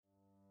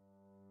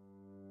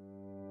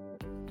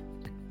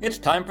It's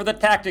time for the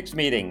Tactics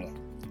Meeting,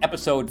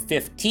 Episode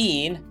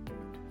 15,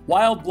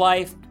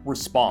 Wildlife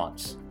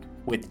Response,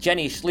 with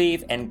Jenny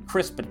Schlieve and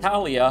Chris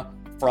Battaglia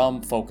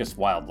from Focus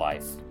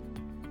Wildlife.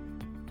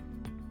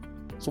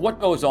 So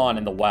what goes on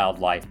in the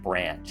wildlife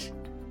branch?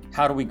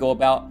 How do we go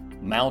about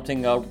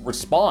mounting a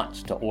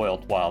response to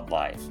oiled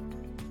wildlife?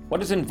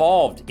 What is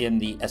involved in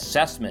the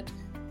assessment,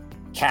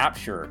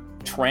 capture,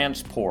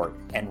 transport,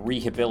 and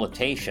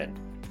rehabilitation?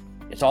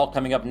 It's all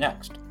coming up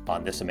next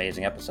on this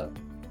amazing episode.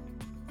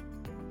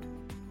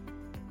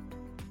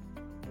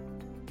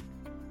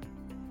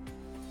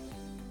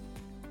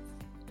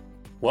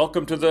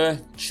 Welcome to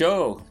the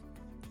show,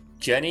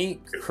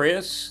 Jenny,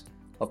 Chris,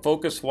 of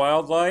Focus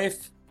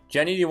Wildlife.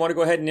 Jenny, do you want to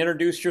go ahead and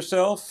introduce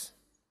yourself?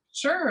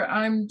 Sure.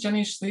 I'm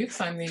Jenny Schlieve.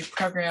 I'm the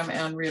Program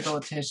and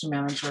Rehabilitation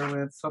Manager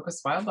with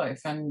Focus Wildlife.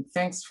 And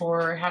thanks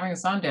for having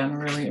us on, Dan.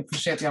 Really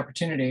appreciate the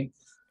opportunity.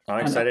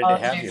 I'm excited to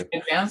have you.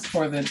 In advance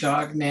for the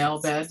dog nail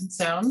bed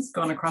sounds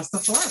going across the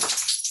floor.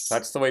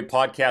 That's the way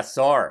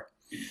podcasts are.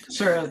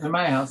 Sure is in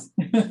my house.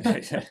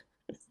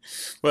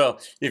 Well,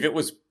 if it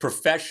was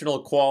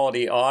professional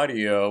quality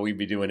audio, we'd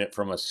be doing it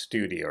from a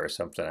studio or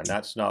something, and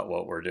that's not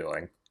what we're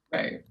doing.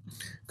 Right.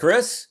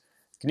 Chris,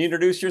 can you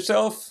introduce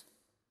yourself?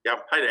 Yeah,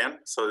 hi Dan.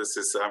 So this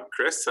is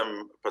Chris.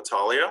 I'm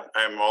Battaglia.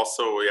 I'm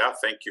also,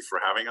 thank you for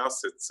having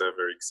us. It's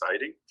very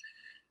exciting.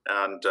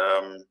 And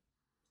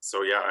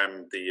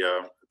I'm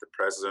the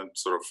president,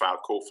 sort of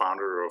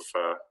co-founder of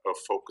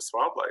Focus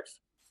Wildlife.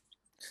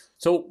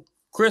 So,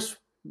 Chris,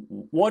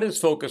 what is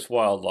Focus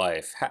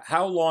Wildlife?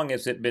 How long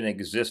has it been in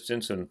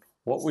existence, and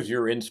what was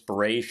your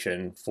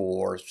inspiration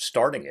for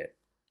starting it?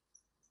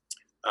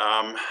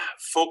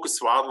 Focus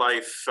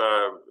Wildlife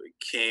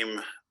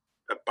came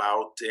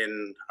about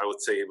in, I would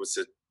say it was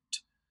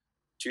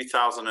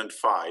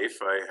 2005.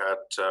 I had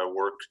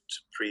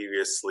worked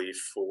previously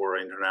for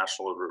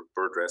International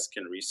Bird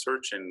Rescue and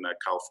Research in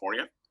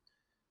California.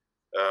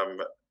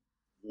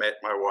 Met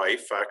my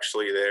wife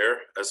actually there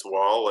as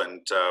well,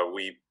 and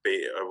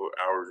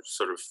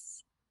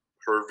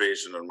her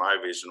vision and my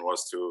vision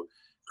was to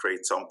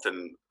create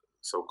something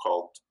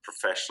so-called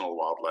professional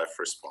wildlife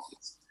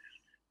response.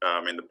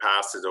 In the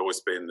past, it's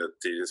always been that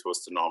this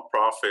was the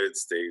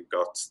nonprofits. They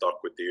got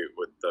stuck with the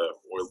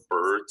oiled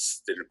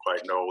birds. Didn't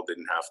quite know.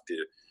 Didn't have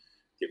the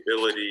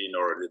ability,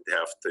 nor did they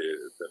have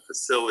the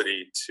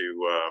facility to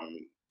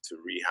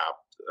rehab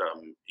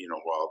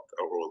wild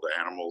the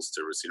animals.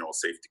 There was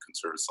safety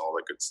concerns and all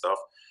that good stuff.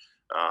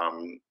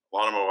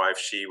 Lana, my wife,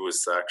 she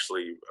was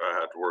actually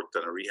had worked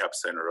in a rehab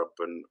center up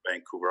in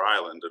Vancouver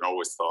Island, and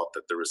always thought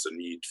that there was a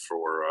need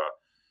for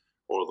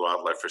oiled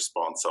wildlife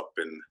response up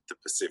in the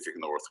Pacific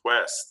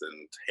Northwest,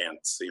 and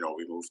hence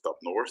we moved up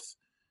north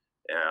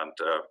and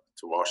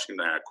to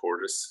Washington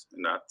Anacortes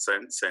in that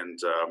sense, and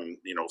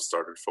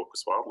started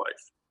Focus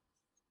Wildlife.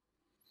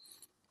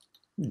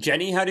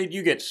 Jenny, how did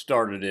you get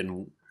started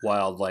in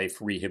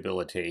wildlife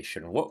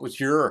rehabilitation? What was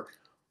your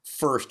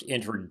first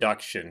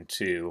introduction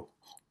to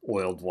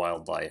oiled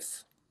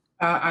wildlife?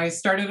 I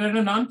started at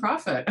a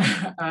nonprofit.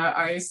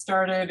 I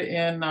started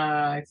in,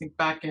 I think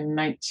back in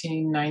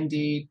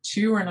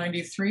 1992 or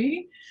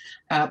 93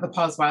 at the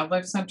Paws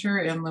Wildlife Center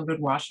in Lynnwood,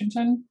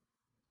 Washington,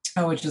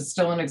 which is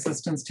still in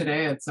existence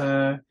today. It's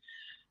a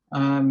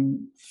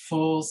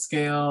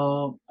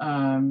full-scale,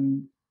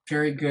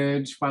 very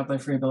good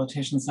wildlife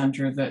rehabilitation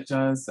center that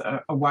does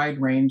a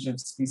wide range of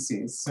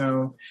species.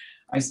 So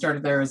I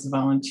started there as a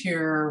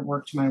volunteer,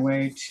 worked my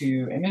way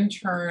to an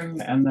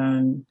intern, and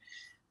then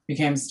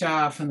became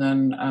staff, and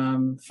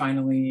then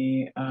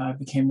finally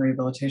became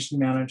rehabilitation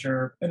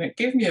manager. And it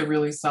gave me a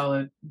really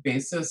solid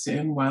basis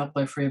in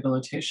wildlife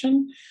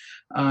rehabilitation,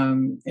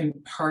 in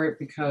part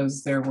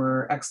because there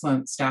were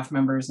excellent staff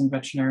members and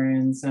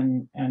veterinarians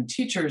and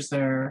teachers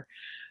there,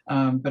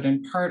 but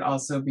in part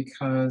also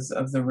because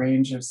of the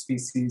range of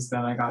species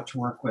that I got to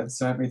work with.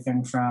 So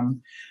everything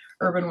from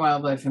urban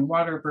wildlife and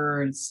water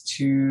birds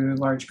to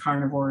large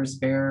carnivores,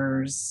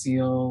 bears,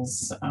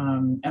 seals,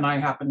 and I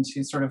happened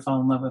to sort of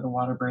fall in love with the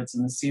water birds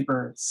and the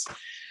seabirds.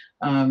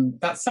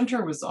 That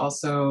center was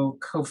also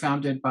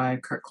co-founded by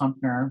Kurt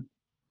Klumpner,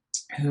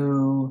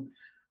 who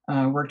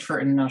worked for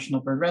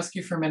International Bird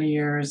Rescue for many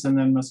years, and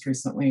then most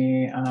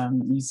recently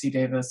UC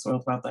Davis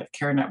Oiled Wildlife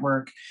Care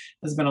Network.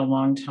 Has been a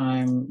long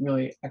time,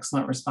 really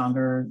excellent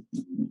responder.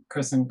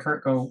 Chris and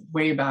Kurt go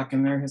way back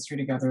in their history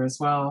together as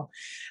well.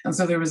 And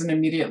so there was an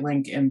immediate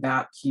link in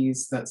that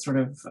piece that sort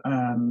of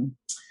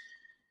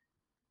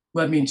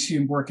led me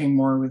to working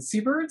more with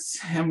seabirds.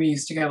 And we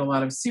used to get a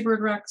lot of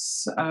seabird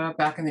wrecks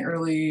back in the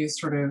early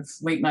sort of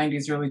late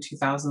 90s, early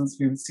 2000s.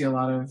 We would see a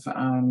lot of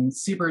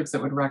seabirds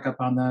that would wreck up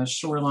on the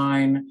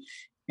shoreline,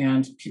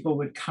 and people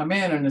would come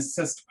in and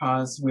assist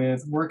Paws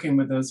with working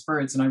with those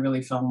birds. And I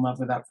really fell in love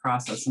with that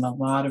process. And a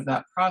lot of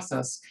that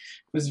process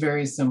was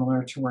very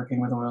similar to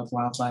working with oiled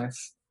wildlife.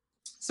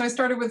 So I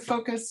started with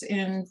Focus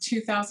in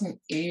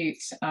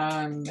 2008.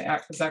 I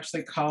was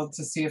actually called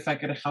to see if I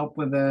could help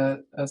with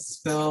a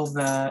spill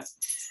that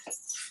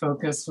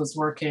Focus was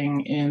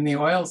working in the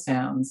oil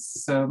sands.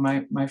 So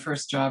my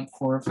first job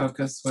for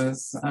Focus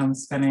was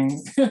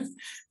spending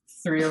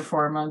 3 or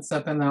 4 months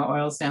up in the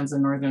oil sands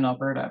in northern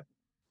Alberta,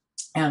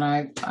 and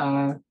I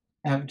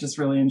have just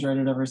really enjoyed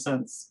it ever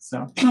since.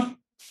 So,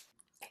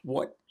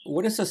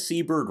 what is a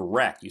seabird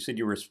wreck? You said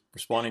you were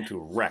responding to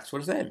wrecks. What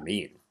does that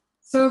mean?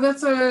 so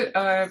that's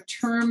a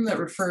term that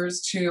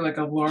refers to like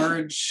a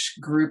large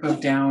group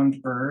of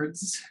downed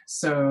birds.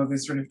 So they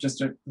sort of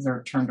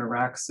they're termed a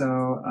wreck.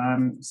 So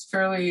it's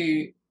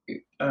fairly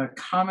a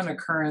common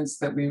occurrence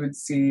that we would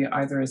see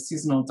either a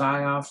seasonal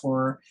die-off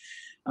or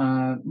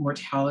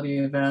mortality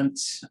event,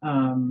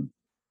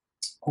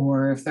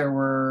 or if there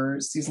were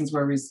seasons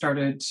where we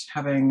started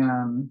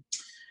having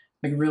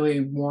like really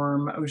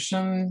warm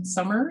ocean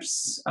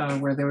summers,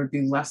 where there would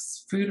be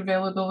less food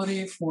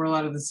availability for a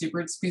lot of the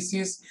seabird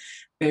species,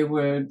 they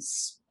would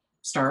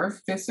starve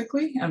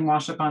basically and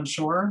wash up on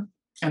shore.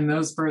 And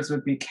those birds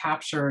would be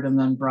captured and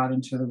then brought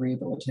into the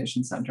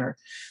rehabilitation center.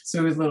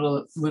 So we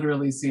would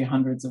literally see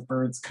hundreds of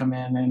birds come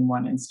in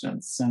one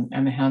instance,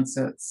 and hence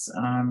its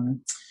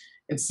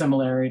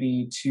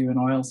similarity to an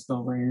oil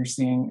spill where you're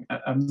seeing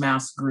a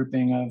mass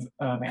grouping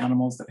of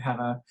animals that have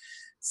a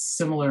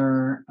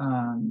similar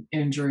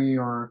injury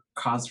or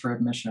cause for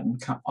admission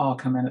all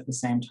come in at the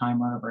same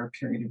time or over a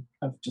period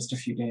of just a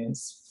few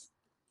days.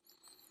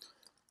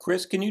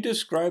 Chris, can you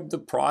describe the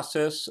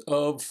process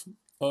of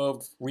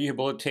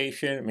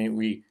rehabilitation? I mean,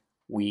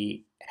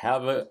 we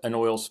have an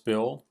oil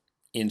spill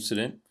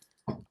incident.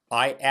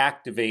 I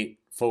activate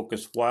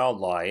Focus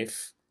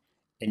Wildlife,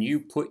 and you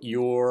put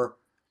your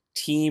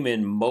team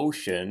in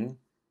motion.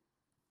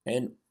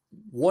 And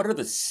what are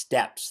the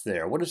steps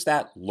there? What does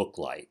that look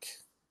like?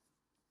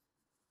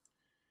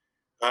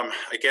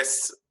 I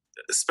guess,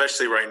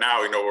 especially right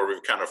now, where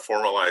we've kind of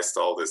formalized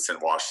all this in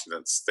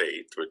Washington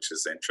State, which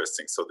is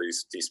interesting. So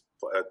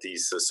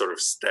these sort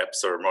of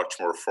steps are much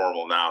more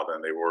formal now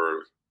than they were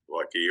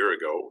like a year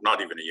ago.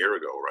 Not even a year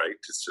ago, right?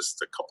 It's just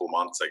a couple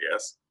months, I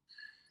guess.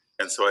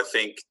 And so I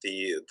think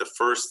the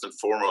first and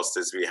foremost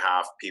is we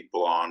have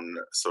people on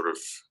sort of,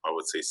 I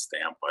would say,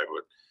 standby,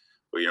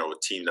 but a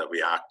team that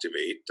we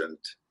activate. And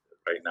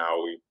right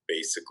now we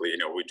basically,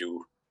 we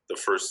do the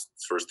first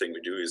thing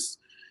we do is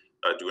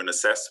do an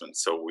assessment.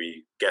 So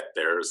we get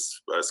there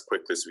as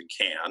quickly as we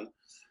can,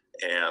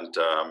 and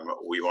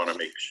we want to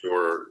make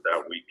sure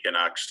that we can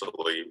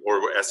actually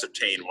or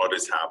ascertain what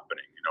is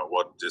happening.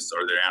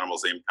 Are there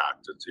animals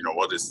impacted?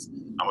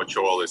 How much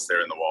oil is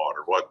there in the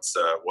water? What's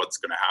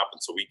going to happen?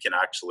 So we can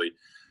actually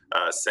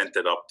send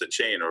it up the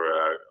chain or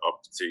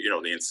up to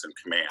the incident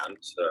command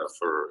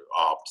for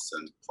ops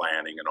and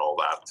planning and all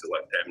that to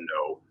let them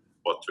know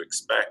what to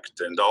expect,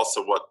 and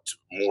also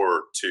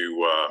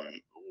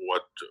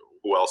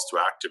who else to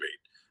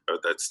activate.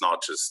 That's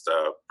not just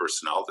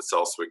personnel; that's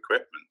also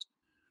equipment.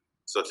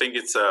 So I think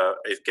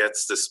it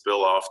gets the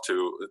spill off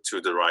to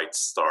the right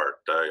start.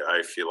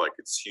 I feel like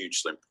it's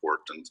hugely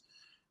important,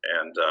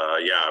 and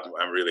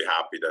I'm really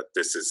happy that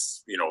this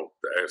is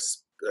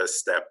a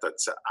step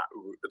that's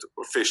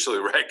officially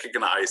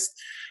recognized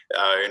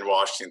in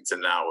Washington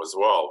now as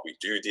well. We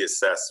do the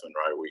assessment,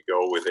 right? We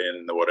go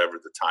within whatever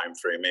the time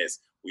frame is.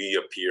 We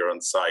appear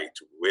on site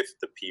with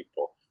the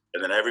people.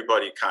 And then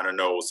everybody kind of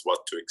knows what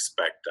to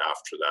expect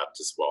after that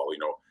as well.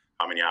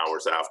 How many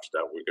hours after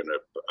that we're going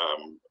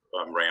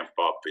to ramp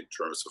up in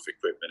terms of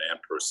equipment and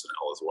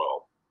personnel as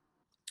well.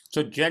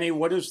 So Jenny,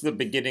 what is the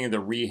beginning of the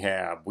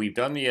rehab? We've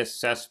done the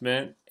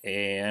assessment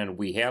and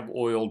we have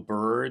oiled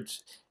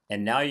birds,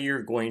 and now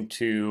you're going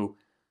to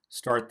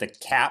start the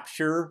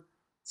capture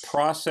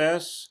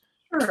process,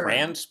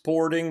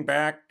 transporting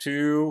back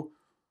to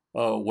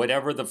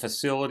whatever the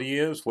facility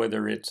is,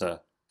 whether it's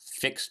a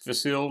fixed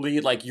facility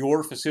like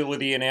your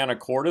facility in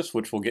Anacortes,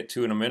 which we'll get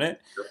to in a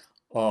minute,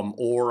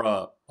 or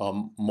a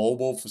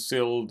mobile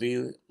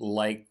facility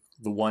like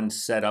the one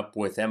set up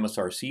with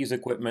MSRC's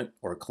equipment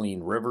or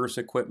Clean Rivers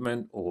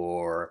equipment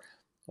or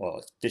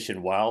Fish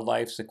and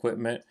Wildlife's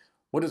equipment.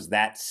 What does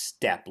that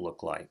step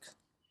look like?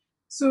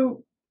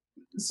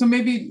 So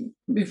maybe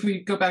if we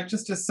go back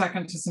just a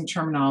second to some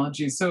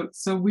terminology. So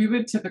we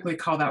would typically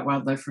call that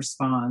wildlife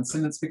response.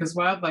 And it's because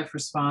wildlife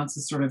response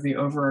is sort of the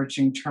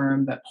overarching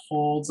term that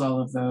holds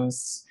all of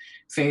those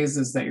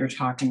phases that you're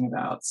talking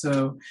about.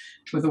 So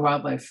with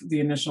the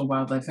initial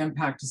wildlife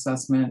impact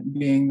assessment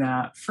being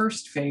that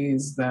first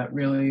phase that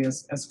really,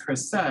 as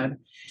Chris said,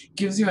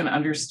 gives you an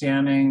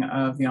understanding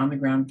of the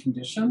on-the-ground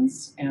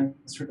conditions and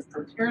sort of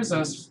prepares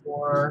us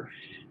for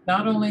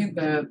not only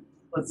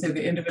let's say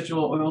the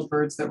individual oiled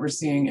birds that we're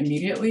seeing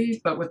immediately,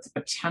 but what the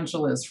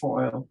potential is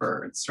for oiled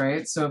birds,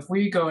 right? So if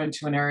we go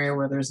into an area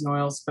where there's an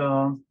oil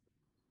spill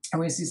and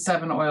we see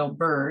 7 oiled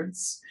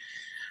birds,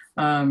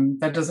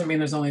 that doesn't mean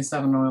there's only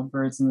 7 oiled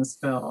birds in the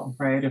spill,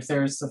 right? If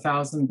there's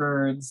 1,000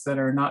 birds that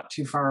are not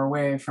too far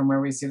away from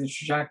where we see the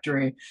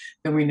trajectory,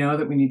 then we know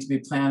that we need to be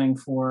planning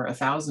for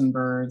 1,000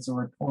 birds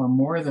or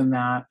more than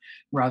that,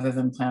 rather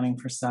than planning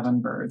for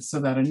 7 birds.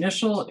 So that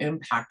initial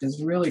impact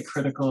is really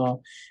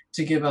critical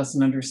to give us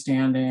an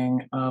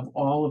understanding of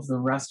all of the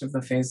rest of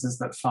the phases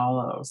that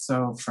follow.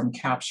 So from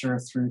capture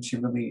through to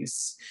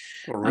release.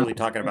 We're really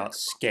talking about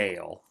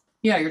scale.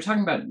 Yeah, you're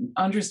talking about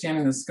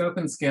understanding the scope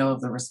and scale of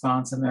the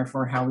response and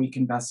therefore how we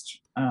can best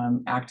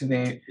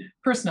activate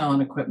personnel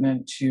and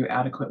equipment to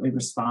adequately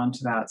respond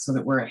to that so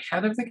that we're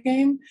ahead of the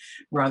game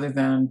rather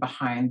than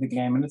behind the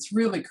game. And it's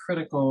really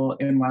critical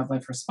in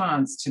wildlife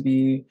response to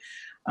be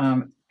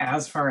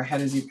as far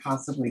ahead as you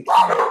possibly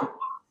can.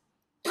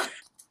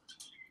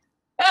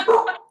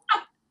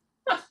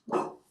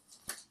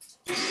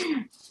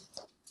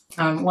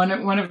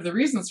 One of the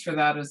reasons for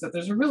that is that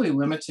there's a really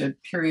limited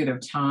period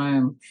of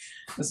time,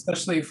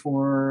 especially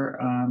for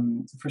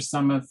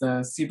some of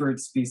the seabird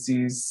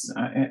species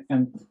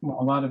and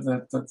a lot of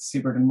the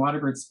seabird and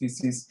waterbird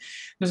species.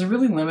 There's a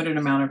really limited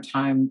amount of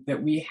time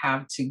that we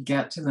have to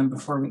get to them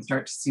before we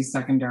start to see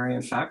secondary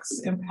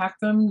effects impact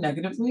them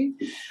negatively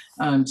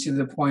to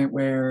the point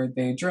where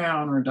they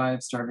drown or die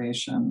of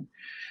starvation.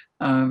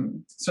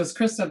 So as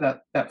Chris said,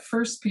 that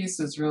first piece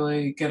is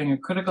really getting a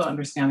critical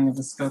understanding of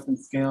the scope and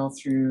scale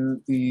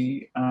through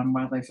the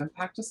wildlife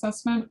impact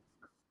assessment.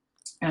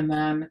 And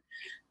then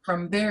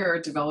from there,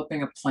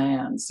 developing a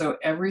plan. So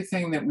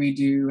everything that we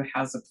do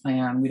has a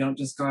plan. We don't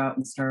just go out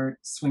and start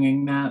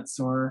swinging nets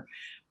or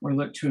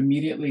look to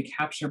immediately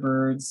capture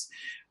birds.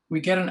 We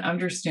get an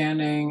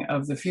understanding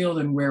of the field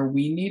and where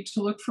we need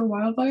to look for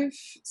wildlife.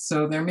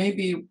 So there may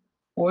be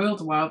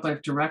oiled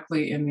wildlife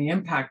directly in the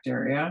impact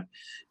area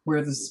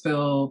where the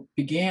spill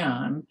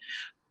began,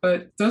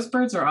 but those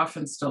birds are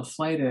often still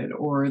flighted,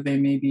 or they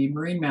may be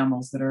marine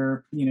mammals that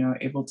are,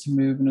 able to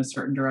move in a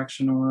certain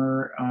direction,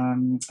 or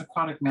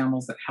aquatic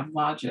mammals that have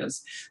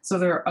lodges. So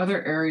there are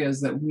other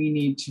areas that we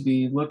need to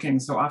be looking.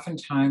 So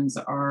oftentimes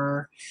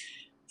our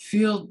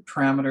field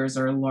parameters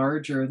are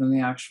larger than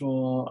the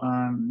actual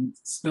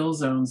spill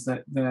zones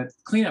that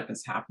cleanup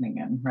is happening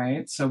in,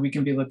 right? So we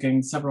can be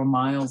looking several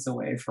miles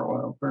away for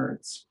oiled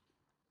birds.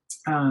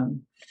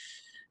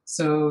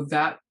 So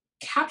that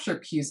capture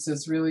piece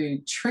is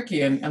really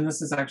tricky, and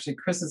this is actually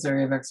Chris's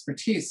area of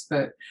expertise,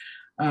 but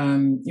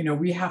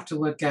we have to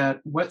look at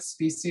what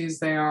species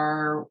they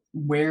are,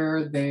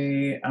 where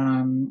they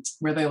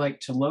like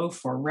to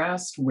loaf or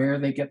rest, where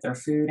they get their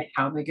food,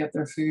 how they get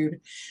their food,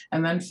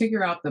 and then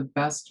figure out the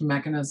best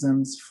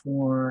mechanisms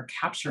for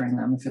capturing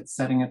them. If it's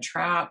setting a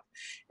trap,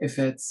 if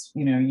it's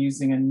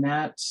using a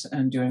net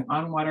and doing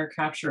on-water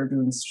capture or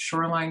doing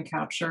shoreline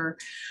capture.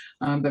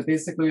 But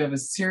basically, we have a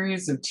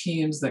series of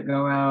teams that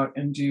go out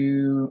and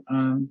do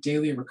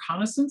daily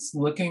reconnaissance,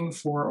 looking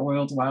for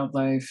oiled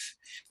wildlife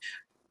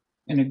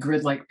in a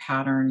grid-like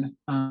pattern,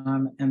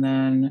 and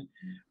then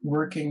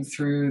working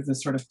through the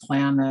sort of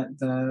plan that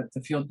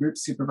the field group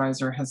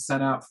supervisor has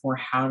set out for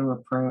how to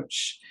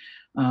approach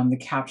the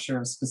capture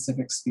of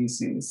specific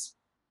species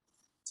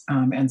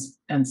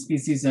and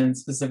species in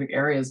specific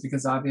areas,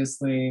 because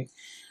obviously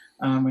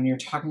when you're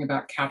talking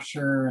about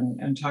capture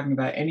and talking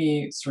about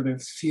any sort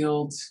of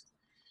field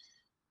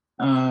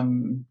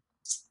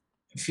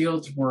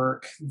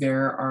work,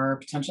 there are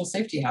potential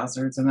safety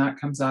hazards, and that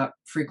comes up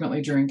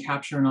frequently during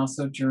capture and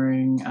also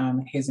during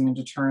hazing and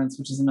deterrence,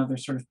 which is another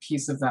sort of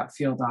piece of that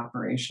field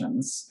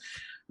operations.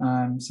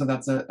 So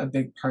that's a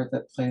big part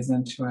that plays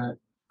into it.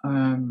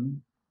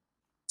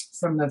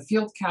 From the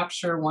field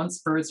capture, once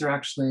birds are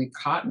actually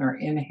caught and are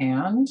in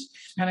hand,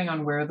 depending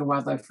on where the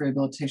Wildlife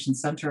Rehabilitation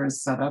Center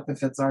is set up,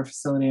 if it's our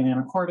facility in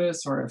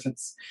Anacortes or if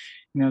it's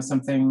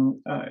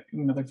something,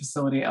 another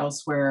facility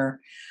elsewhere,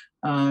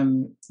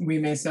 we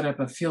may set up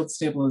a field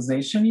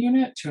stabilization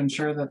unit to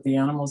ensure that the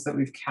animals that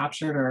we've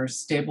captured are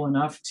stable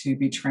enough to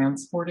be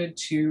transported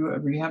to a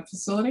rehab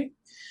facility.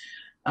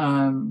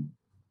 So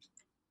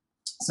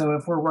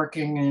if we're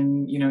working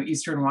in,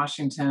 Eastern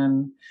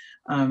Washington,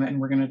 and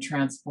we're going to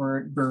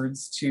transport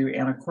birds to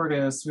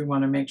Anacortes, we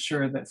want to make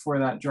sure that for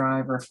that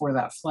drive or for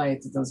that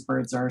flight, that those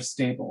birds are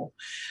stable.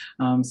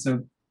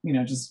 So,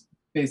 just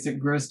basic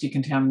gross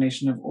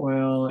decontamination of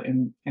oil,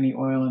 any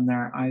oil in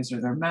their eyes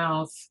or their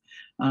mouth,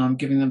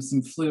 giving them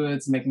some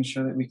fluids, making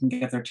sure that we can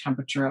get their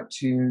temperature up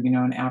to,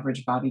 an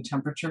average body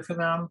temperature for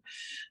them,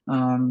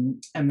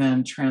 and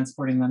then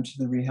transporting them to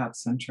the rehab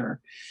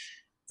center.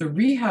 The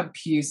rehab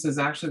piece is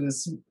actually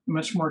this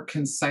much more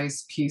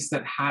concise piece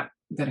that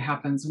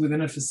happens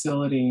within a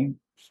facility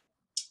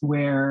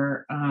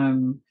where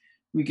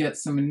we get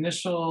some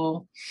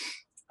initial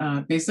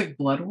basic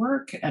blood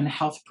work and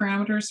health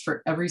parameters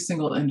for every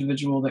single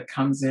individual that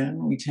comes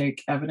in. We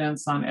take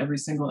evidence on every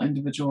single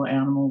individual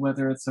animal,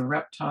 whether it's a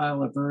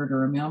reptile, a bird,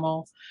 or a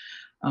mammal.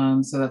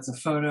 So that's a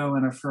photo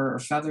and a fur or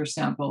feather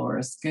sample or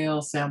a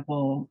scale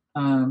sample.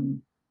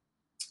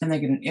 And they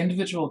get an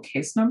individual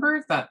case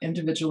number that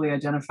individually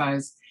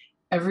identifies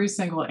every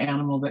single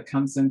animal that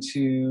comes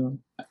into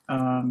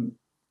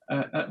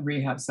a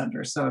rehab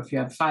center. So if you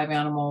have 5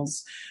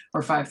 animals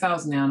or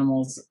 5,000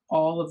 animals,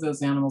 all of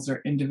those animals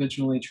are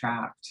individually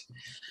tracked.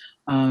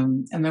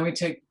 And then we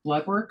take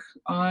blood work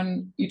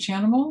on each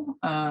animal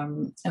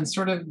and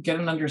sort of get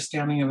an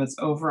understanding of its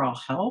overall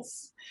health,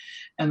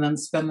 and then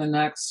spend the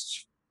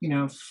next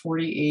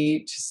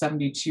 48 to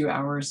 72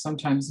 hours,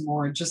 sometimes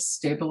more, just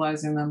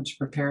stabilizing them to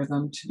prepare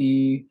them to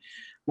be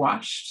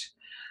washed.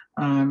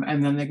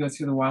 And then they go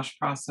through the wash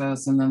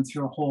process and then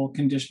through a whole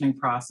conditioning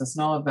process.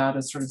 And all of that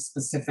is sort of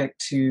specific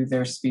to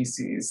their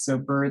species. So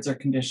birds are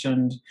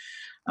conditioned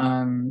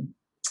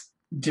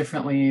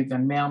differently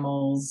than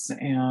mammals,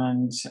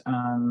 and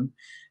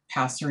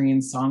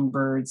passerine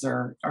songbirds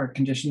are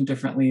conditioned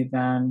differently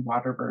than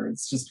water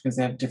birds, just because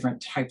they have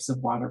different types of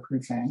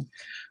waterproofing.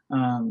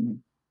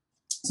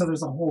 So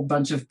there's a whole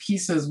bunch of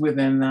pieces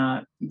within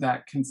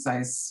that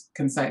concise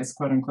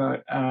quote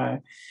unquote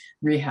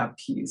rehab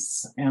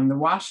piece, and the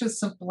wash is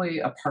simply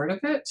a part of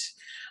it.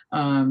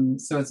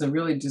 So it's a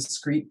really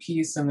discrete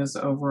piece in this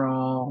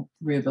overall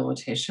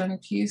rehabilitation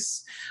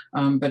piece,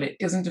 but it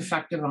isn't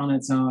effective on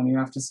its own. You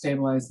have to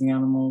stabilize the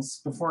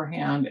animals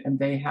beforehand, and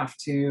they have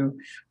to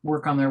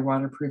work on their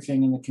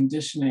waterproofing in the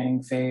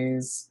conditioning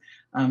phase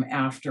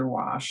after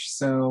wash.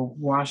 So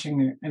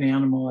washing an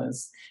animal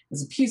is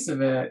a piece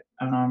of it,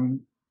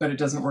 but it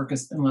doesn't work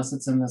unless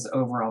it's in this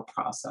overall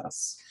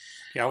process.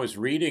 Yeah, I was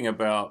reading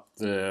about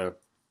the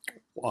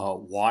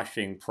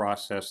washing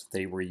process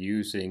they were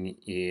using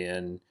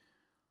in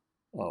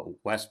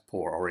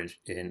Westport or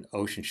in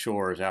Ocean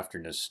Shores after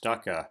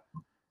Nestucca,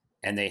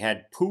 and they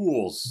had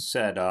pools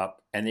set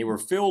up, and they were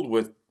filled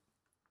with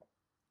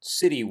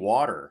city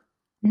water,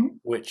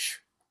 which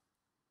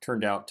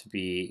turned out to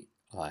be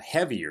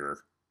heavier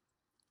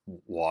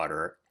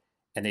water,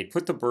 and they'd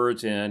put the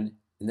birds in,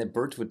 and the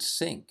birds would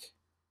sink.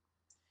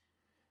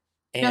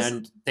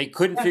 And they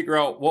couldn't figure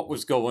out what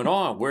was going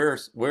on.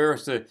 Where's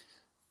the,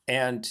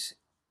 and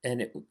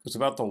it was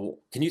about the,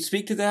 can you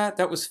speak to that?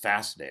 That was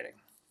fascinating.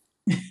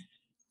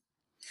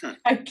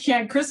 I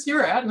can't. Chris, you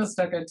were at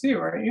Nestucca too,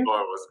 weren't you? No,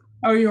 I wasn't.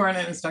 Oh, you weren't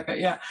at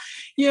Nestucca.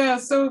 Yeah.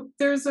 So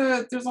there's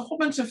a whole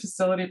bunch of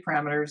facility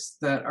parameters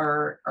that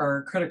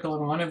are critical,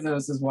 and one of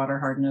those is water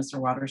hardness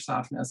or water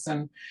softness.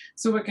 And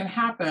so what can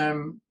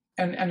happen,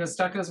 and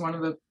Nestucca is one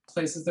of the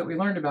places that we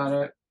learned about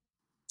it,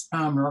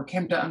 or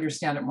came to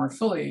understand it more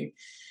fully.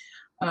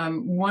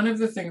 One of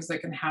the things that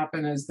can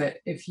happen is that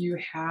if you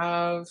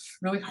have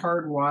really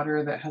hard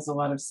water that has a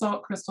lot of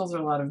salt crystals or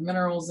a lot of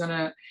minerals in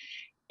it,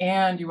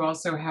 and you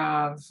also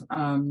have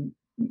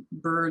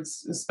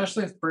birds,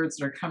 especially if birds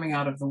that are coming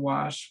out of the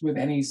wash with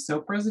any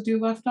soap residue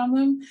left on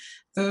them,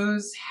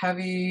 those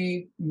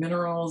heavy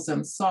minerals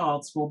and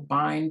salts will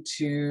bind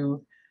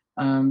to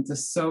the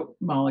soap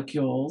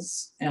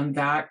molecules, and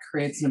that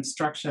creates an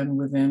obstruction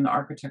within the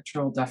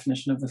architectural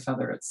definition of the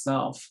feather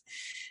itself.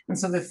 And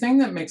so the thing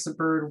that makes a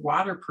bird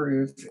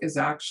waterproof is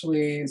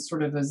actually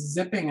sort of a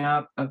zipping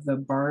up of the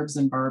barbs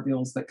and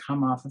barbules that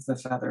come off of the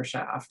feather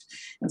shaft.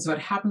 And so it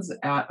happens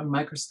at a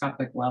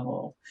microscopic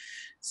level.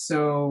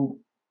 So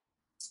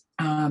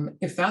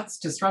if that's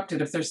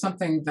disrupted, if there's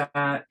something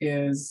that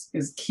is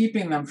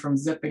keeping them from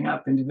zipping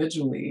up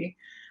individually,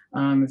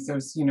 if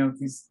there's,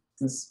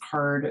 this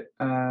hard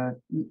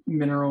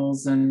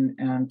minerals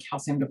and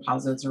calcium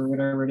deposits or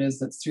whatever it is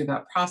that's through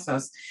that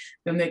process,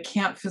 then they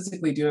can't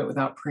physically do it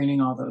without preening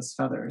all those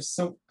feathers.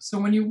 So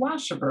when you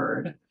wash a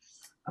bird,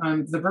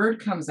 the bird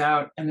comes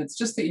out, and it's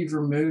just that you've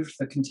removed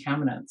the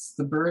contaminants.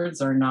 The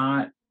birds are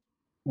not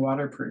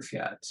waterproof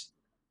yet,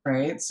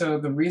 right? So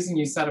the reason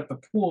you set up a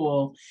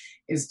pool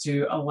is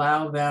to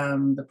allow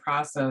them the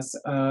process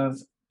of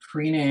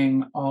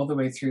preening all the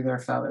way through their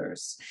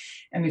feathers.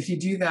 And if you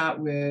do that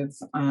with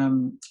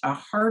a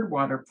hard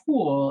water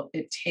pool,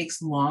 it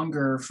takes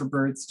longer for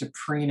birds to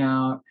preen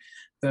out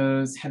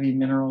those heavy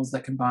minerals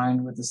that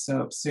combine with the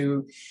soap.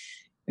 So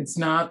it's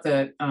not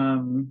that,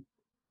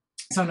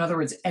 so in other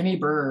words, any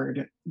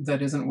bird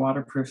that isn't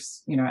waterproof,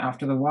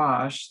 after the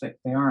wash,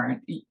 they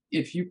aren't,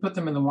 if you put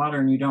them in the water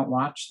and you don't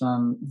watch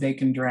them, they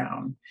can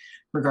drown,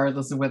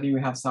 regardless of whether you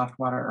have soft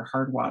water or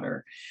hard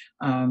water.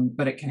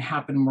 But it can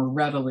happen more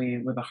readily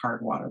with a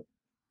hard water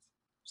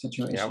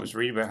situation. Yeah, I was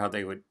reading about how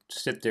they would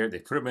sit there, they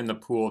put them in the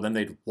pool, then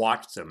they'd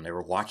watch them. They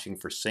were watching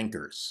for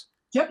sinkers.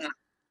 Yep.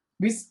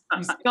 We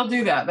still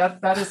do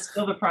that. That is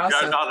still the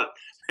process.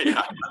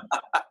 Yeah.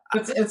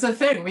 It's a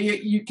thing.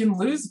 You can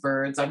lose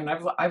birds. I mean,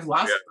 I've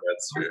lost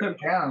them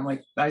down.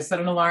 Like, I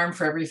set an alarm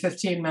for every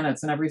 15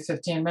 minutes, and every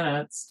 15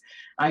 minutes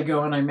I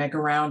go and I make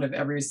a round of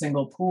every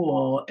single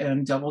pool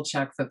and double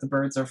check that the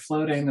birds are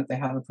floating, that they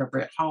have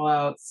appropriate haul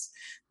outs,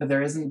 that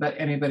there isn't but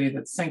anybody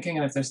that's sinking.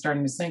 And if they're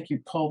starting to sink, you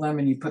pull them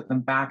and you put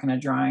them back in a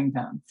drying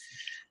pen.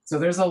 So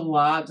there's a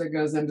lot that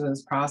goes into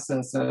this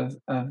process of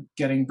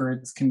getting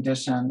birds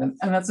conditioned.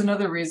 And that's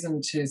another reason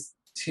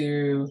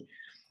to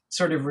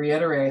sort of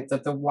reiterate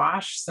that the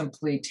wash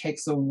simply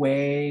takes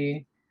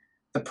away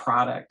the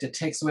product. It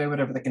takes away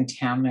whatever the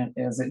contaminant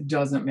is. It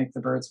doesn't make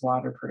the birds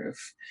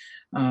waterproof.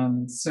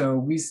 So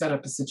we set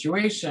up a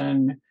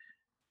situation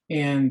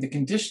in the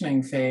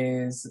conditioning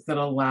phase that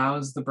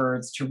allows the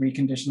birds to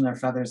recondition their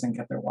feathers and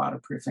get their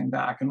waterproofing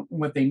back. And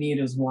what they need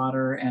is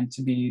water, and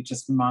to be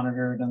just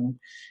monitored and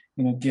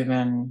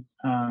given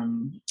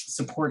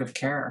supportive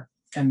care,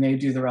 and they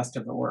do the rest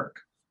of the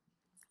work.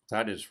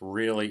 That is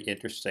really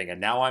interesting. And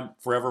now I'm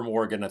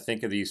forevermore going to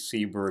think of these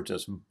seabirds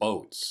as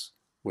boats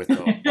with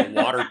a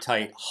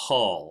watertight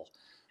hull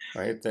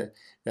right?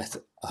 That's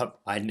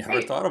I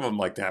never thought of them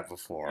like that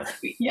before.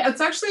 Yeah,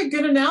 it's actually a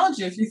good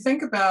analogy if you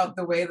think about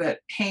the way that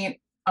paint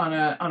on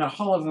a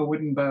hull of a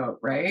wooden boat,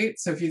 right?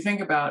 So if you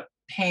think about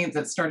paint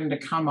that's starting to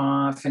come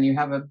off, and you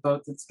have a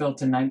boat that's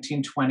built in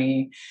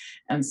 1920,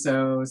 and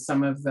so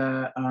some of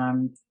the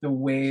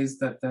ways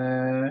that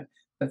the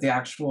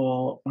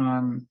actual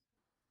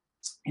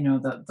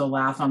the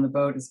lath on the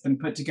boat has been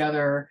put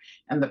together,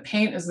 and the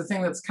paint is the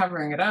thing that's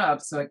covering it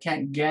up, so it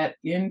can't get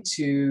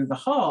into the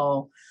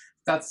hull.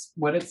 That's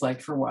what it's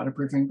like for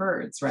waterproofing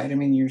birds, right? I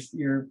mean,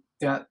 you're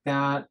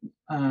that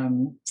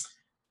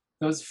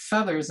those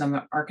feathers and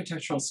the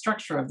architectural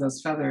structure of those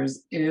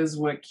feathers is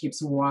what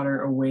keeps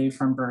water away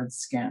from birds'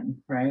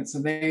 skin, right? So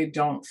they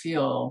don't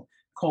feel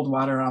cold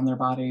water on their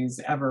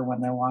bodies ever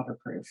when they're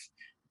waterproof,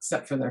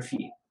 except for their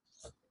feet.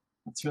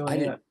 That's really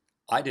it.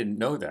 I didn't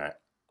know that.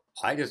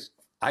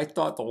 I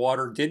thought the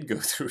water did go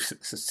through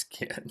the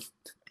skin.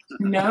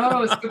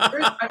 No,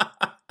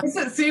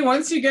 see,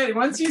 once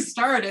you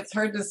start, it's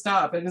hard to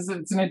stop. It's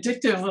an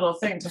addictive little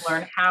thing to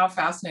learn how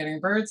fascinating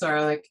birds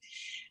are. Like,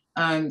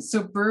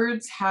 so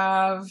birds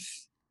have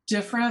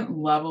different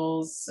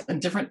levels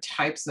and different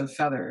types of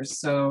feathers.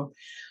 So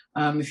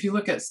if you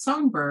look at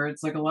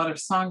songbirds, like a lot of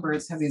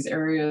songbirds have these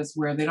areas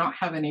where they don't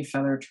have any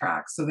feather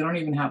tracts, so they don't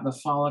even have the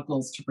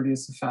follicles to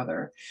produce a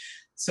feather.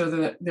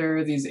 So there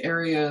are these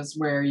areas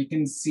where you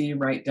can see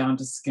right down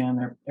to skin,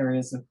 or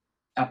areas of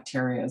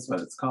apteria is what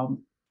it's called.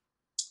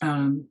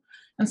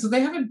 And so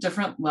they have a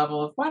different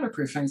level of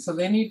waterproofing. So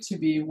they need to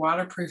be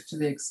waterproof to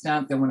the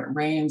extent that when it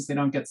rains, they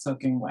don't get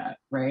soaking wet,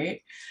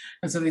 right?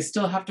 And so they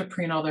still have to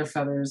preen all their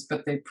feathers,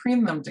 but they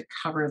preen them to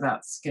cover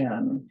that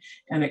skin.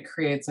 And it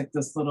creates like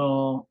this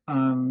little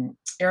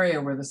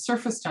area where the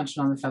surface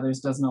tension on the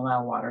feathers doesn't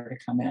allow water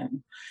to come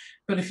in.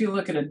 But if you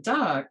look at a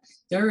duck,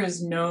 there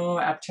is no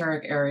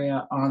apteric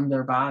area on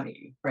their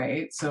body,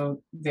 right?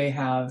 So they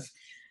have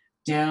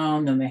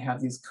down, then they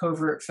have these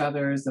covert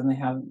feathers, then they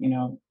have,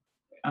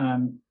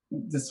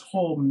 this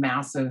whole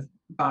massive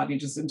body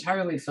just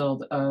entirely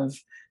filled of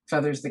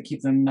feathers that keep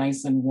them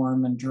nice and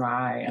warm and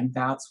dry. And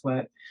that's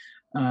what,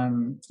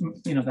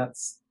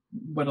 that's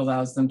what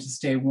allows them to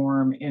stay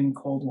warm in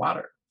cold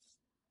water.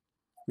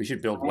 We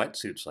should build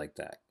wetsuits like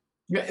that.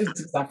 Yeah,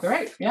 it's exactly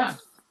right. Yeah.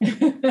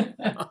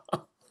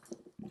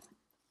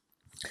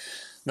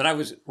 Then I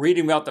was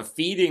reading about the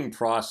feeding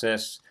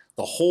process,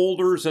 the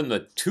holders and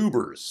the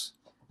tubers.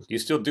 Do you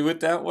still do it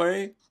that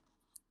way?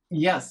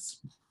 Yes.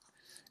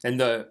 And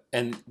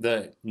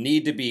the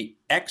need to be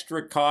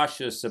extra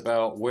cautious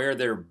about where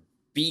their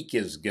beak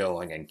is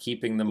going and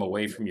keeping them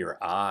away from your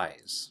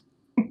eyes.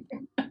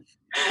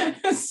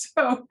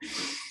 So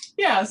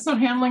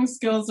handling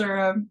skills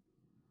are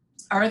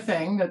a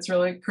thing that's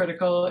really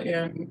critical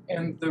in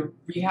the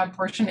rehab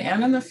portion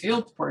and in the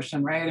field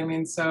portion, right? I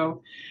mean,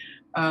 so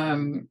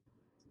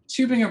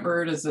tubing a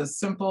bird is a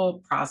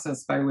simple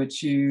process by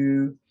which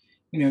you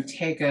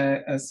take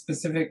a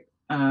specific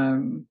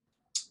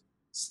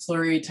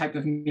slurry type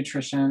of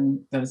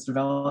nutrition that is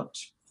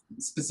developed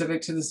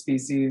specific to the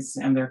species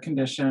and their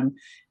condition,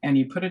 and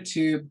you put a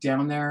tube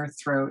down their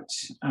throat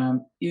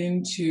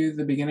into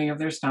the beginning of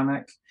their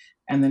stomach,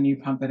 and then you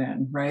pump it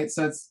in, right?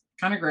 So it's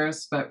kind of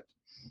gross, but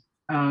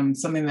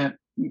something that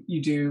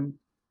you do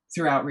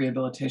throughout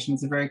rehabilitation.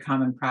 It's a very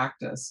common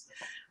practice.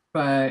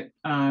 But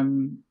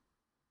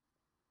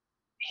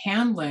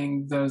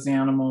handling those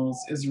animals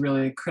is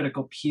really a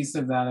critical piece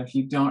of that. If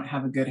you don't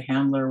have a good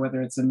handler,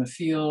 whether it's in the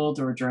field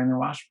or during the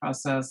wash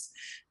process,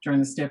 during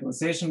the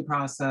stabilization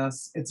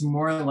process, it's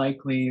more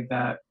likely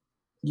that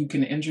you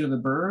can injure the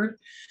bird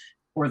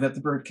or that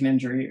the bird can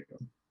injure you.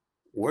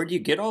 Where do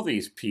you get all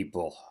these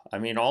people? I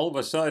mean, all of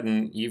a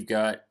sudden you've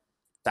got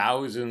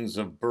thousands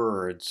of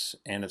birds,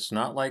 and it's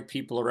not like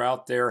people are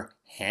out there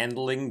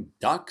handling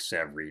ducks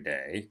every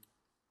day.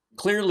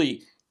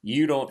 Clearly,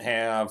 you don't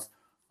have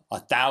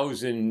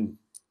 1,000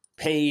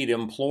 paid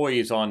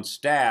employees on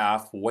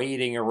staff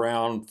waiting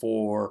around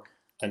for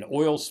an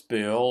oil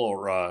spill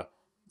or a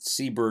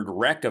seabird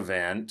wreck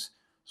event.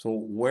 So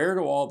where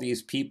do all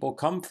these people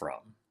come from?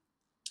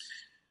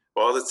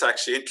 Well, that's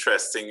actually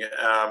interesting.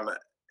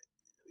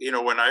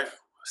 When I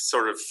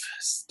sort of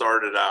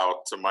started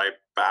out, to my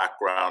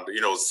background,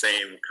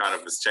 same kind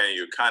of as Jenny,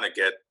 you kind of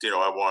get,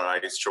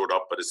 I showed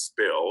up at a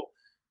spill.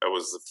 I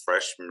was a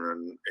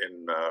freshman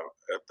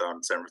down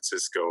in San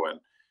Francisco, and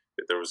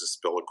there was a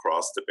spill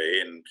across the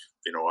bay, and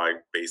I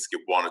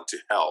basically wanted to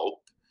help,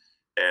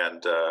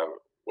 and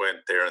went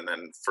there. And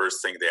then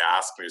first thing they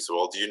asked me was,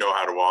 "Well, do you know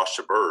how to wash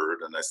a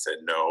bird?" And I said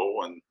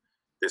no, and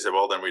they said,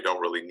 "Well, then we don't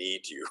really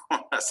need you."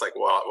 I was like,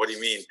 "Well, what do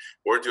you mean?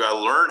 Where do I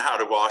learn how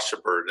to wash a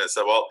bird?" And I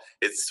said, "Well,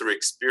 it's through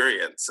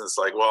experience." And it's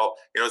like, well,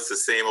 it's the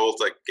same old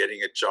like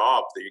getting a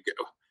job that you get.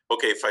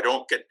 Okay, if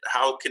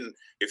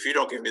you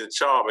don't give me the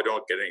job, I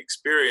don't get any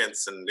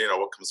experience, and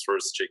what comes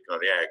first, chicken or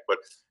the egg? But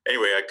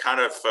anyway, I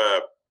kind of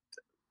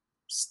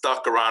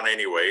stuck around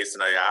anyways,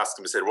 and I asked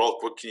them, I said, "Well,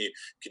 could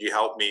you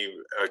help me?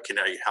 Can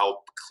I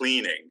help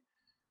cleaning?"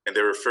 And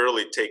they were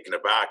fairly taken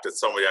aback that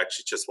somebody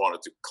actually just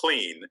wanted to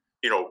clean,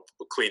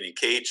 cleaning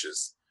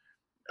cages.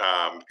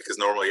 because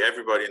normally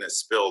everybody in a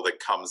spill that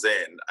comes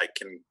in, I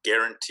can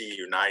guarantee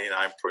you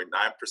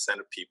 99.9%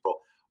 of people,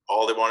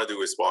 all they want to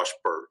do is wash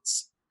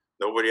birds.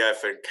 Nobody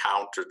I've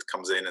encountered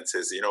comes in and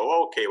says,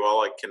 okay,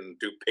 well, I can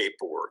do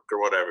paperwork or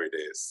whatever it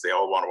is. They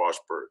all want to wash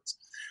birds.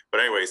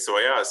 But anyway, so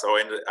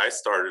I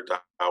started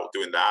out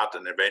doing that,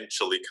 and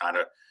eventually kind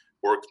of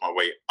worked my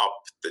way up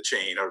the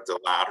chain or the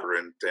ladder,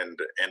 and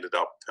ended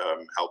up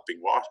helping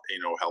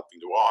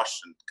to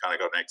wash, and kind of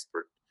got an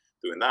expert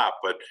doing that.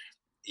 But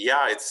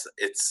yeah, it's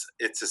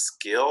a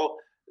skill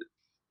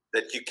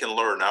that you can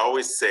learn. I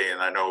always say,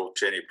 and I know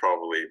Jenny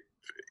probably,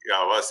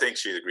 I think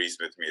she agrees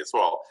with me as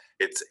well.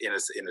 It's in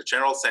a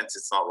general sense,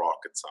 it's not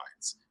rocket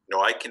science.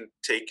 I can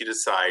take you to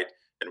side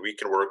and we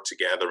can work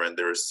together, and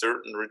there are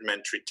certain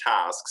rudimentary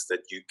tasks that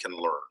you can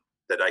learn,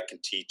 that I can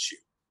teach you.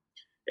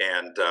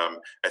 And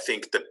I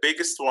think the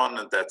biggest one,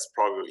 and that's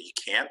probably what you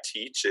can't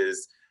teach,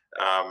 is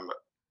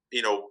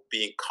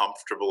being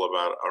comfortable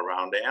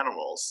around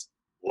animals,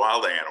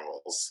 wild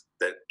animals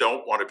that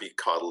don't want to be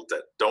cuddled,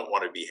 that don't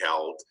want to be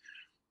held.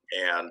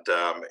 And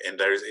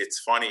it's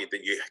funny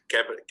that you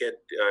get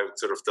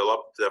sort of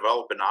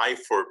develop an eye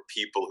for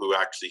people who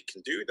actually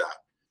can do that.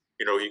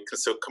 You can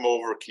still come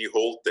over, can you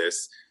hold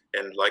this?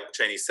 And like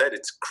Jenny said,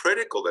 it's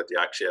critical that you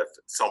actually have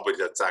somebody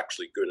that's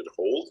actually good at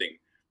holding,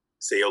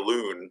 say, a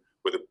loon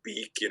with a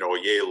beak,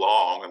 yay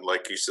long, and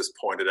like you just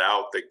pointed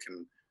out, they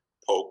can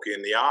poke you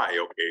in the eye.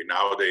 Okay,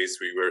 nowadays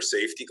we wear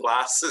safety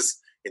glasses.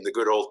 In the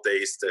good old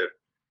days,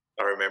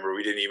 I remember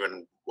we didn't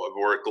even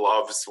wear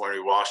gloves when we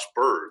washed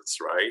birds,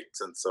 right?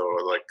 And so,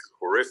 like,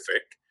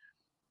 horrific.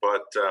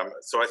 But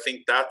so I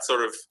think that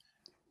sort of,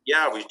 you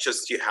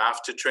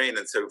have to train.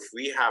 And so if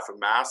we have a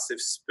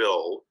massive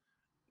spill,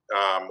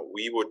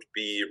 we would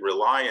be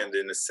reliant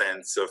in a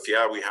sense of,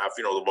 we have,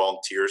 the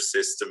volunteer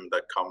system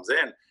that comes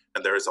in,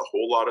 and there's a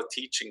whole lot of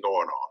teaching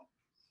going on.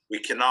 We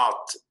cannot,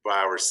 by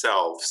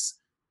ourselves,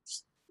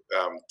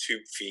 2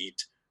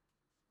 feet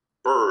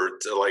bird,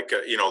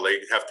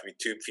 they have to be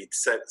 2 feet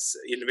set.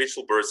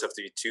 Individual birds have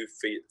to be 2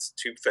 feet,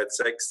 2 fed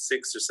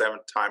 6 or 7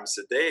 times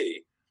a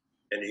day.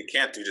 And you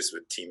can't do this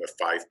with a team of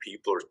 5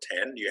 people or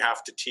 10. You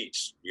have to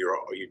teach.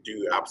 You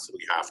do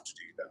absolutely have to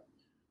do that.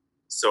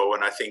 So,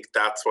 and I think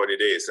that's what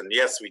it is. And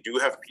yes, we do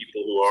have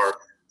people who are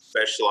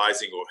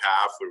specializing, who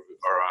have,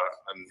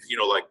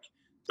 like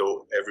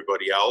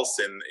everybody else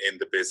in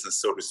the business,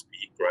 so to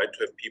speak, right? To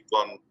have people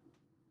on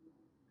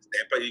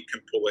standby you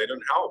can pull in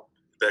and help,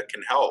 that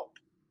can help.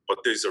 But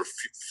these are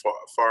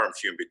far and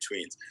few in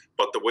between.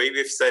 But the way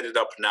we've set it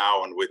up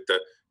now, and with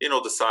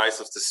the size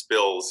of the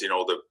spills,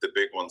 the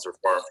big ones are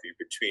far and few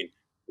between.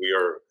 We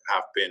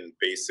have been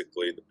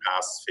basically the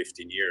past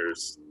 15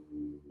 years,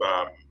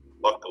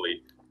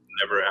 luckily,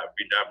 we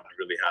haven't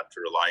really had to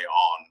rely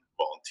on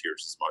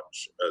volunteers as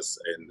much as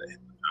in the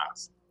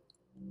past.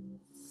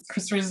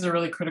 Chris raises a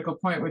really critical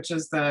point, which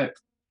is that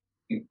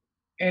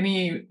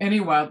any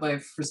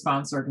wildlife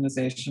response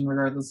organization,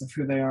 regardless of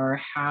who they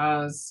are,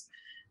 has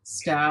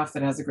staff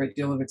that has a great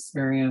deal of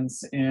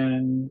experience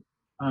in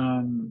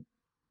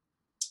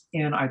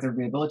either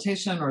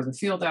rehabilitation or the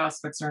field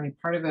aspects or any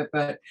part of it.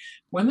 But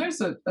when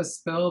there's a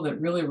spill that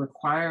really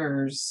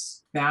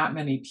requires that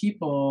many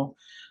people,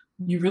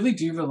 you really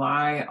do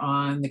rely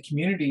on the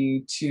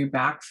community to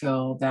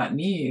backfill that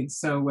need.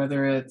 So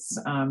whether it's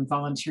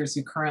volunteers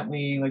who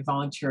currently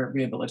volunteer at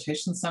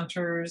rehabilitation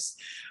centers,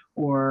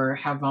 or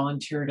have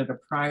volunteered at a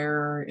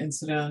prior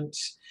incident,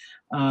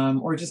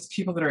 or just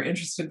people that are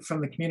interested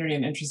from the community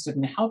and interested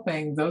in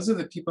helping, those are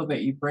the people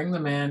that you bring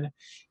them in,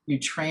 you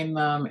train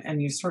them,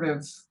 and you sort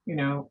of,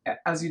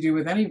 as you do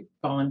with any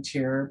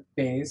volunteer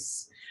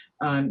base,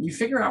 you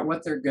figure out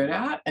what they're good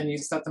at and you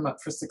set them up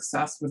for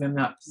success within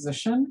that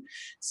position.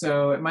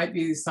 So it might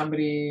be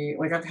somebody,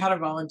 like I've had a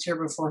volunteer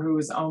before who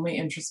was only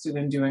interested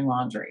in doing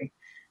laundry.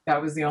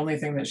 That was the only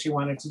thing that she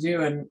wanted to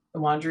do. And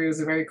laundry was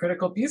a very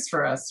critical piece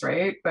for us,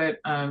 right? But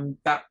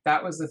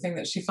that was the thing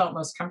that she felt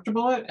most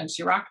comfortable at, and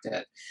she rocked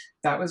it.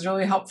 That was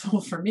really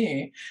helpful for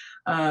me.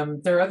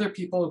 There are other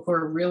people who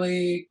are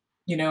really,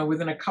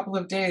 within a couple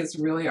of days,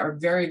 really are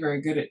very,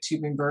 very good at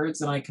tubing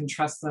birds, and I can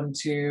trust them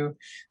to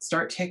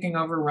start taking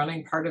over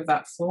running part of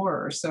that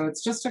floor. So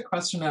it's just a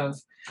question of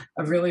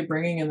really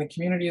bringing in the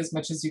community as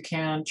much as you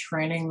can,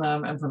 training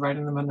them and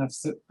providing them enough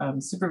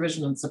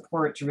supervision and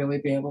support to really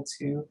be able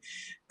to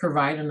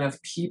provide enough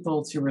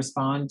people to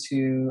respond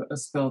to a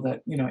spill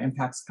that,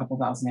 impacts a couple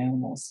thousand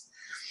animals.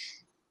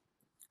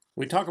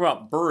 We talk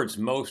about birds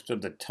most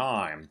of the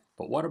time,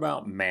 but what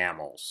about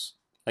mammals?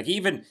 Like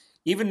even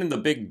in the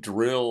big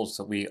drills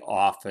that we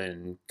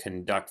often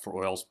conduct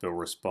for oil spill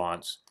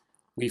response,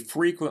 we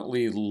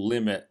frequently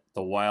limit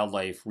the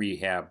wildlife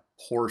rehab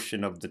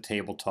portion of the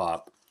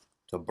tabletop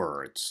to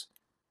birds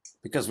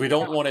because we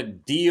don't want to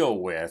deal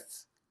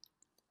with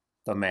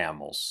the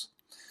mammals.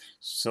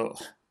 So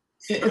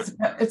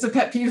it's a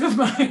pet peeve of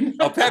mine.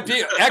 A pet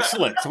peeve.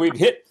 Excellent. So we've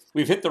hit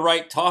the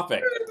right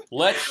topic.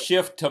 Let's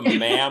shift to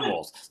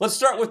mammals. Let's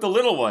start with the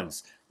little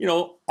ones.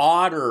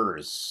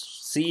 Otters,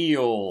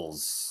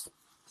 seals.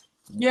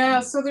 Yeah,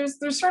 so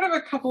there's sort of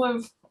a couple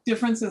of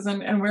differences,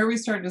 and where we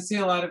started to see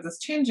a lot of this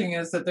changing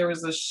is that there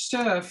was a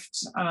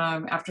shift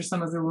after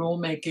some of the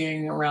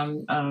rulemaking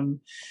around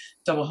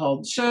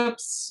double-hulled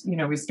ships.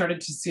 We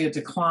started to see a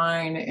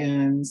decline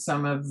in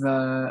some of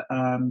the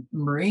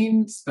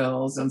marine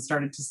spills and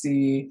started to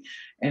see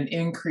an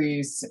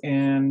increase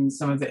in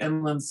some of the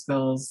inland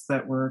spills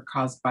that were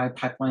caused by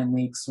pipeline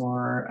leaks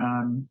or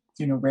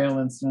rail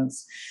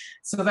incidents.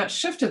 So that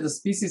shifted the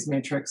species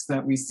matrix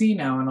that we see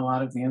now in a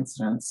lot of the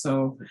incidents.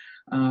 So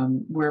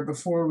where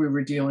before we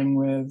were dealing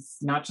with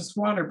not just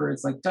water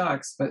birds like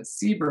ducks, but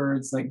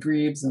seabirds like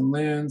grebes and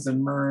loons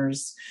and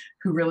murres,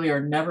 who really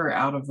are never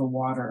out of the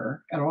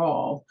water at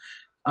all.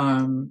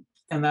 And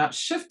that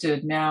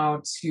shifted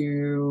now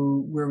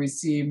to where we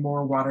see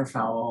more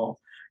waterfowl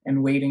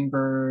and wading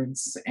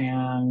birds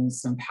and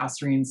some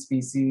passerine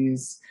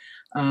species.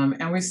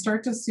 And we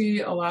start to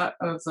see a lot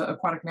of the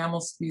aquatic mammal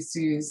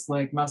species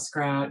like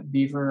muskrat,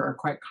 beaver are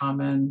quite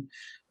common,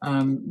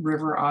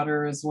 river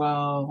otter as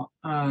well.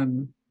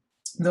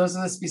 Those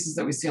are the species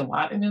that we see a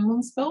lot in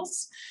inland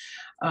spills.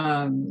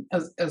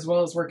 As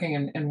well as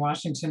working in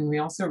Washington, we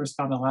also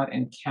respond a lot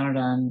in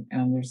Canada,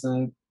 and there's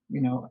in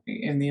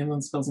the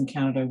inland spills in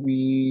Canada,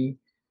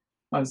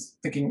 I was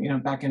thinking,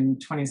 back in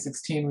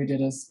 2016, we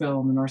did a spill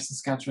in the North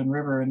Saskatchewan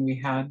River and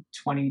we had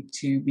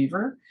 22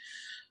 beaver.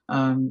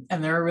 And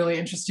they're a really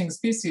interesting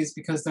species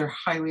because they're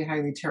highly,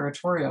 highly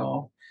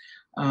territorial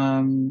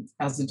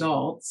as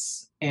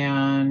adults,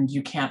 and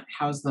you can't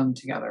house them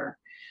together.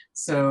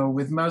 So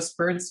with most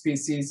bird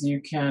species,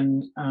 you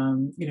can,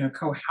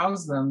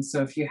 co-house them.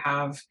 So if you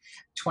have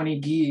 20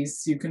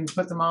 geese, you can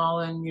put them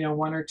all in,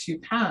 1 or 2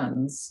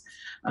 pens.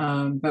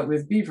 But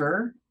with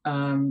beaver,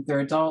 they're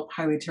adult,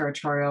 highly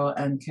territorial,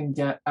 and can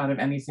get out of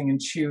anything and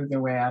chew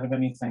their way out of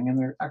anything. And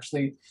they're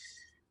actually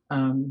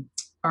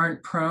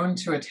aren't prone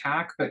to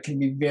attack, but can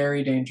be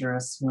very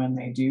dangerous when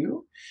they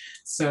do.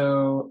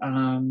 So,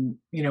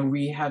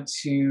 we had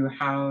to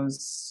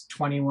house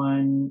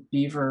 21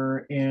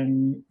 beaver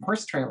in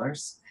horse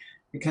trailers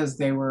because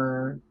they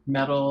were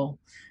metal.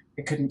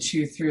 It couldn't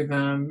chew through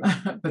them,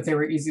 but they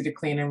were easy to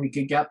clean and we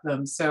could get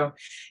them. So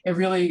and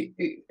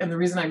the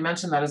reason I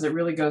mentioned that is it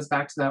really goes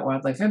back to that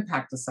wildlife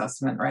impact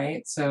assessment,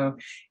 right? So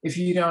if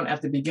you don't,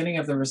 at the beginning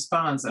of the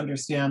response,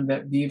 understand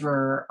that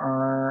beaver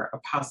are a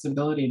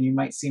possibility and you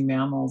might see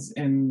mammals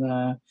in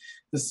the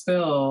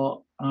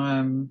spill,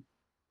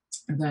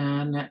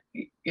 then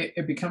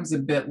it becomes a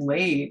bit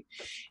late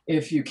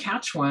if you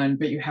catch one,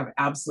 but you have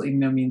absolutely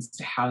no means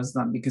to house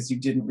them because you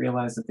didn't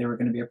realize that they were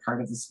going to be a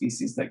part of the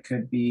species that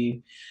could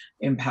be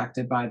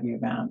impacted by the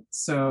event.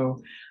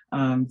 So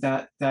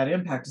that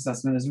impact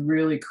assessment is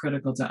really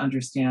critical to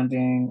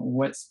understanding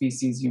what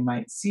species you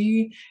might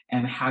see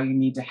and how you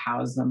need to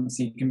house them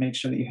so you can make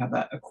sure that you have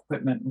that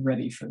equipment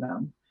ready for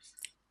them.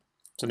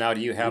 So now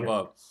do you have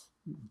a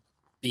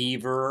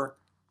beaver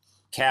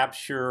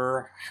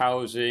capture,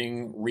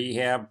 housing,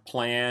 rehab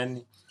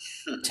plan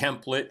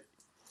template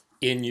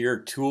in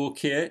your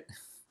toolkit?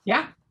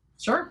 Yeah,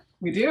 sure,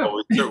 we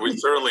do. Well, we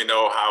certainly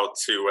know how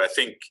to. I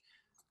think,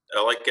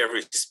 like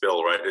every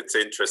spill, right? It's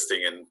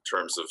interesting in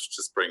terms of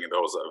just bringing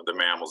those the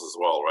mammals as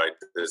well, right?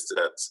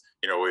 That's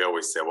we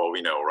always say, well,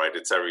 we know, right?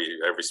 It's every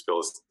spill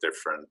is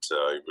different.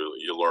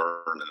 You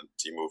learn and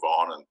you move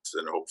on,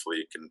 and hopefully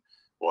you can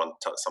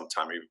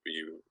sometime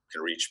you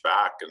can reach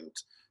back and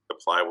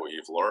apply what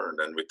you've learned.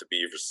 And with the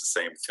beavers, the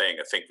same thing.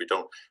 I think we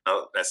don't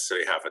not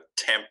necessarily have a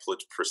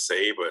template per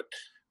se, but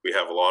we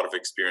have a lot of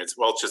experience.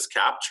 Well, just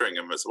capturing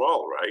them as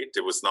well, right?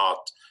 It was not,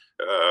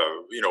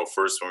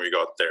 first when we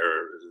got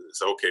there,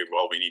 it's okay.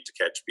 Well, we need to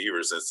catch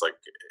beavers. And it's like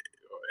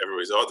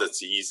everybody's, oh,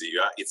 that's easy.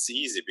 It's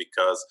easy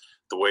because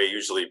the way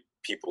usually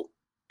people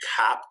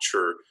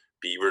capture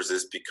beavers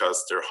is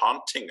because they're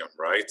hunting them,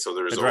 right? So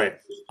there's right.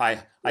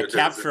 I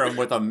capture them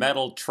with a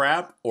metal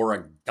trap or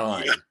a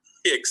gun. Yeah.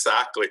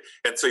 Exactly.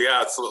 And so,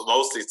 it's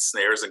mostly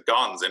snares and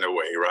guns in a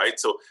way, right?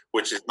 So,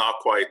 which is not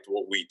quite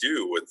what we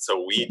do. And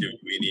so we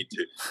need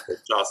to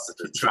adjust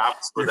the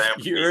traps for them.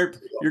 You're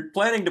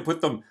planning to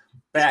put them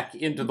back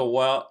into the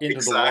wild,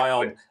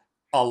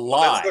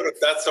 alive.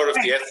 That's sort of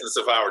the essence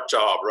of our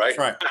job, right?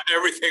 Right.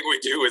 Everything we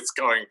do is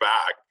going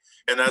back.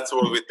 And that's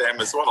what with them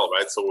as well,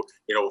 right? So,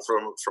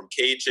 from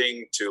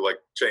caging to, like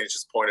Jane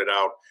just pointed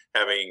out,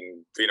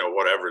 having,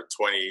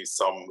 20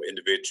 some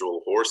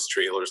individual horse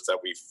trailers that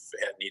we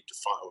need to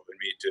find.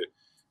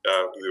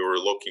 We were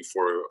looking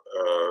for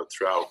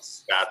throughout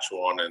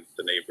Saskatchewan and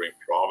the neighboring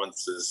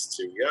provinces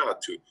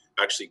to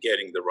actually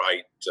getting the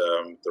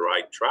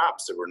right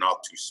traps that were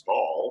not too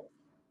small.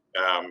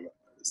 I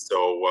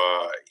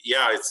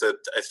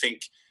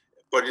think.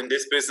 But in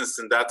this business,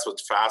 and that's what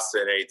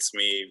fascinates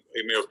me,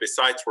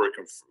 besides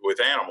working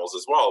with animals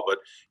as well, but,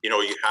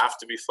 you have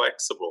to be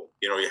flexible,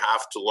 you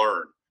have to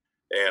learn.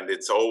 And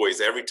it's always,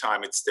 every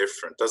time it's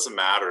different. Doesn't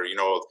matter,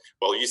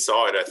 well, you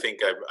saw it. I think,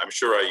 I'm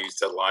sure I used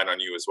that line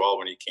on you as well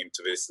when you came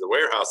to visit the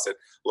warehouse. Said,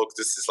 look,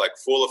 this is like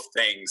full of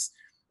things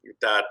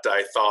that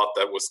I thought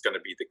that was going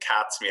to be the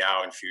cat's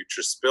meow in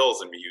future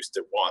spills. And we used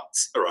it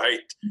once,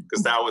 right?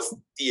 Because that was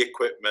the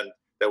equipment,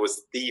 that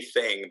was the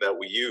thing that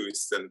we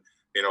used. And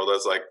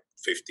That's like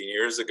 15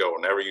 years ago,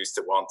 never used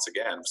it once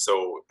again.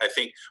 So I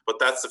think, but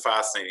that's the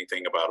fascinating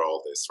thing about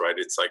all this, right?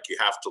 It's like you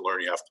have to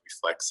learn, you have to be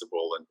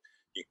flexible, and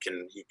you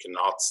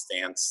cannot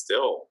stand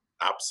still.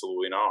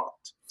 Absolutely not,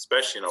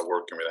 especially not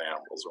working with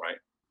animals, right?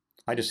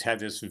 I just have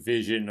this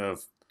vision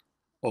of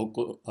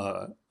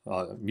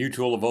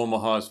Mutual of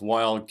Omaha's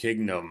Wild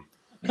Kingdom.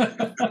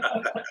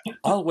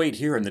 I'll wait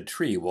here in the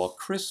tree while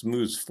Chris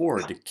moves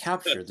forward to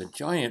capture the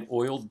giant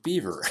oiled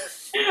beaver.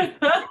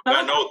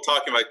 I know,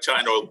 talking about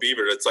giant oiled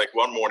beaver, it's like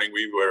one morning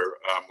we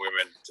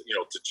went,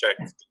 to check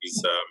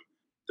these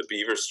the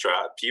beaver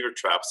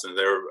traps, and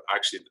they're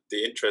actually,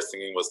 the interesting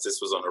thing was this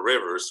was on a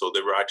river, so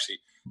they were actually,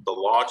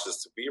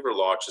 the beaver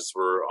lodges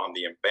were on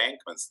the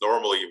embankments.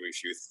 Normally,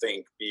 if you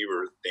think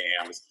beaver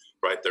dams,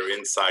 right, they're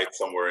inside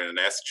somewhere in an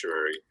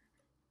estuary.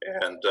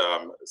 And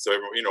so,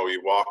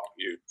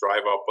 you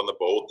drive up on the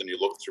boat and you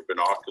look through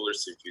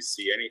binoculars if you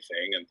see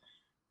anything. And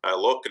I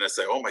look and I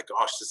say, oh my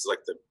gosh, this is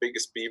like the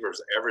biggest beaver I've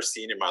ever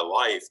seen in my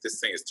life. This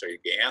thing is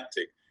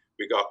gigantic.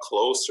 We got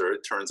closer.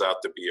 It turns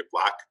out to be a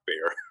black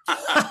bear.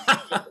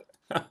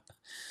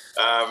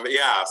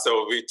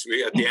 So we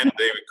at the end of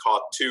the day, we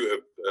caught two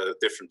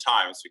different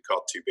times. We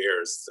caught two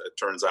bears. It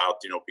turns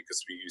out,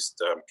 because we used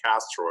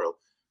castor oil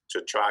to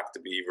attract the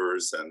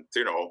beavers, and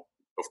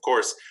of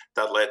course,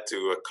 that led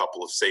to a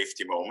couple of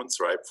safety moments,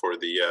 right, for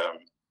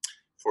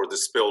the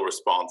spill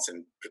response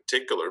in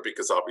particular,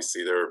 because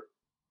obviously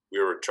we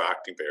were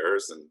attracting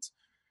bears, and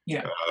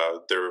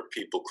there were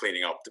people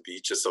cleaning up the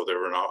beaches, so they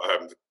were not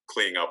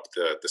cleaning up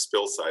the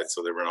spill site,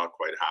 so they were not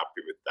quite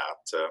happy with that.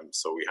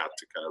 So we had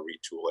to kind of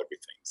retool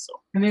everything. So,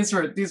 and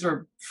these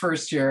were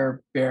first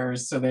year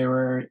bears, so they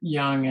were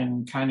young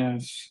and kind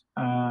of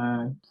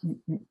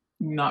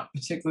not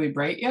particularly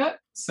bright yet.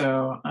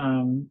 So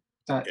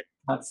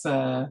that's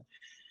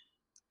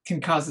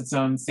can cause its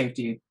own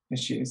safety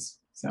issues.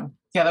 So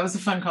that was a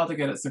fun call to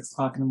get at 6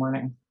 o'clock in the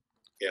morning.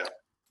 Yeah.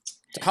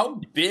 How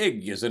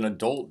big is an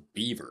adult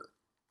beaver?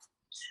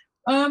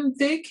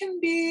 They can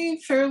be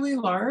fairly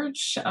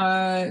large.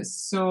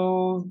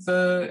 So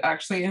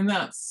actually in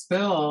that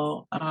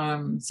spill,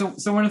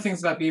 so one of the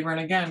things about beaver,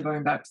 and again,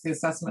 going back to the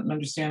assessment and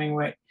understanding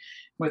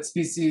what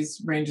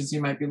species ranges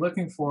you might be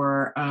looking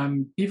for,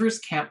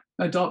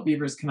 adult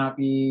beavers cannot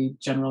be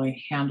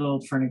generally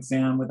handled for an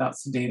exam without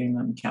sedating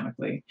them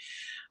chemically.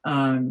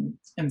 And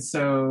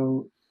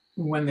so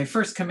when they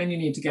first come in, you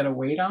need to get a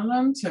weight on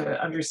them to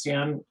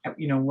understand,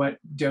 what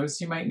dose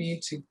you might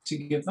need to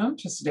give them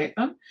to sedate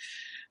them.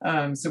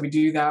 So we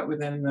do that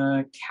within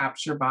the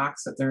capture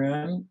box that they're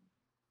in.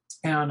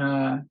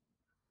 And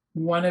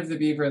one of the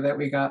beaver that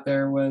we got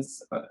there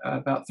was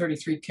about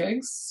 33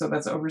 kgs, so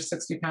that's over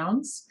 60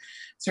 pounds.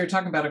 So you're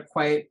talking about a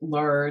quite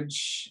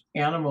large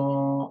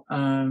animal,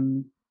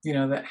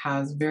 that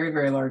has very,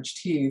 very large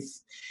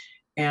teeth.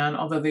 And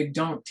although they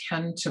don't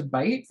tend to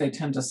bite, they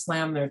tend to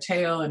slam their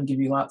tail and give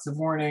you lots of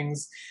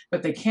warnings,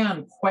 but they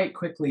can quite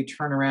quickly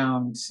turn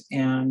around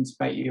and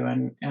bite you.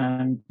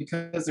 And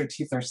because their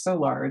teeth are so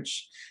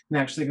large and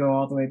actually go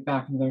all the way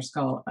back into their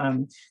skull,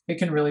 they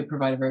can really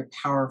provide a very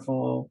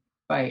powerful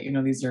bite.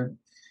 These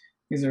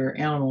are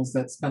animals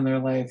that spend their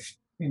life,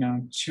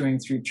 chewing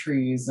through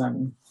trees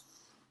and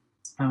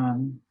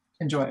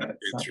enjoy it.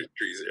 So. Through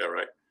trees, yeah,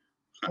 right.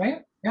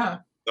 Right? Yeah.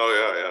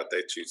 Oh yeah,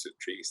 they chew through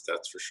trees,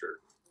 that's for sure.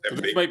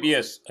 This might be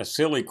a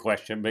silly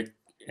question, but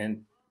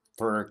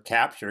for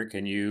capture,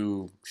 can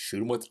you shoot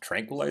them with a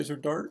tranquilizer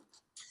dart?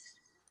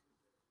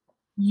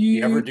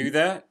 You ever do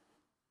that?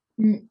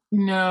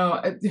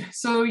 No.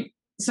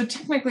 So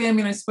technically,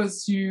 I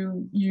suppose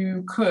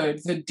you could.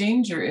 The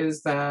danger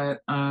is that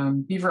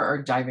beaver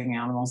are diving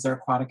animals; they're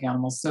aquatic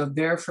animals. So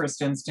their first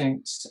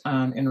instinct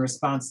in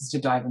response is to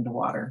dive into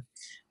water.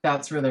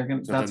 That's where they're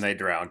going. So then they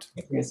drown.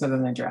 So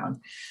then they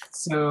drown.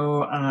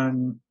 So.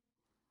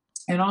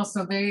 And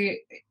also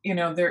they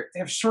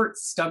have short,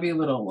 stubby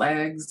little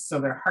legs, so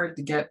they're hard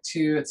to get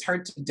to. It's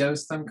hard to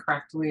dose them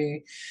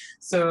correctly.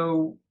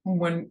 So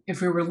if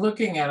we were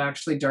looking at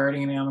actually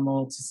darting an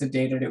animal to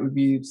sedate it, it would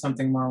be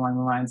something more along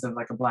the lines of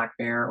like a black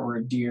bear or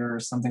a deer or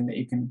something that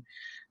you can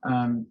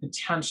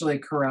potentially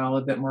corral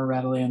a bit more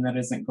readily, and that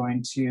isn't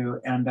going to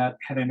end up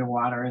heading to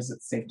water as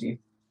its safety.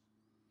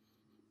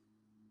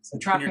 So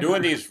when you're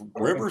doing these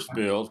river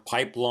spills,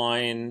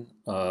 pipeline,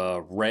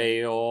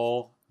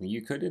 rail,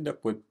 you could end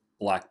up with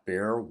black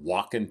bear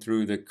walking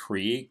through the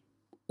creek,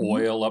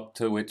 oil up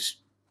to its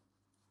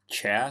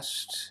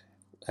chest.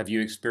 Have you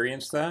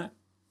experienced that?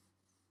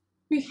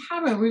 We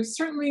haven't. We've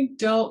certainly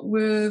dealt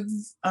with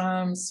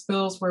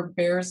spills where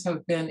bears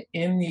have been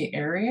in the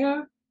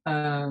area.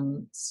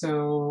 And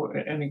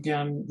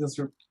again, those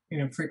were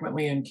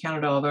frequently in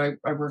Canada, although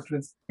I worked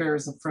with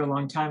bears for a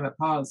long time at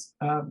PAWS.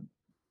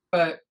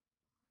 But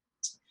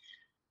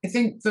I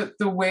think that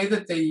the way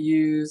that they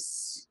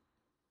use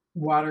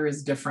water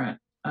is different.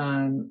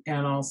 And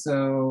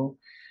also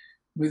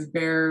with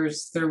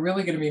bears, they're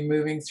really going to be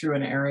moving through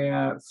an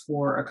area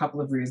for a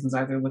couple of reasons,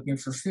 either looking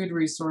for food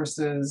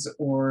resources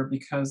or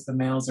because the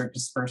males are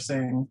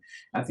dispersing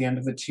at the end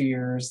of the 2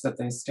 years that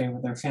they stay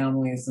with their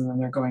families, and then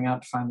they're going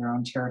out to find their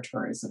own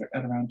territories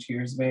at around 2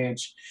 years of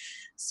age.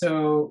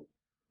 So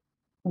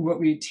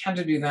what we tend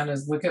to do then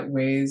is look at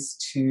ways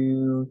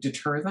to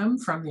deter them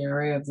from the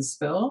area of the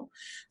spill.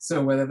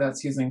 So whether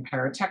that's using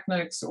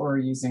pyrotechnics or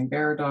using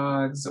bear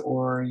dogs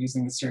or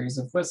using a series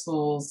of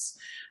whistles,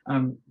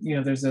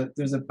 there's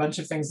a bunch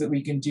of things that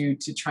we can do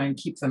to try and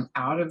keep them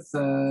out of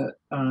the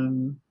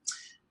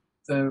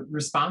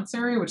response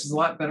area, which is a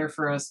lot better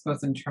for us,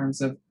 both in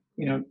terms of,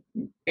 we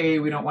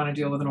don't want to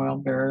deal with an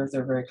oiled bear;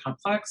 they're very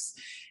complex,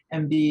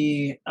 and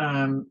B,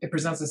 it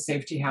presents a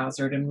safety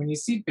hazard. And when you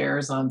see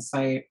bears on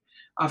site,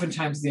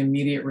 oftentimes the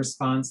immediate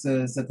response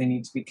is that they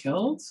need to be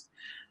killed.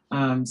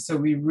 So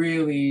we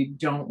really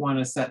don't want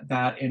to set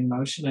that in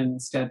motion, and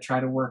instead try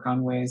to work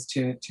on ways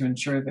to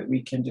ensure that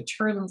we can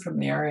deter them from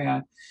the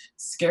area,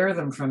 scare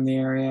them from the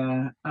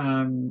area,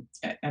 and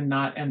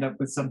not end up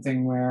with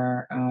something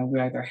where we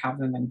either have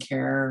them in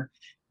care,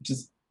 which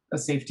is a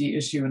safety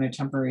issue in a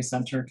temporary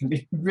center. It can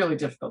be really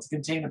difficult to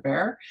contain a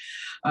bear.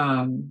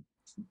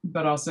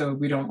 But also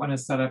we don't want to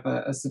set up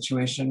a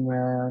situation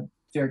where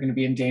they're going to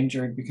be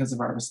endangered because of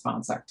our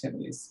response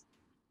activities.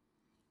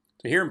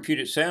 So here in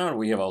Puget Sound,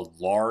 we have a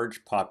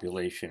large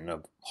population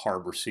of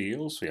harbor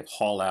seals. We have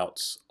haul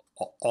outs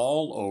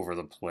all over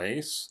the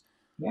place.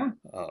 Yeah.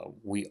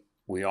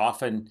 We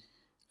often,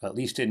 at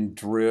least in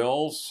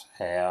drills,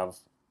 have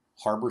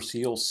harbor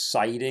seal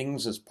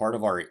sightings as part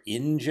of our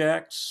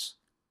injects.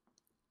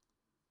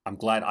 I'm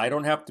glad I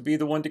don't have to be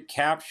the one to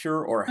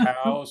capture or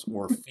house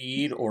or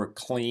feed or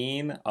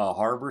clean a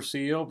harbor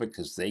seal,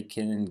 because they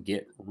can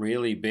get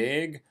really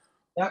big.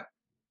 Yep.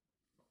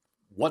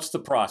 What's the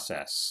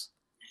process?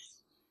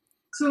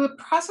 So the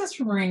process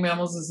for marine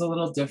mammals is a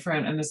little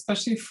different, and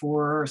especially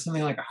for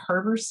something like a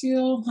harbor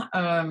seal,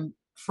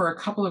 for a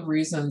couple of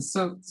reasons.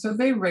 So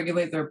they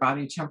regulate their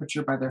body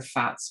temperature by their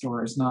fat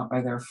stores, not by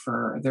their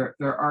fur. There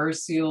are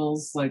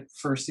seals, like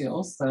fur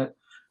seals, that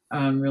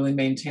really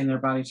maintain their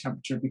body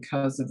temperature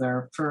because of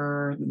their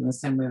fur, in the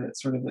same way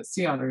that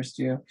sea otters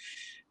do.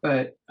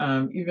 But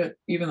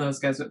even those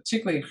guys, but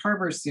particularly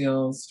harbor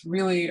seals,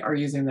 really are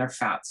using their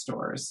fat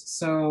stores.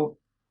 So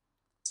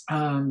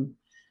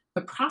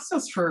the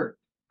process for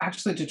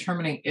actually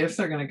determining if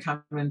they're going to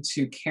come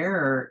into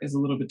care is a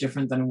little bit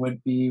different than it would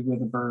be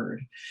with a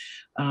bird.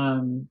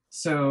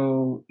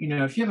 So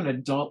if you have an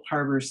adult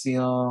harbor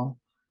seal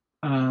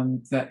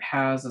that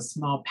has a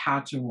small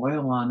patch of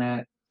oil on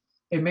it,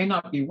 it may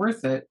not be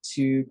worth it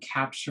to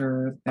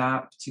capture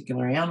that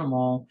particular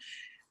animal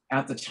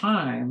at the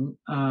time,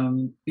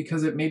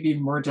 because it may be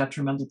more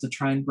detrimental to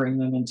try and bring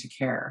them into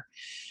care.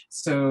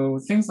 So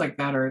things like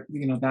that are,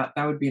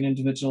 that would be an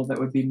individual that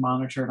would be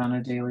monitored on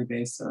a daily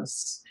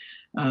basis.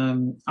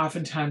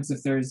 Oftentimes,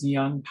 if there's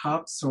young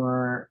pups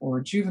or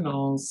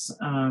juveniles,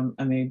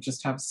 and they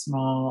just have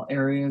small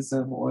areas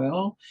of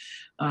oil,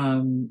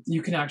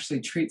 you can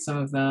actually treat some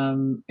of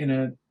them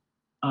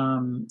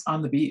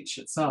on the beach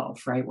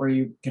itself, right? Where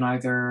you can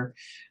either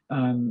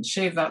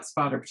shave that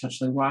spot or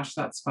potentially wash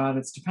that spot.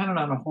 It's dependent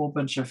on a whole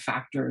bunch of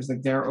factors,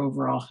 like their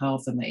overall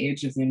health and the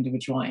age of the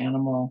individual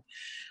animal.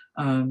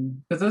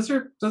 But those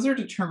are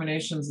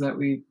determinations that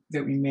we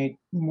make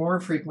more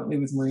frequently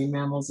with marine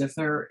mammals if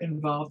they're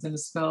involved in a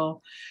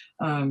spill.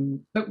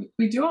 But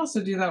we do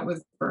also do that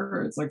with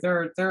birds. Like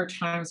there are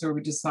times where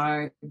we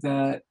decide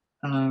that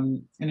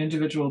an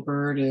individual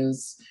bird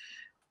is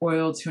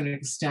oiled to an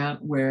extent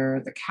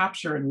where the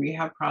capture and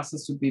rehab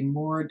process would be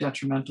more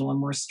detrimental and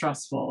more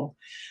stressful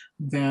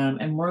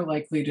and more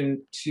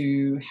likely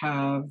to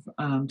have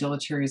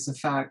deleterious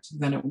effect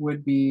than it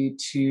would be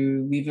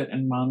to leave it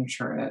and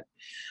monitor it.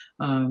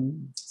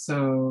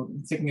 So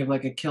thinking of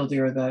like a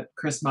killdeer that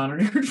Chris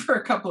monitored for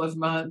a couple of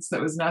months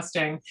that was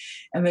nesting,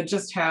 and that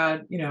just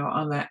had,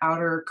 on the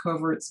outer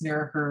coverts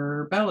near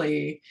her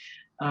belly,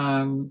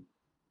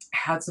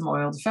 had some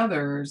oiled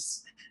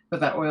feathers, but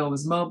that oil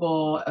was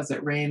mobile. As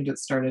it rained, it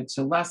started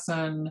to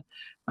lessen.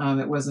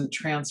 It wasn't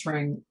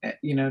transferring,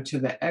 to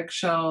the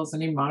eggshells,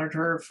 and he monitored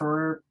her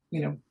for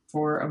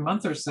a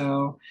month or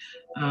so.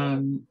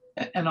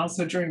 And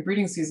also during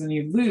breeding season,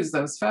 you lose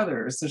those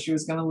feathers. So she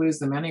was going to lose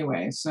them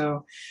anyway.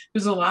 So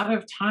there's a lot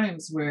of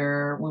times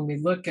where when we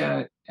look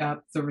at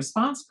the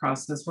response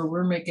process, where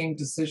we're making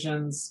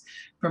decisions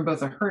from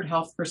both a herd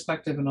health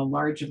perspective and a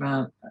large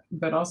event,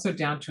 but also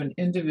down to an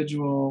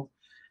individual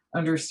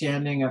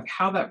understanding of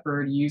how that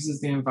bird uses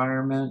the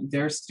environment,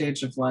 their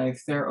stage of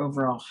life, their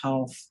overall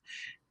health,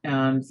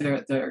 and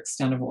their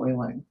extent of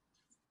oiling.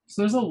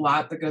 So there's a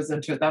lot that goes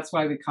into it. That's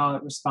why we call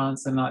it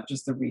response and not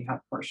just the rehab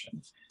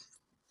portion.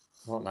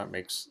 Well, that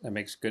makes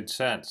good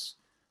sense.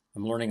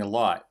 I'm learning a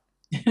lot.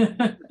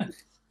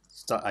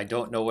 So I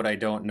don't know what I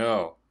don't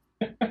know.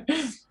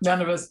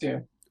 None of us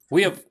do.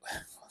 We have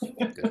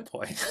good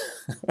point.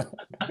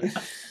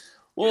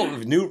 Well,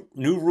 new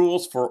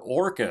rules for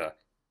orca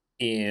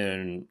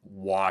in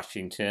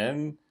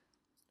Washington.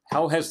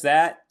 How has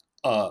that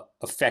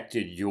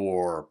affected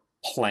your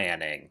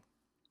planning?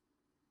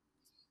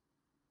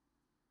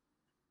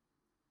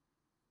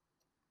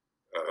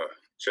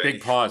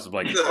 Big pause.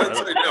 Like,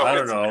 I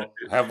don't know.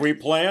 Have we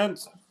planned?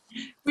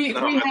 We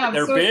have.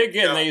 They're big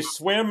and they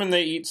swim and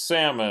they eat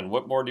salmon.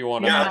 What more do you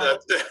want to add?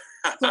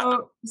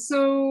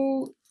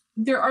 So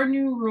there are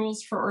new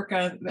rules for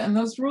orca, and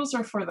those rules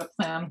are for the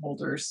plan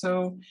holders.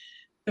 So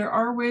there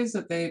are ways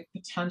that they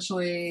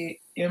potentially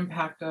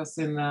impact us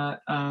in that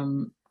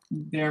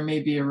there may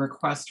be a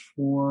request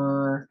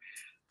for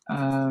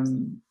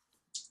hazing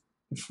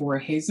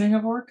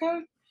of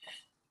orca,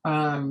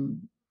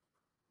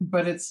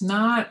 but it's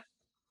not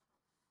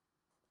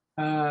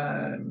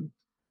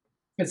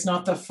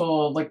the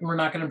full, like, we're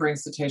not going to bring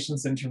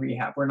cetaceans into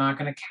rehab. We're not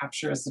going to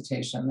capture a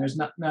cetacean.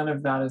 None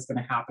of that is going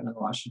to happen in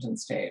Washington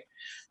State.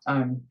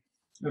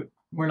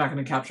 We're not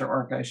going to capture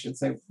orca, I should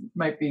say.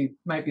 Might be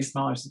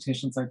smaller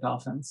cetaceans like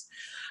dolphins.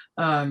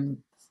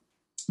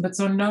 But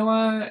so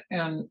NOAA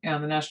and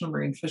the National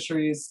Marine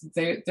Fisheries,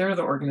 they're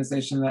the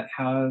organization that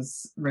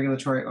has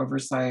regulatory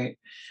oversight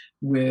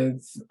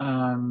with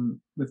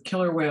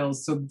killer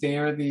whales. So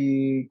they're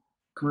the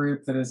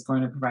group that is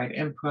going to provide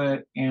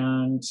input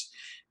and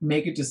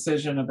make a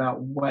decision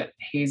about what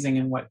hazing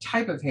and what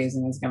type of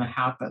hazing is going to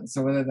happen.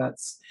 So whether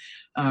that's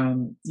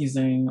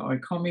using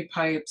oikomi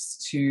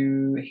pipes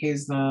to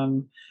haze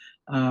them,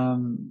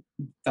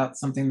 that's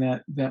something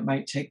that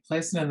might take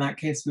place. And in that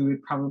case, we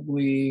would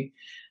probably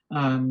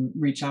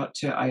reach out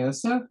to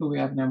IOSA, who we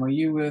have an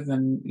MOU with,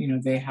 and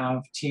they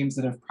have teams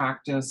that have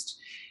practiced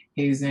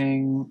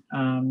hazing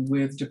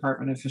with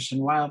Department of Fish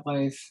and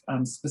Wildlife,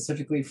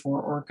 specifically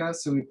for orca.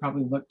 So we'd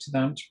probably look to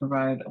them to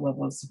provide a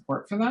level of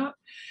support for that.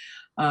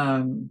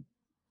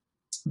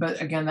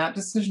 But again, that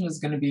decision is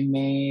going to be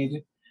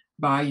made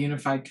by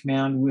Unified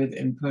Command with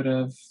input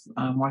of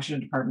Washington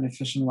Department of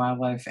Fish and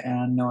Wildlife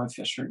and NOAA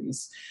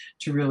Fisheries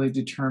to really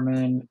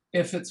determine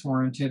if it's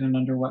warranted and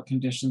under what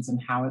conditions and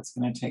how it's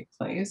going to take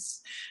place.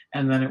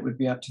 And then it would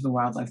be up to the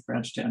wildlife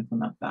branch to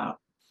implement that.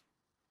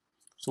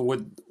 So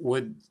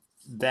would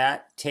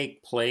that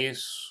take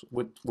place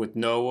with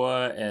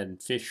NOAA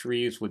and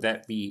Fisheries? Would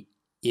that be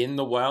in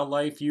the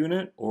wildlife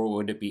unit, or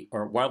would it be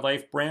or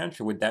wildlife branch,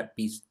 or would that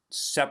be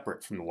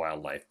separate from the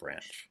wildlife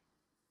branch?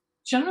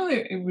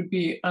 Generally, it would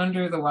be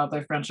under the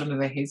wildlife branch, under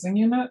the hazing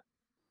unit.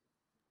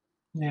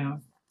 Yeah,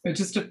 it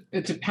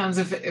depends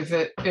if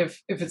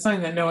it's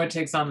something that NOAA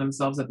takes on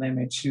themselves, that they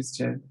may choose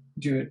to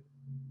do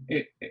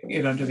it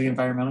under the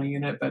environmental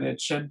unit, but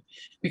it should,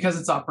 because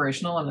it's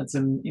operational and it's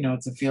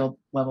it's a field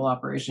level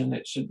operation,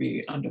 it should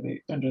be under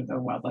the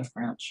wildlife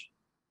branch.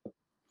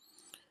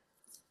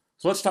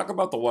 So let's talk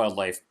about the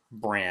wildlife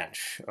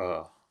branch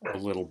a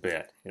little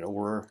bit.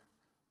 It's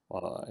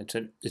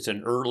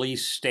an early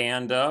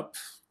stand up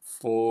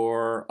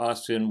for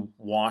us in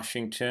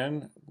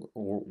Washington.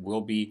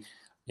 We'll be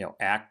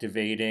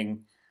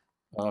activating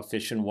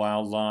Fish and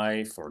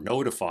Wildlife, or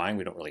notifying.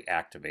 We don't really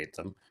activate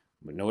them.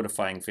 We're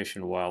notifying Fish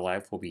and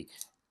Wildlife. We'll be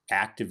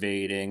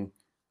activating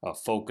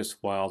Focus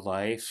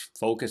Wildlife.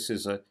 Focus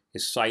is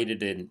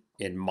cited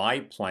in my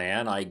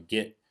plan. I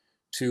get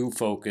to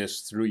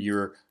Focus through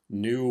your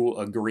new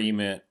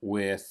agreement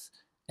with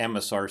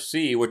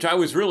MSRC, which I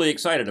was really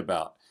excited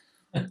about.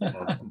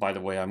 By the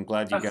way, I'm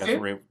glad you guys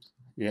were able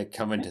to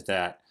come into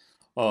that.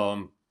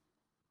 So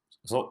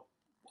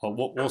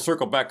we'll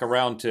circle back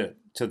around to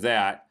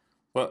that.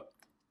 But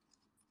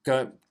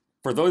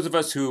for those of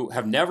us who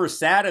have never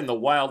sat in the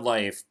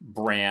wildlife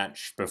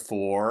branch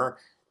before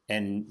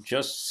and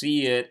just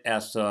see it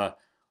as a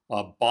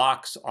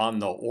box on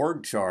the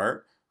org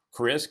chart,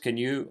 Chris, can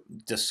you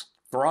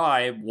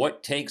describe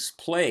what takes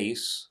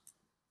place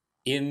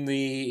in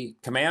the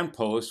command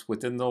post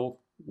within the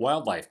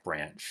wildlife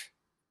branch?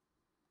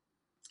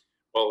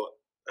 Well,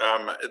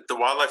 the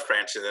wildlife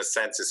branch, in a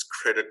sense, is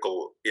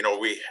critical.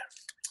 I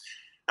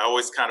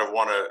always kind of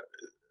want to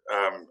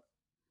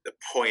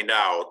point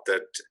out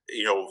that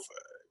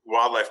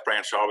wildlife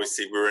branch,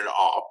 obviously we're in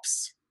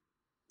ops.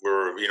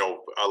 We're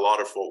a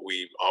lot of what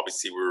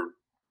we're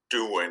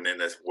doing in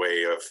a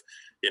way of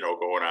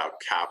going out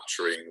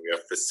capturing. We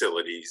have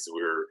facilities.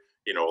 We're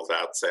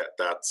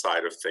that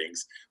side of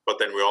things. But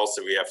then we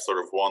have sort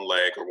of one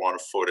leg or one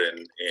foot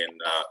in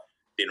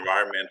the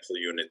environmental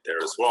unit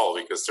there as well,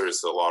 because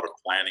there's a lot of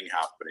planning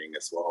happening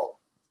as well.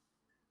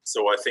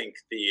 So I think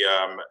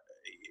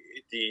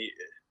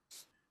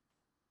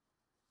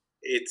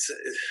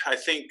I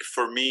think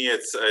for me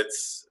it's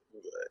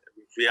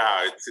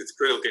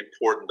critically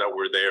important that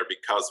we're there,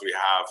 because we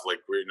have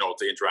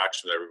the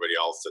interaction with everybody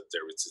else that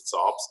there. It's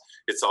ops.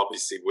 It's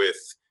obviously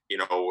with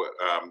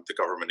the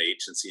government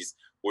agencies.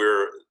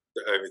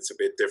 It's a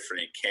bit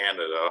different in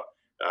Canada,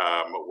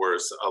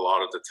 whereas a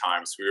lot of the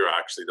times we are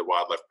actually the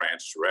wildlife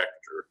branch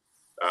director.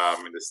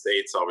 In the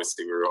States,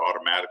 obviously, we're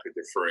automatically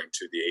deferring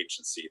to the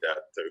agency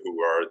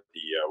who are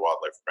the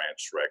wildlife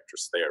branch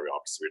directors there.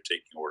 Obviously, we're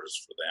taking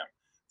orders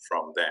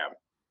from them.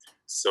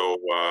 So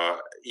I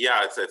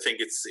think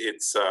it's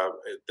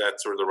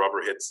that's where the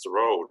rubber hits the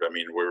road. I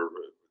mean,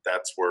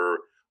 that's where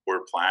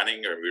we're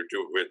planning, and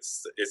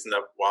isn't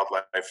that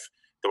wildlife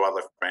the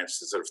wildlife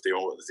branch is sort of the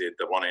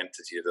one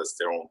entity that does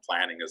their own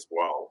planning as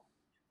well.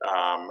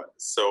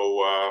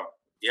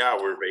 Yeah,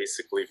 we're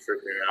basically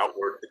figuring out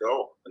where to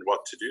go and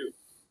what to do.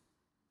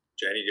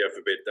 Jenny, do you have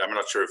a bit? I'm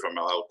not sure if I'm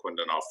eloquent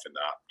enough in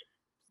that.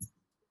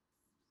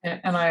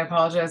 And I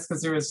apologize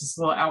because there was just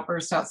a little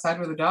outburst outside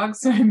with the dog,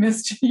 so I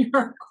missed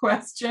your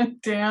question,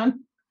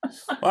 Dan.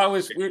 Well, I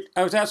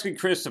was asking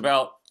Chris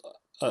about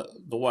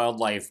the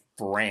wildlife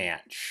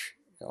branch.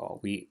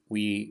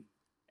 We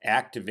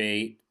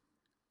activate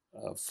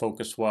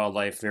focused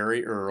wildlife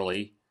very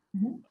early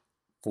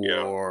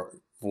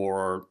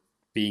for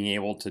being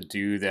able to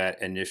do that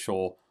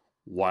initial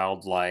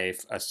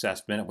wildlife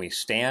assessment. We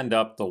stand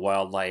up the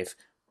wildlife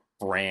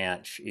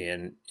branch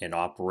in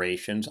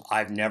operations.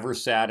 I've never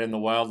sat in the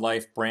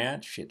wildlife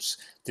branch. It's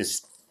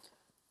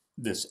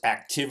this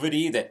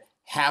activity that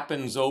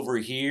happens over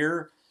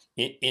here.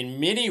 In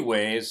many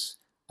ways,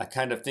 I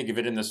kind of think of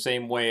it in the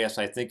same way as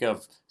I think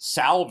of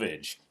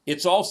salvage.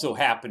 It's also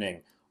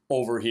happening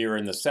over here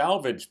in the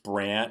salvage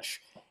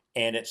branch,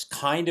 and it's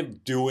kind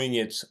of doing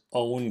its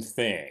own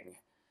thing.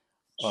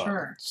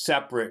 Sure.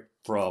 Separate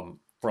from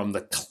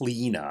the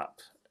cleanup,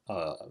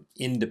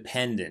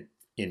 independent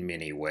in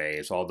many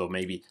ways, although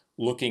maybe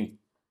looking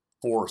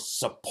for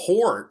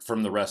support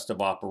from the rest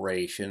of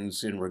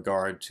operations in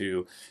regard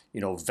to,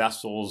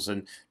 vessels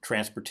and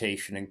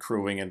transportation and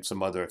crewing and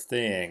some other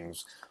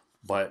things.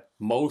 But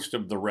most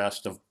of the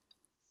rest of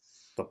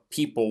the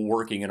people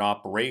working in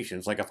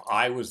operations, like if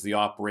I was the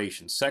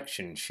operations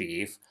section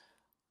chief,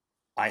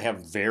 I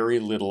have very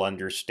little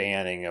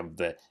understanding of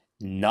the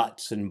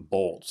nuts and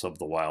bolts of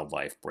the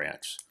wildlife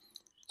branch.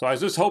 So I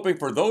was just hoping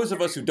for those of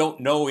us who don't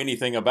know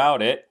anything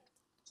about it,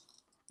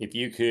 if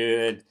you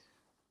could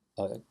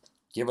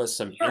give us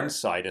some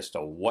insight as to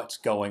what's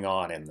going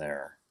on in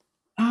there.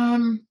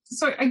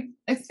 So I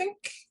think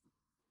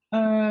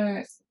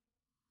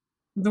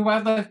the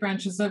wildlife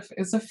branch is a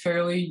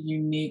fairly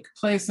unique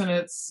place, and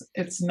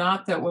it's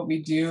not that what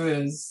we do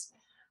is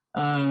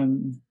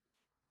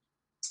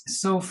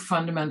so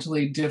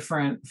fundamentally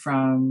different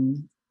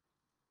from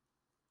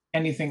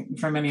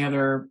any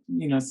other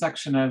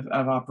section of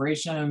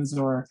operations,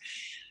 or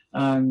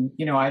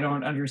I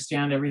don't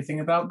understand everything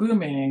about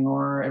booming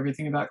or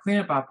everything about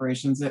cleanup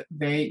operations.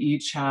 They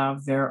each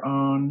have their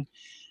own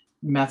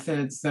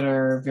methods that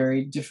are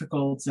very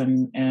difficult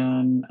and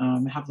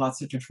have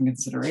lots of different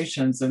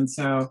considerations. And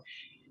so,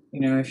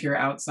 if you're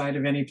outside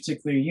of any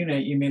particular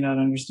unit, you may not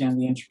understand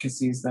the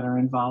intricacies that are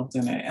involved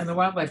in it. And the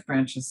wildlife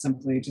branch is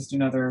simply just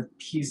another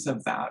piece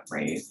of that,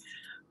 right?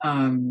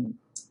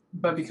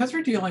 But because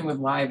we're dealing with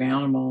live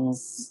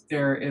animals,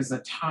 there is a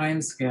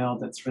time scale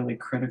that's really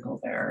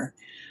critical there,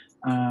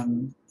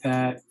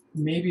 that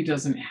maybe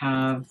doesn't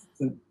have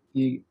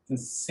the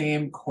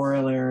same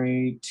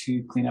corollary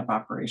to cleanup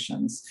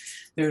operations.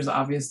 There's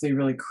obviously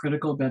really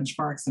critical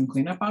benchmarks in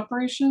cleanup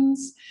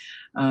operations,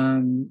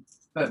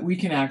 but we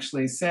can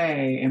actually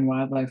say in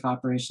wildlife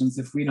operations,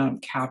 if we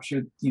don't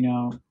capture,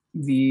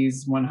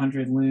 these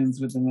 100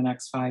 loons within the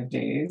next 5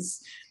 days,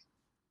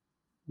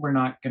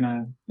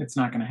 it's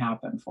not gonna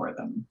happen for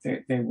them.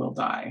 They will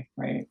die,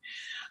 right?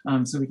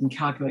 So we can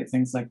calculate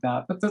things like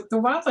that. But the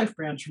wildlife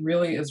branch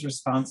really is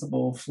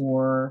responsible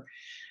for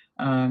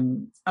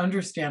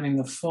understanding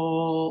the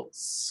full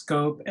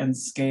scope and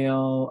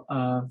scale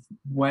of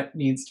what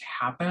needs to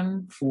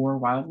happen for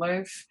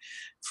wildlife,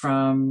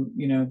 from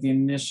the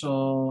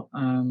initial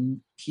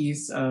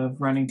piece of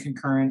running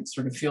concurrent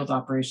sort of field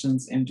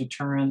operations in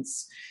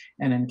deterrence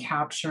and in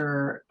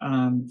capture,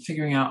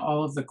 figuring out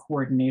all of the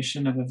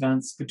coordination of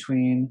events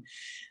between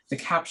the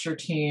capture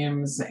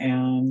teams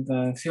and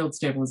the field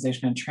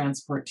stabilization and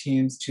transport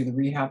teams to the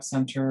rehab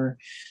center,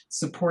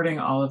 supporting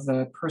all of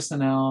the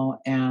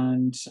personnel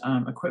and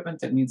equipment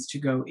that needs to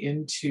go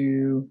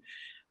into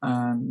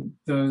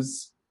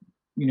those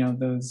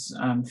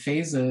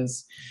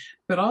phases,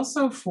 but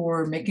also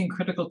for making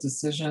critical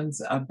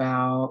decisions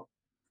about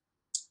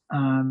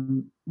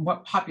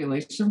what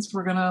populations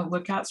we're going to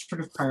look at,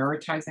 sort of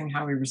prioritizing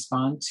how we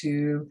respond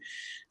to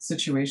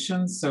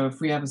situations. So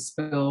if we have a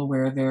spill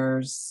where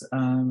there's,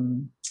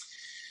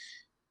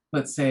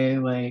 let's say,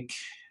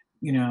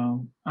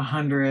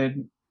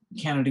 100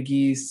 Canada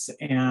geese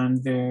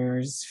and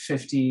there's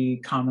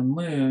 50 common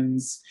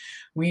loons,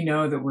 we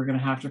know that we're going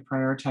to have to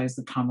prioritize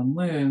the common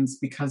loons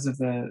because of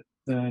their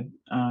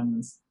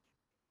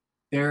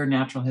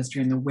natural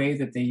history and the way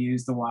that they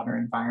use the water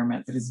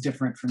environment that is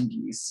different from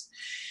geese.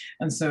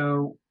 And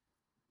so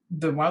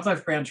the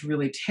wildlife branch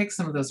really takes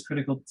some of those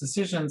critical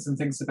decisions and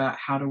thinks about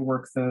how to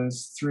work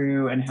those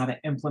through and how to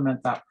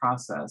implement that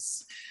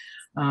process.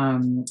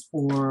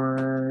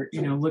 Or,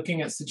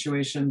 looking at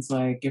situations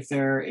like if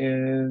there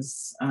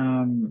is,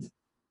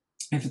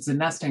 if it's a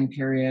nesting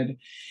period,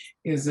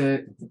 does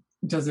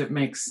it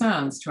make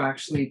sense to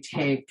actually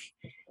take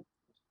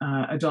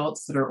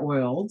adults that are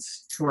oiled,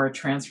 who are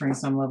transferring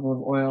some level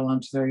of oil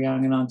onto their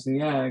young and onto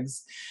the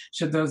eggs,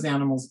 should those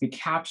animals be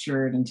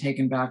captured and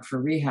taken back for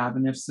rehab?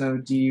 And if so,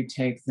 do you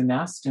take the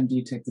nest and do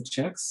you take the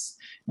chicks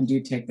and do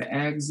you take the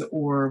eggs?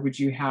 Or would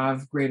you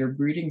have greater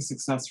breeding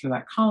success for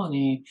that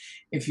colony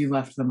if you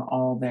left them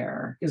all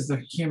there? Is the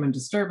human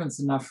disturbance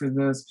enough for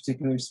those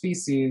particular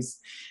species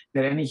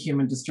that any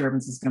human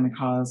disturbance is going to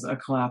cause a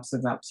collapse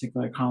of that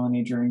particular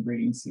colony during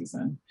breeding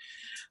season?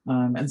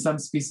 And some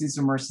species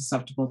are more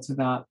susceptible to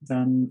that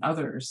than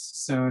others.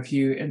 So if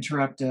you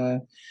interrupt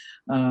a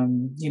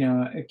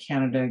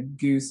Canada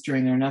goose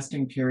during their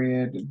nesting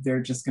period,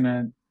 they're just going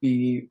to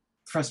be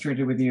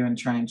frustrated with you and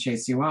try and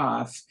chase you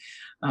off.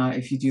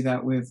 If you do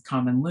that with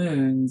common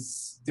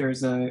loons,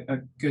 there's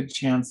a good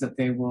chance that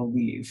they will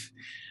leave.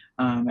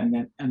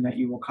 And that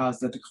you will cause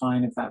the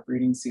decline of that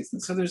breeding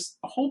season. So there's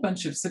a whole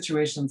bunch of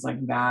situations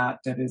like that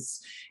is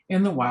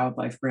in the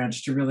wildlife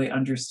branch to really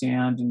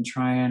understand and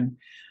try and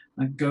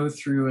go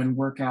through and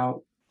work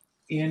out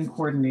in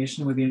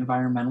coordination with the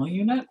environmental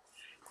unit.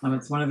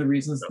 It's one of the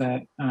reasons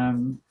that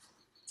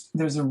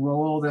there's a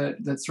role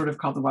that's sort of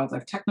called the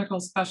wildlife technical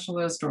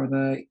specialist, or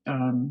the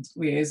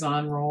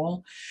liaison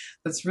role.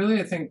 That's really,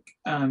 I think,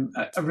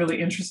 a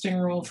really interesting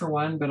role for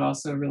one, but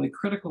also a really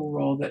critical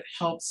role that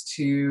helps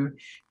to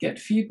get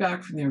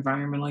feedback from the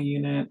environmental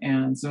unit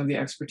and some of the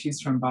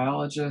expertise from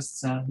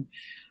biologists and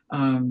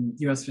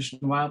U.S. Fish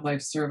and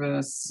Wildlife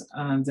Service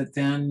that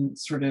then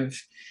sort of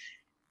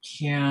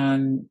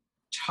can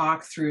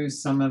talk through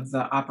some of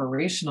the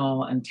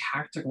operational and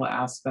tactical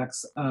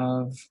aspects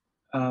of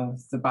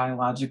the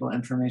biological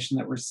information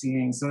that we're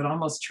seeing. So it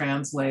almost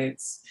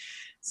translates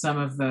some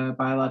of the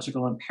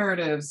biological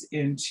imperatives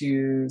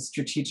into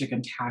strategic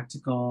and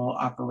tactical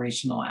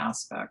operational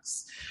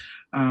aspects.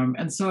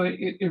 And so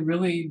it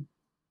really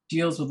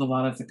deals with a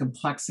lot of the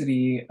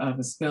complexity of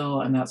a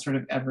spill and that sort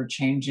of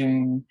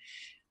ever-changing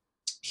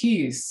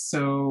piece.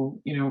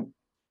 So,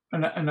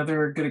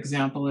 another good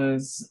example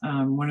is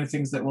one of the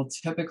things that we'll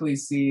typically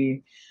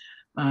see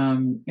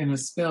in a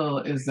spill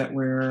is that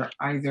we're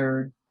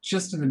either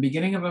just in the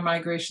beginning of a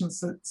migration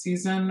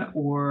season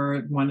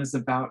or one is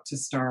about to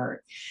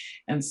start.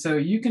 And so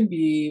you can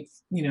be,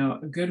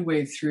 a good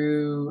way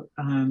through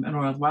an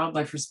oiled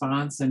wildlife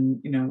response and,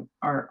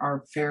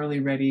 are fairly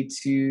ready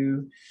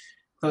to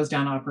close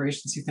down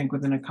operations, you think,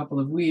 within a couple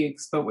of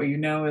weeks, but what you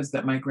know is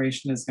that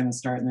migration is going to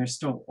start and there's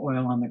still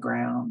oil on the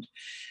ground.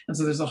 And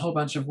so there's a whole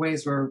bunch of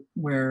ways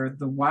where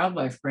the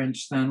wildlife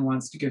branch then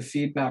wants to give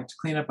feedback to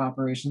cleanup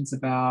operations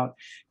about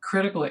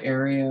critical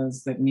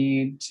areas that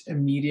need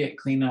immediate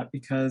cleanup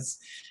because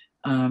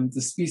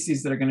the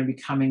species that are going to be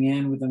coming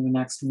in within the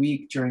next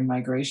week during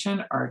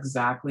migration are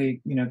exactly,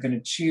 going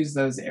to choose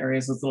those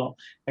areas, those little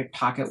like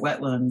pocket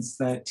wetlands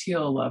that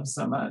teal love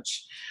so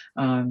much.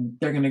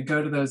 They're going to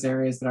go to those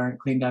areas that aren't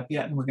cleaned up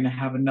yet, and we're going to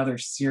have another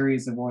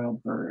series of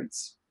oiled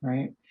birds,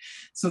 right?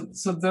 So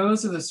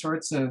those are the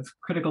sorts of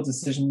critical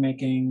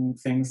decision-making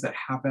things that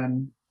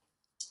happen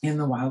in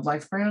the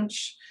wildlife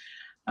branch.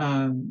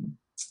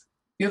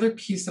 The other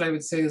piece that I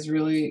would say is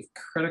really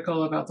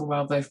critical about the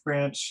wildlife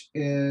branch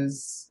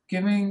is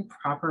giving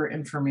proper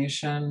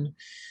information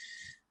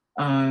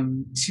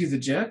to the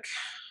JIC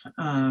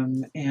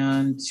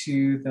and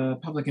to the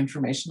public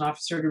information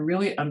officer to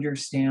really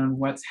understand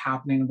what's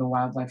happening in the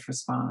wildlife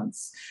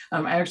response.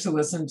 I actually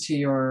listened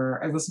to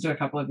a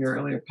couple of your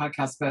earlier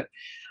podcasts, but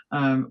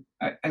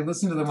I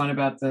listened to the one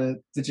about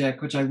the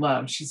JIC, which I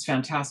love. She's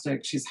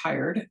fantastic. She's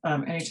hired.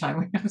 Anytime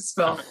we have a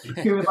spill,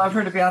 we would love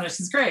her to be on it.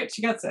 She's great.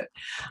 She gets it.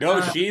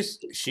 No,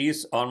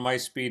 she's on my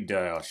speed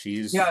dial.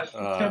 She's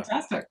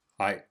fantastic.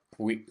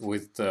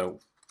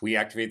 We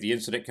activate the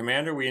incident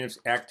commander. We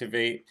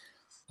activate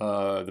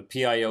the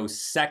PIO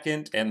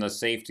second and the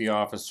safety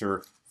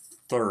officer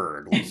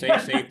third. We say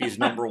safety is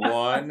number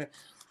one,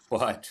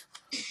 but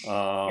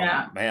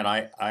man,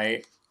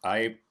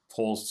 I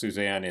pull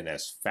Suzanne in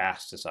as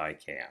fast as I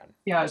can.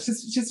 Yeah,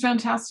 she's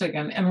fantastic.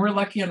 And we're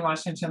lucky in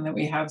Washington that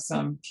we have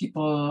some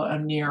people,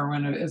 Nia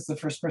Irwin is the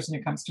first person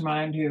who comes to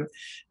mind,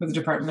 with the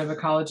Department of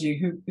Ecology,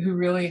 who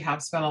really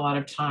have spent a lot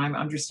of time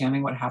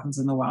understanding what happens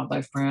in the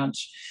wildlife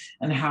branch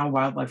and how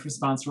wildlife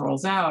response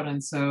rolls out.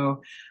 And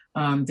so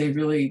they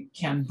really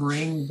can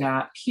bring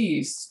that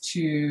piece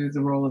to the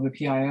role of a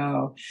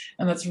PIO.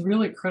 And that's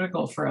really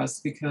critical for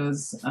us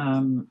because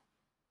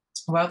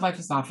wildlife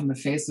is often the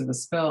face of a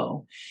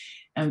spill.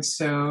 And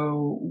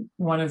so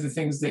one of the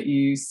things that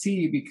you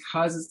see,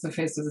 because it's the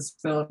face of the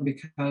spill, and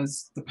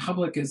because the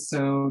public is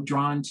so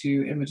drawn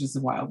to images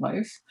of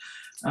wildlife,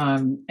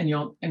 and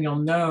you'll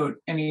note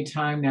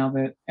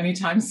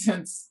anytime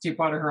since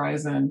Deepwater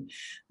Horizon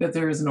that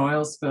there is an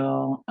oil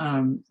spill,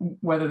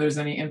 whether there's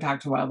any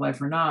impact to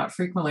wildlife or not,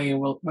 frequently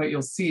what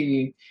you'll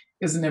see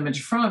is an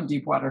image from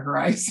Deepwater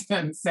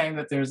Horizon saying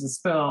that there's a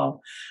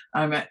spill,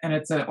 and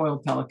it's an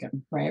oil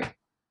pelican, right?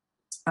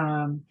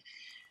 And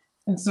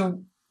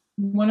so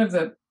one of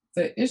the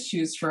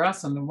issues for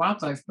us on the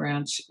wildlife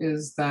branch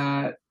is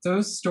that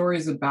those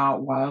stories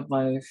about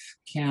wildlife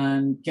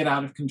can get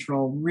out of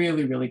control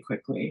really, really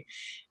quickly.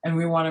 And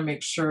we want to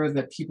make sure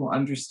that people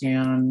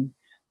understand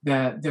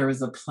that there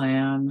is a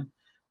plan,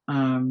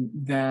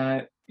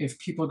 that if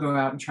people go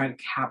out and try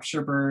to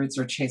capture birds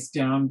or chase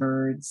down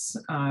birds,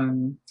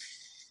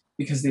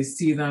 because they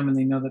see them and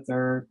they know that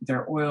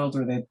they're oiled,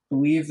 or they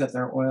believe that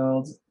they're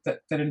oiled,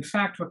 that in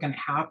fact what can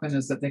happen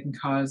is that they can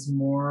cause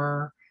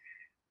more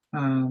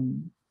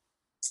um,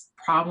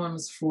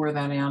 problems for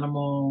that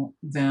animal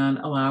than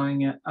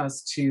allowing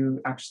us to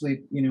actually,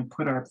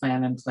 put our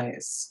plan in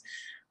place.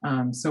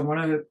 So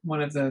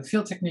one of the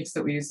field techniques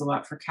that we use a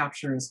lot for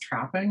capture is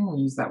trapping.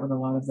 We use that with a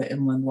lot of the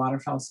inland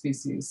waterfowl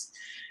species,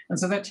 and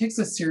so that takes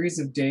a series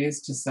of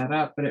days to set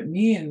up. But it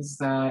means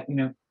that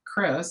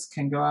Chris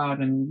can go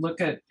out and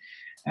look at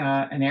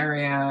an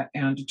area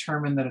and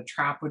determine that a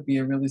trap would be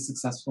a really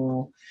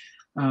successful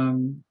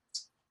um,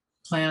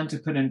 plan to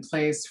put in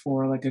place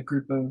for like a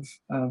group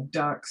of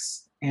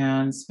ducks,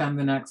 and spend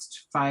the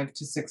next 5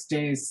 to 6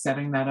 days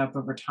setting that up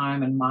over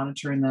time and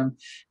monitoring them,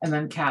 and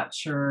then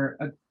capture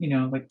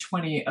like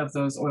 20 of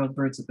those oiled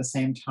birds at the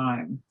same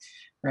time,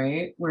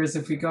 right? Whereas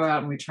if we go out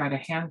and we try to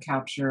hand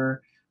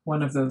capture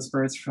one of those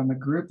birds from a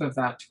group of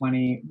that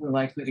 20, we're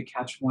likely to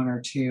catch one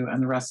or two,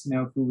 and the rest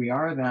know who we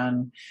are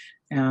then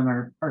and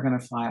are going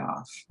to fly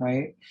off,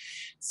 right?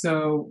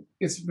 So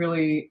it's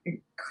really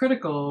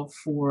critical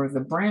for the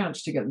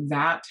branch to get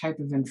that type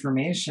of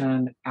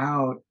information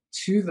out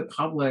to the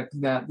public,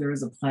 that there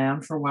is a plan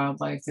for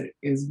wildlife that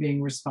is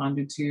being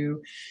responded to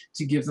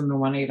give them the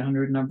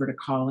 1-800 number to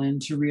call in,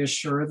 to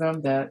reassure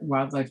them that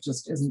wildlife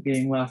just isn't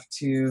being left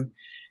to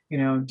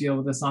deal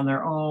with this on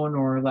their own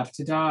or left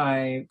to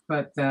die,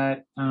 but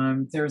that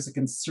there's a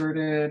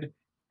concerted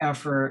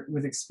effort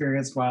with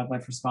experienced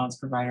wildlife response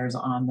providers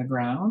on the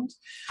ground.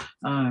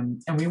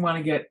 And we want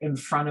to get in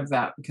front of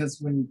that, because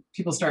when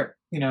people start,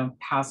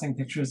 passing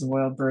pictures of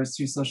oiled birds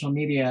through social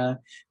media,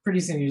 pretty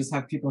soon you just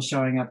have people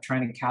showing up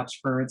trying to catch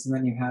birds. And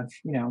then you have,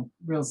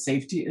 real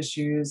safety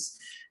issues,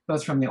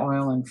 both from the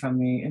oil and from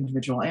the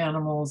individual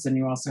animals. And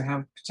you also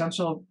have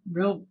potential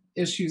real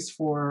issues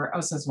for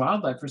us as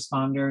wildlife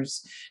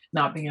responders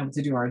not being able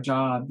to do our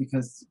job,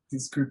 because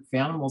this group of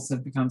animals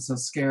have become so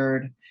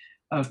scared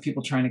of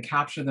people trying to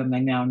capture them. They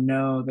now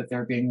know that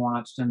they're being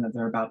watched and that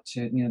they're about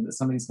to, that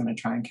somebody's going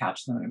to try and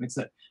catch them. And it makes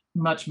it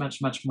much,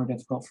 much, much more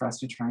difficult for us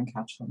to try and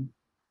catch them.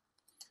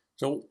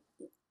 So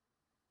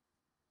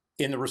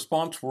in the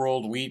response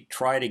world, we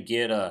try to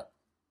get a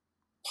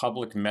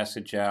public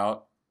message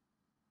out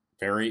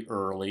very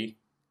early.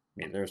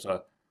 I mean, there's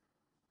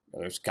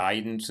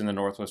guidance in the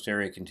Northwest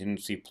Area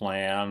Contingency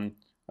Plan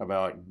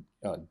about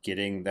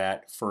getting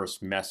that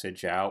first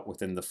message out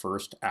within the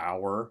first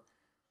hour.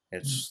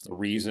 It's the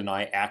reason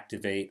I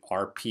activate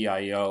our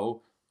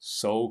PIO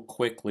so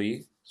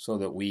quickly, so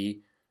that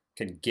we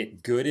can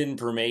get good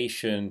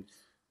information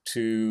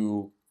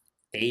to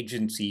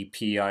agency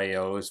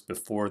PIOs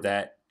before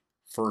that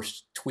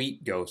first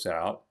tweet goes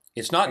out.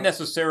 It's not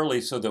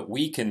necessarily so that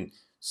we can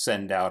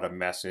send out a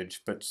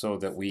message, but so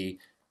that we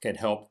can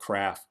help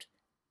craft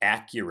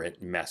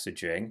accurate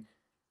messaging.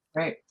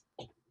 Right.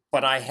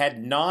 But I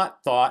had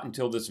not thought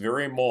until this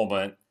very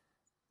moment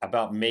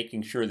about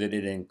making sure that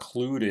it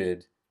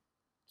included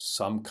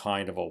some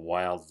kind of a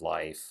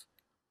wildlife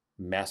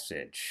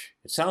message.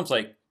 It sounds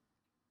like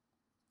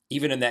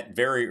even in that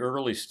very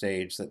early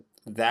stage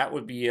that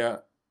would be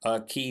a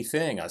key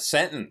thing, a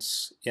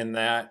sentence in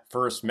that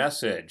first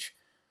message,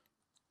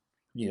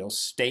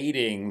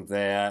 stating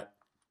that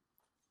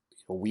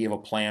we have a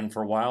plan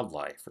for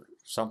wildlife or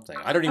something.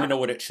 I don't even know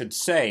what it should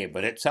say,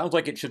 but it sounds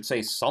like it should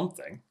say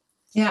something.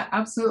 Yeah,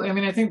 absolutely. I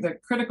mean, I think the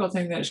critical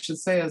thing that it should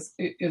say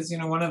is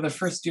one of the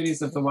first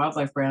duties of the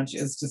wildlife branch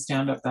is to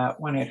stand up that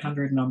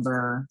 1-800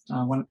 number,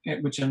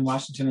 which in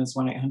Washington is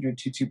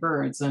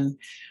 1-800-22-BIRDS, and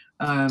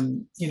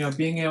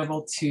being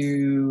able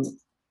to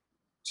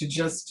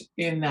just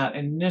in that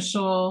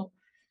initial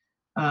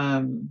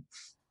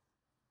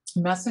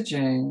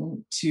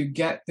messaging to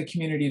get the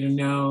community to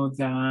know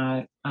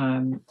that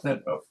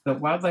that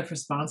wildlife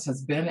response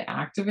has been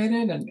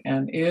activated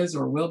and is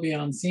or will be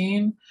on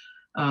scene.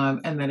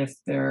 And that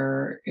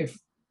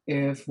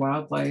if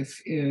wildlife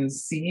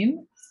is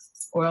seen,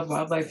 oiled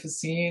wildlife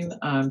is seen,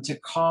 to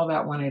call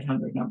that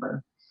 1-800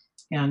 number,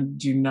 and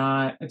do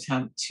not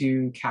attempt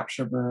to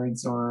capture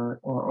birds or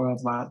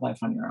oiled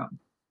wildlife on your own.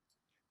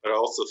 But I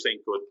also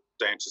think what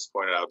Dan just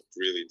pointed out,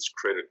 really, it's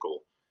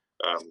critical.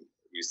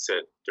 You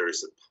said there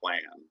is a plan,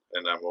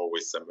 and I'm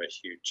a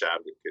huge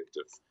advocate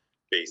of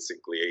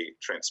basically a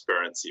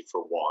transparency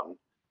for one,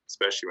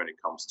 especially when it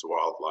comes to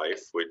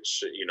wildlife,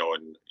 which, in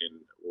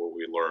what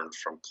we learned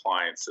from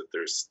clients, that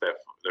there's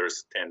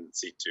a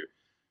tendency to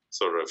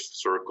sort of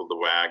circle the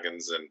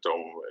wagons and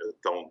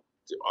don't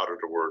utter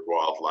the word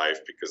wildlife,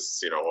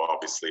 because,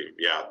 obviously,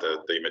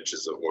 the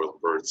images of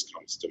oiled birds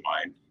comes to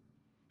mind.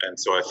 And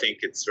so I think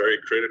it's very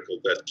critical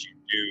that you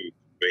do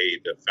convey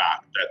the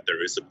fact that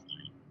there is a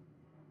plan.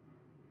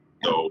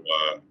 So,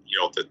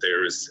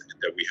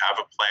 that we have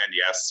a plan,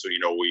 yes. So,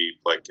 we,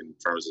 like in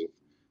terms of,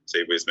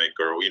 say,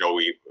 Wismaker,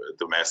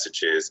 the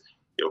message is,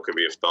 okay,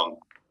 we have done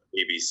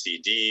A, B, C,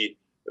 D.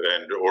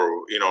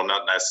 or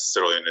not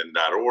necessarily in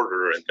that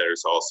order. And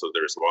there's a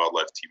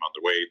wildlife team on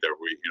the way that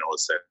we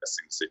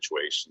assessing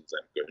situations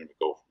and going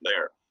to go from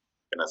there.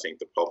 And I think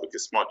the public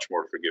is much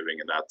more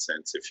forgiving in that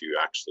sense if you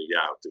actually,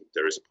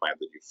 there is a plan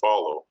that you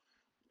follow,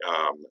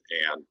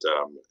 and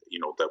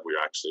that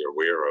we're actually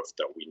aware of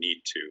that we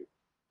need to.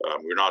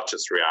 We're not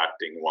just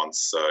reacting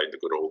once in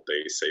the good old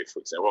days, say,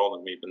 for example,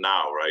 well, even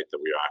now, right, that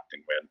we're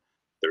acting when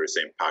there is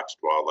impacted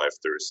wildlife.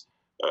 There's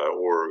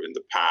or in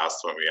the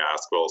past when we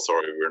ask, well,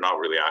 sorry, we're not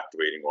really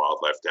activating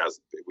wildlife.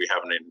 We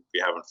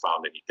haven't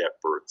found any dead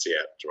birds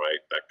yet,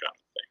 right? That kind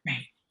of thing.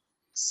 Right.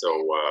 So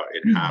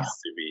it has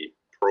to be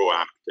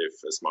proactive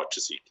as much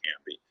as you can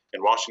be.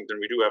 In Washington,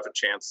 we do have a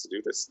chance to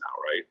do this now,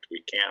 right?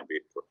 We can be.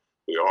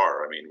 We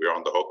are. I mean, we're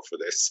on the hook for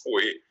this.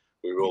 We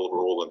will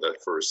roll in the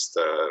first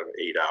 8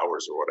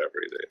 hours or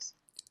whatever it is.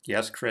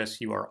 Yes, Chris,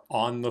 you are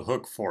on the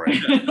hook for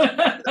it.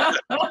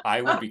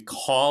 I will be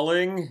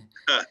calling.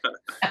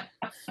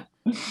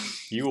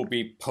 You will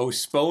be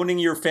postponing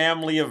your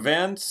family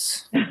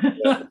events.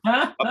 Not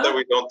that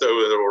we don't do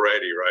it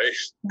already, right?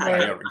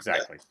 Right. Yeah,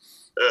 exactly.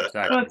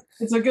 Well,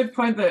 it's a good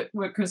point that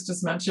what Chris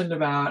just mentioned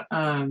about,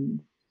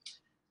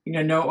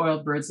 no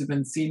oiled birds have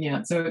been seen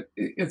yet. So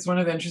it's one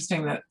of the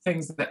interesting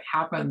things that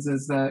happens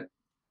is that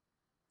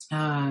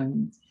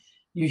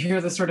you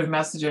hear the sort of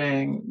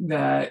messaging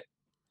that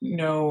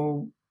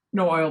no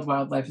oiled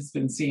wildlife has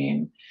been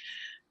seen.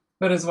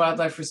 But as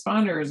wildlife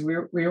responders,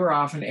 we were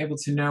often able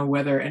to know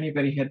whether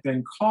anybody had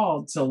been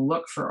called to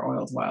look for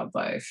oiled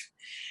wildlife.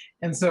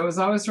 And so it was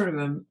always sort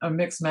of a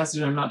mixed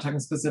message. I'm not talking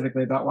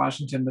specifically about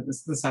Washington, but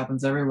this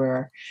happens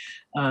everywhere,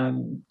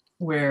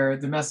 where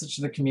the message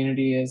to the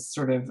community is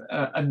sort of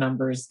a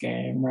numbers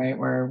game, right?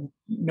 Where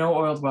no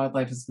oiled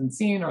wildlife has been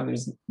seen, or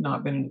there's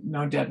not been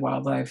no dead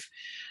wildlife.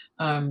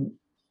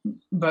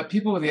 But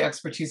people with the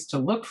expertise to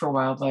look for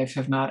wildlife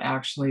have not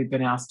actually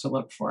been asked to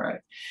look for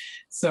it.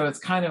 So it's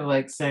kind of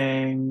like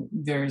saying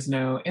there's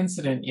no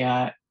incident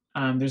yet.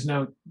 There's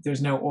no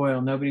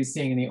oil. Nobody's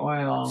seeing any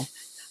oil.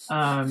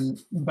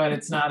 But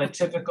it's not a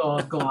typical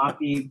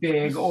gloppy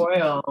big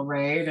oil,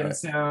 right? And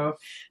so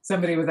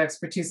somebody with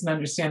expertise and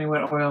understanding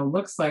what oil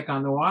looks like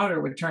on the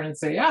water would turn and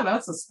say, yeah,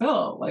 that's a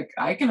spill. Like,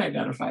 I can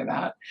identify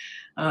that.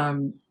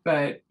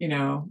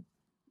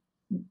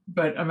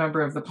 But a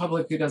member of the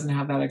public who doesn't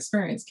have that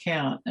experience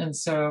can't. And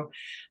so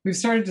we've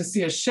started to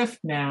see a shift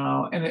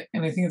now, and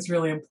I think it's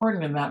really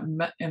important in that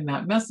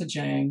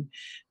messaging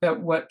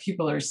that what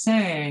people are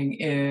saying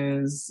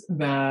is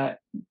that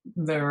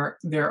there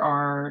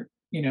are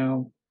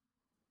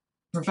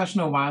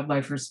professional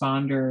wildlife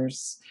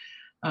responders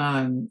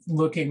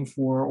looking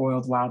for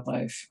oiled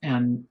wildlife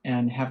and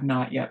have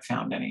not yet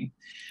found any,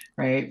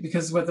 right?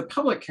 Because what the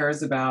public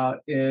cares about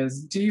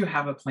is, do you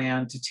have a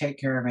plan to take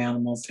care of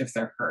animals if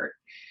they're hurt?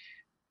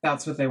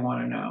 That's what they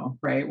want to know,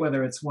 right?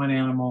 Whether it's one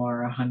animal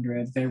or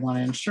 100, they want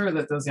to ensure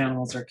that those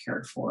animals are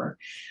cared for.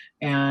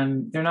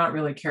 And they're not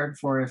really cared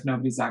for if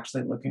nobody's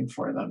actually looking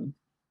for them,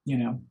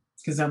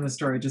 because then the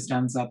story just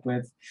ends up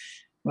with,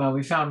 well,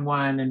 we found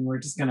one and we're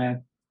just going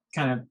to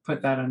kind of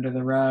put that under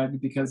the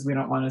rug because we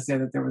don't want to say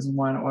that there was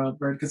one oiled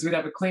bird, because we'd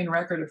have a clean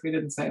record if we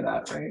didn't say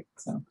that, right?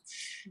 So,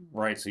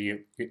 right. So you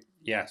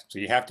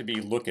have to be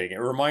looking.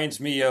 It reminds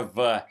me of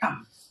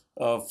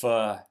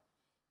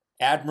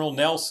Admiral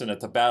Nelson at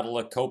the Battle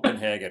of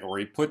Copenhagen, where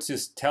he puts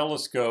his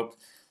telescope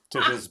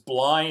to his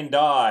blind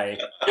eye,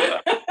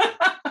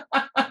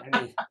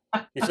 and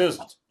he says,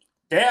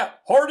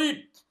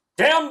 "Hardy,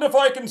 damned if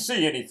I can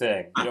see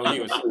anything."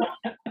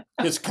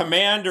 His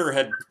commander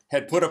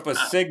had put up a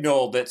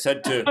signal that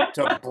said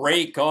to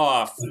break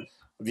off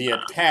the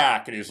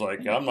attack, and he's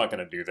like, "I'm not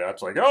going to do that."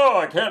 It's like, "Oh,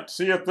 I can't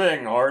see a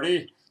thing,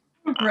 Hardy."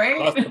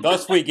 Right.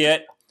 Thus we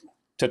get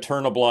to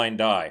turn a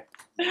blind eye.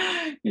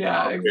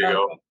 Yeah,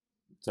 exactly.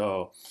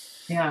 So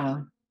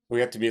yeah, we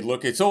have to be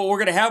looking. So we're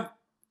going to have,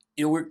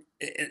 we're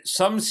at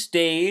some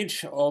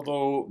stage,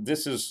 although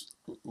this is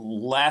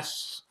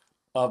less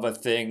of a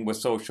thing with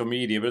social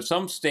media, but at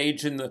some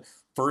stage in the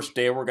first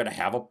day, we're going to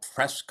have a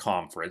press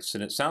conference.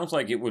 And it sounds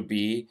like it would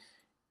be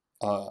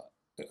of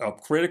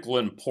critical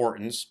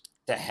importance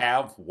to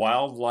have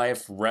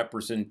wildlife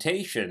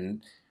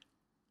representation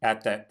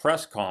at that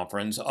press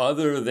conference,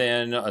 other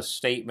than a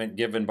statement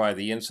given by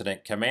the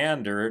incident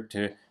commander,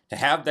 to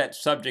have that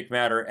subject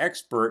matter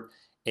expert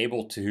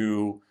able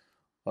to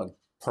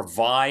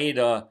provide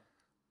a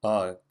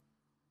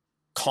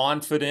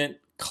confident,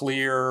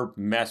 clear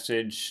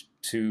message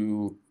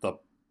to the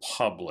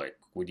public.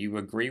 Would you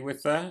agree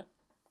with that?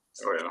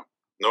 Oh, yeah.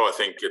 No, I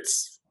think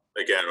it's,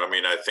 again,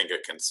 I think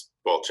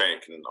Jane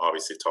can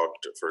obviously talk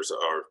to first,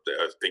 or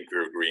I think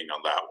we're agreeing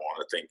on that one.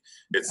 I think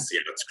it's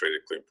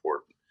critically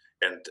important.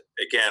 And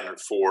again,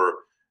 for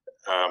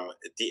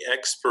the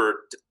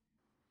expert,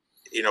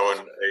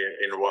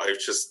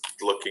 it's just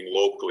looking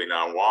locally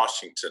now in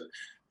Washington,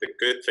 the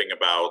good thing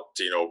about,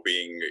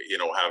 being,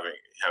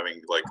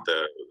 having like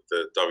the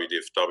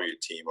WDFW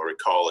team or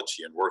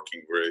ecology and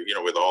working,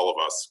 with all of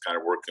us kind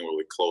of working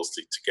really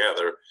closely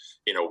together,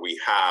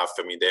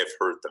 they've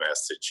heard the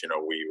message,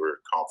 we were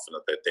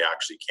confident that they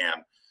actually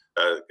can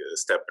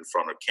step in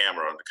front of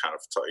camera and kind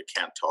of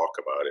can't talk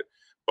about it.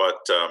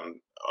 But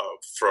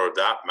for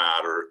that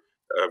matter,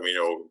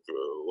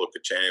 look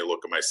at Jenny,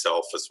 look at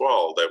myself as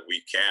well, that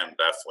we can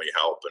definitely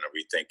help, and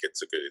we think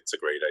it's a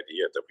great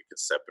idea that we can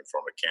step in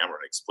front of a camera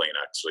and explain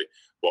actually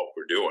what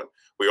we're doing.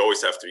 We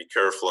always have to be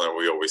careful, and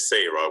we always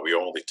say, right, we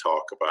only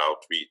talk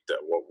about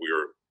what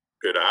we're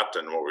good at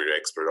and what we're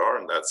expert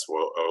are, and that's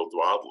oiled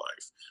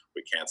wildlife.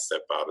 We can't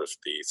step out of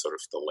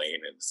the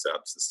lane in a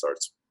sense and start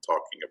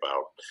talking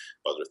about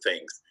other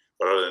things.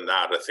 But other than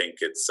that, I think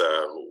it's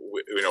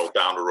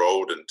down the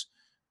road, and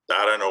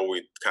that I know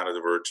we kind of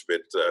diverge a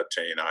bit,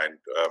 Jenny and I,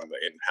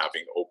 in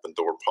having open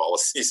door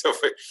policies of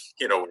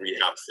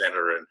rehab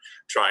center and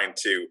trying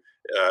to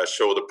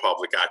show the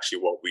public actually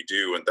what we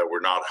do and that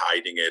we're not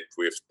hiding it.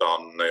 We've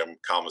done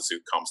Kalamazoo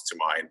comes to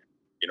mind,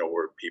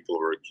 where people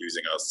were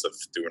accusing us of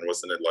doing,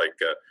 wasn't it like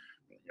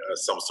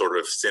some sort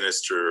of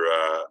sinister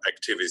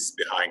activities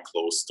behind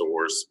closed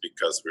doors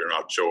because we're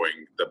not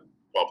showing the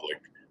public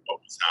what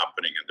was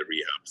happening in the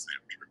rehab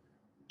center.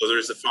 So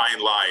there's a fine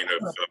line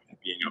of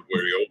being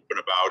very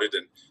open about it,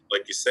 and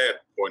like you said,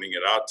 pointing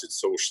it out to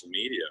social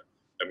media.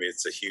 I mean,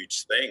 it's a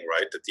huge thing,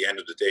 right? At the end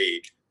of the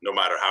day, no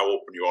matter how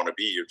open you want to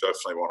be, you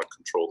definitely want to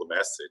control the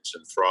message.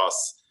 And for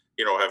us,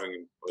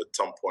 having at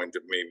some point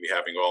maybe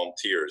having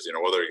volunteers,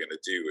 what they're going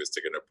to do is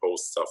they're going to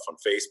post stuff on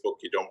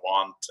Facebook you don't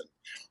want, and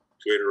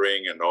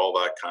Twittering and all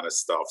that kind of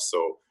stuff.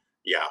 So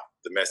yeah,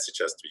 the message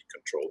has to be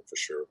controlled for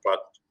sure. But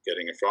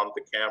getting in front of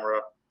the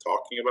camera,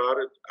 talking about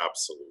it,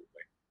 absolutely.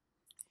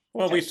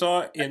 Well, we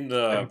saw in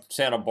the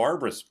Santa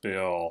Barbara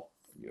spill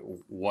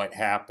what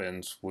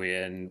happens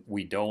when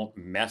we don't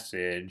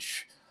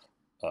message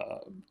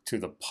to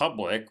the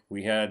public.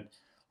 We had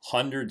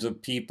hundreds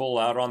of people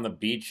out on the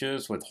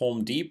beaches with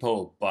Home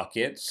Depot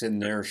buckets in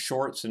their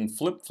shorts and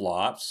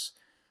flip-flops,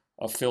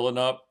 filling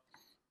up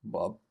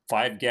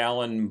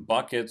 5-gallon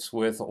buckets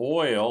with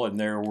oil, and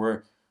there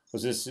was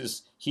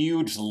this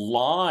huge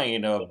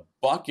line of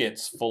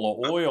buckets full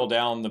of oil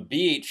down the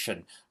beach,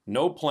 and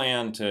no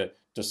plan to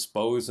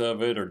dispose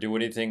of it or do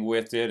anything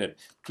with it. And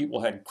people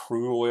had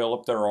crude oil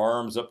up their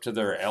arms, up to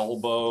their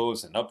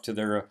elbows, and up to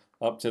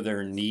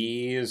their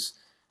knees,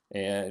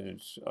 and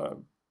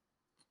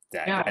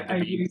that had to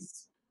be.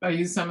 I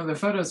used some of the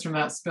photos from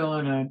that spill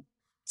in a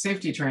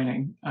safety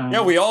training.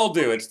 Yeah, we all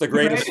do. It's the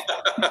greatest,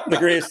 the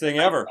greatest thing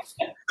ever.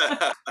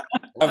 I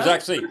was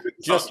actually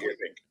just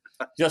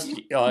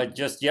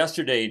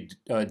yesterday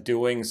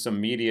doing some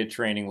media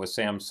training with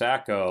Sam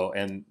Sacco,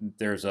 and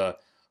there's a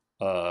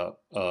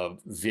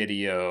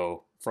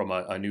video from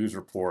a news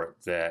report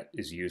that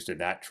is used in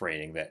that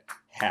training that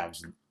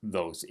has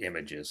those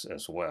images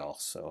as well.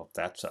 So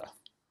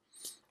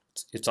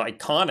it's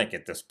iconic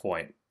at this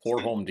point. Poor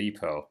Home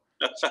Depot.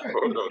 Sure.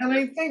 And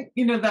I think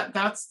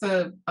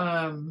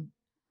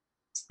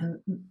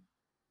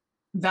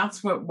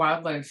that's what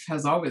wildlife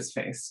has always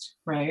faced,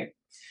 right?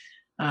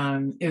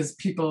 Is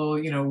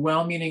people,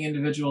 well-meaning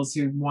individuals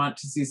who want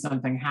to see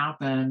something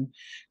happen,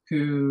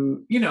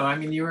 who,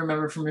 you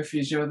remember from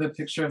Refugio the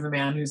picture of the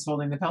man who's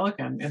holding the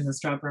pelican in the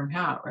strap brim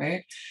hat,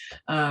 right?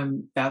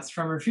 That's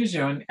from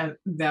Refugio, and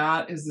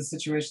that is the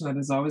situation that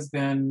has always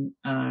been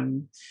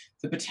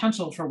the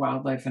potential for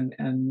wildlife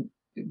and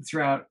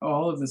throughout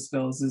all of the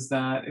spills, is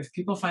that if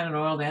people find an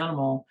oiled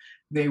animal,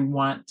 they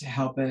want to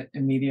help it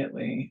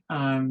immediately.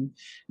 And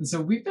so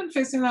we've been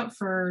facing that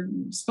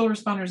spill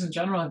responders in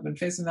general have been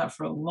facing that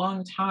for a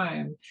long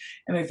time.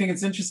 And I think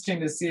it's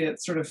interesting to see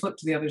it sort of flip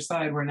to the other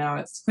side, where now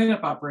it's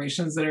cleanup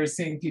operations that are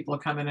seeing people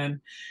coming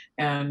in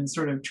and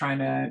sort of trying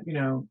to,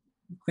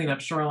 clean up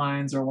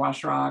shorelines or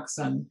wash rocks.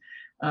 And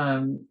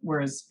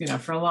whereas,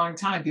 for a long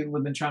time, people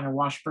have been trying to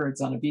wash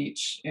birds on a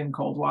beach in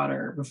cold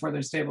water before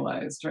they're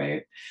stabilized,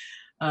 right?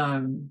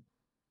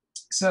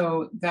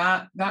 So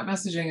that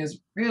messaging is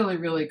really,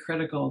 really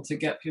critical to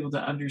get people to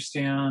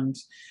understand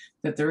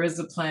that there is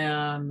a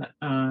plan,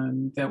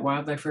 that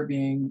wildlife are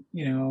being,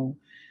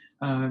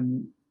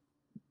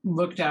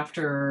 looked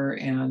after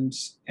and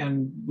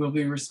will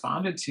be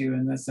responded to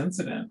in this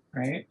incident,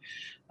 right?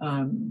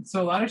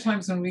 So a lot of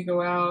times when we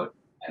go out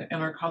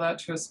and are called out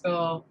to a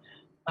spill,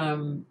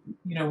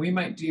 we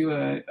might do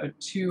a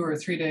 2 or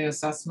 3 day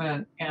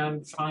assessment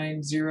and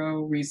find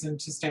zero reason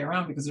to stay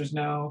around because there's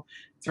no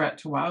threat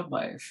to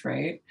wildlife,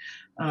 right?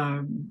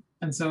 And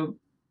so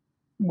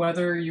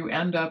whether you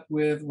end up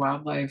with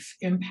wildlife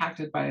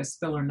impacted by a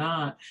spill or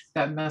not,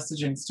 that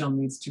messaging still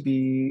needs to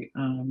be,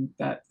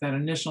 that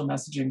initial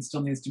messaging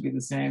still needs to be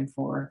the same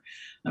for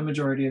a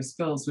majority of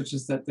spills, which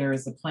is that there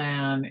is a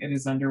plan, it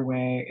is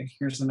underway, and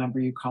here's the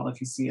number you call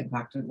if you see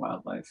impacted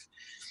wildlife.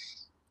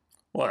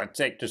 Well, I'd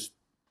say just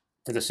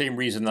for the same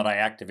reason that I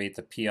activate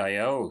the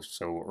PIO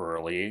so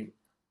early,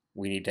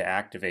 we need to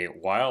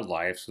activate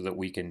wildlife so that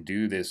we can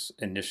do this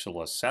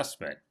initial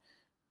assessment,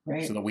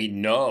 right, so that we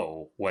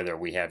know whether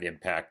we have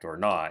impact or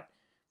not,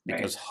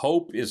 because right,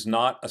 hope is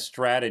not a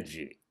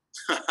strategy.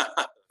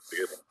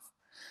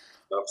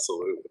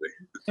 Absolutely.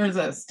 There's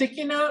a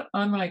sticky note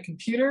on my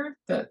computer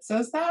that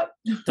says that.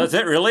 Does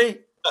it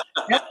really?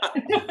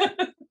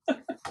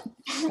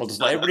 Well,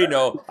 just let everybody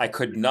know, I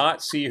could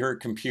not see her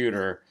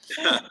computer.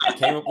 I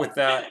came up with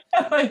that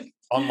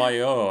on my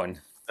own.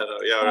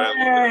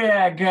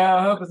 There you go.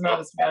 Hope is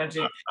not a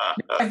strategy.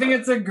 I think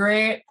it's a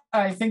great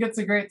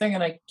thing,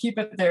 and I keep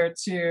it there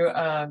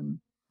to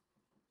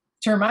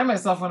remind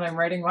myself when I'm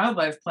writing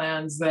wildlife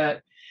plans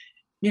that,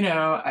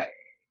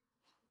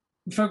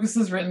 Focus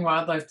has written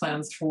wildlife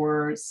plans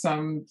for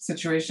some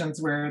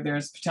situations where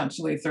there's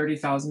potentially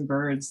 30,000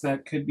 birds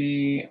that could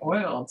be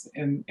oiled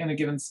in a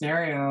given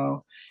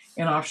scenario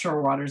in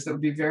offshore waters that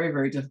would be very,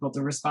 very difficult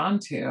to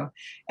respond to.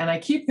 And I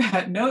keep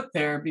that note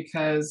there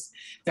because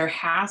there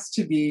has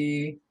to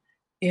be,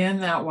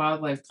 in that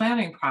wildlife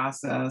planning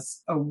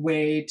process, a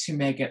way to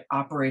make it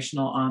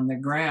operational on the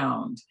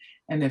ground.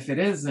 And if it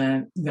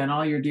isn't, then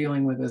all you're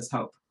dealing with is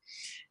hope.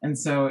 And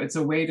so it's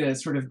a way to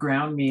sort of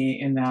ground me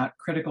in that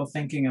critical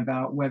thinking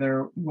about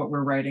whether what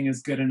we're writing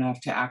is good enough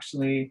to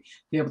actually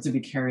be able to be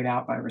carried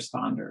out by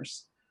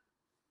responders.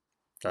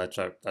 That's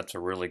a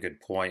really good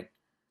point.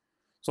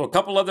 So a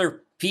couple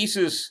other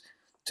pieces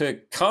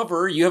to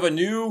cover. You have a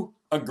new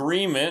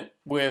agreement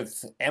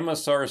with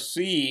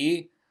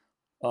MSRC,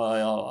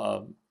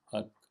 a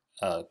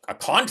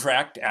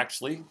contract,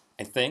 actually,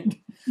 I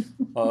think.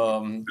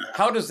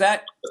 How does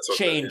that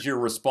change your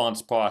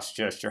response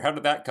posture? How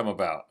did that come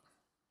about?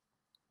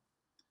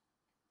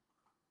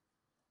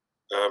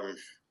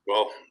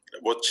 Well,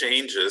 what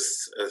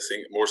changes, I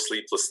think, more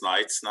sleepless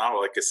nights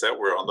now. Like I said,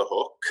 we're on the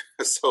hook,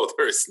 so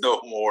there is no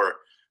more.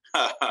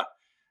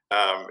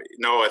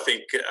 No, I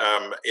think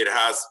it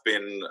has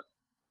been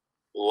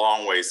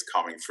long ways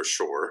coming for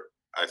sure.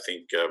 I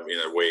think in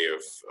a way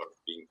of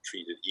being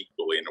treated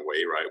equally in a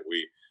way, right?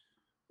 We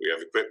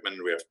have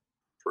equipment, we have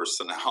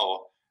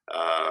personnel,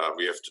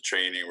 we have the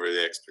training, we have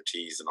the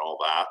expertise and all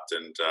that.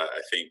 And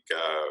I think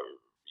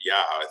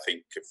I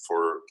think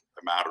for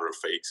a matter of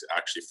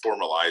actually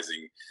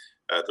formalizing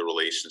the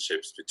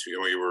relationships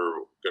between, we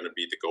were going to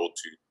be the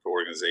go-to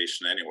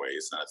organization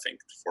anyways, and I think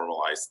to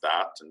formalize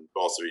that and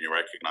also being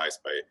recognized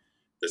by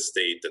the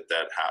state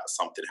that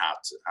something had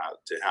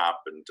to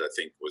happen, I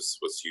think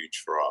was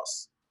huge for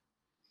us.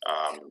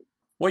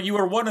 Well, you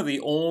were one of the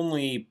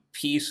only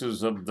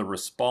pieces of the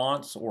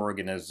response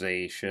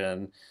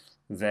organization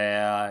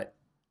that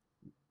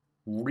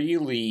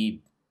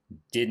really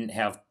didn't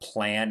have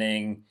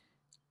planning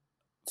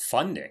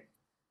funding,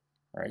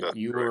 right?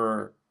 You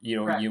were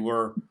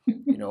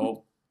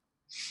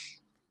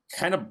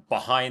kind of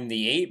behind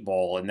the eight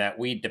ball in that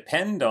we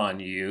depend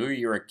on you.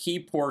 You're a key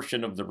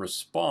portion of the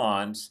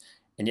response,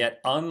 and yet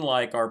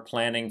unlike our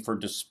planning for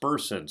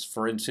dispersants,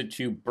 for in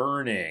situ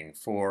burning,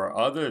 for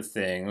other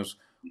things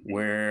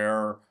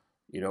where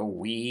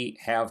we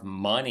have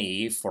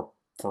money for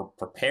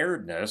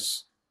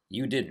preparedness,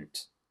 you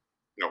didn't.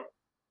 No.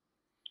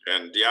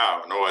 And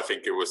I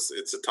think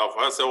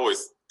it's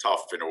always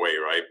tough in a way,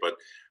 right? But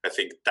I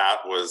think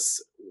that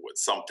was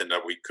something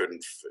that we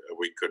couldn't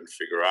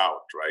figure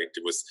out, right?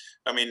 It was,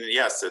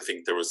 yes, I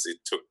think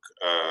it took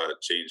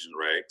change in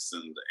regs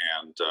and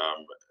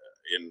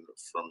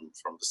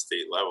from the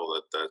state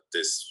level that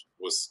this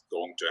was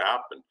going to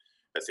happen.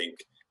 I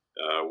think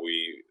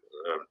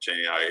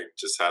Jenny and I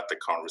just had the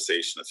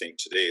conversation, I think,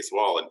 today as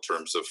well, in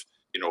terms of,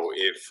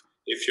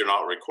 if you're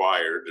not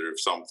required, or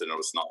if something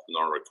was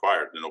not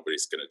required, then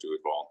nobody's going to do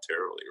it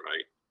voluntarily,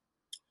 right?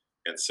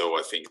 And so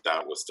I think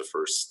that was the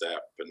first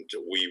step. And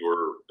we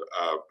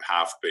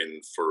have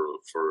been for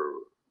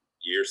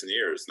years and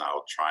years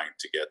now trying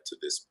to get to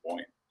this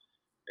point.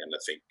 And I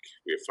think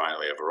we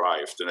finally have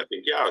arrived. And I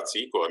think, it's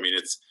equal.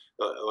 It's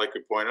like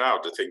we pointed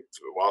out, I think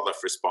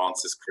wildlife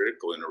response is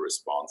critical in a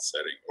response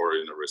setting or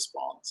in a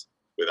response.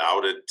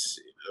 Without it,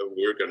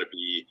 we're going to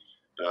be,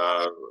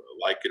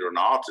 like it or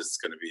not, it's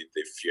going to be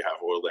if you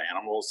have oiled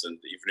animals, and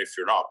even if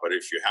you're not, but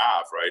if you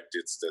have, right,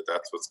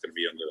 that's what's going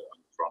to be on the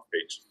front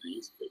page of the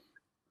newspaper.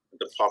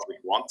 The public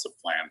wants a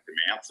plan,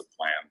 demands a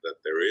plan, that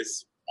there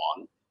is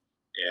one,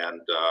 and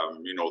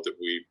that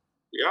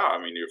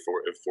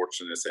you're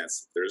fortunate in the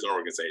sense that there's an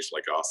organization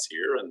like us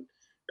here, and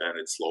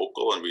it's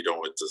local, and it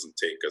doesn't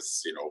take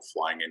us,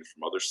 flying in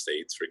from other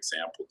states, for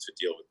example, to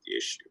deal with the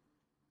issue.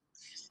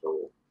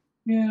 So.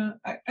 Yeah,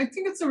 I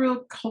think it's a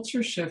real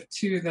culture shift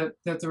too that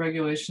the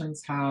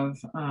regulations have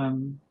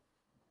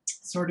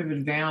sort of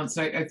advanced.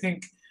 I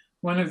think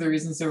one of the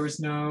reasons there was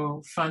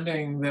no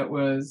funding that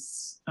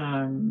was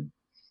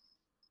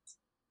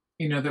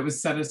that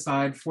was set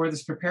aside for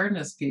this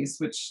preparedness piece,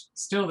 which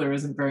still there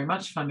isn't very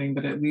much funding,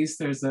 but at least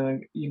there's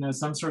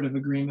some sort of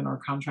agreement or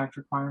contract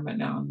requirement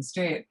now in the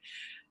state.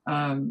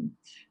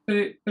 But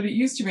it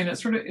used to be, and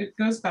it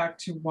goes back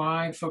to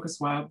why Focus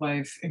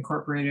Wildlife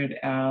incorporated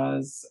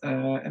as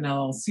an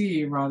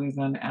LLC rather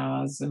than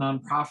as a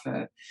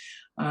nonprofit,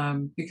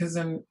 because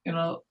in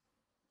a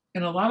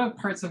lot of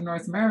parts of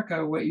North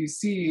America, what you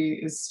see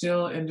is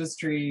still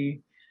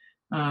industry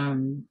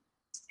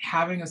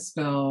having a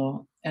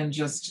spill, and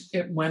just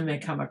when they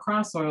come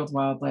across oiled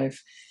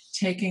wildlife,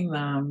 taking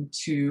them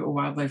to a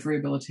wildlife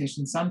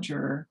rehabilitation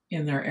center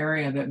in their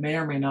area that may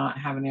or may not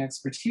have any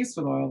expertise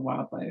with oiled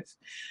wildlife,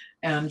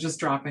 and just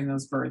dropping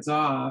those birds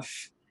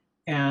off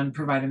and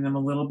providing them a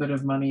little bit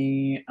of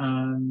money,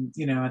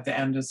 at the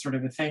end as sort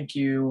of a thank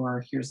you,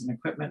 or here's an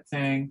equipment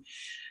thing.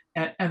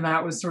 And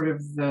that was sort of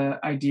the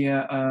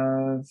idea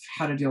of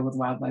how to deal with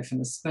wildlife in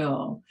the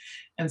spill.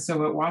 And so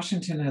what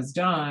Washington has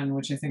done,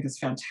 which I think is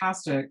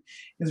fantastic,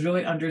 is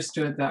really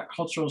understood that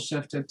cultural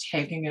shift of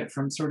taking it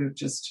from sort of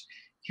just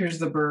here's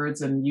the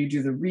birds and you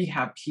do the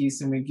rehab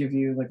piece and we give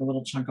you like a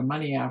little chunk of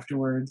money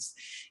afterwards,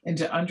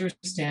 into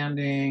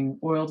understanding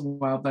oiled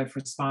wildlife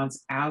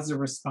response as a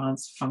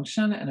response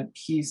function and a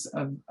piece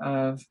of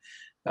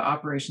the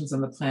operations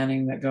and the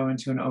planning that go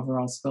into an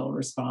overall spill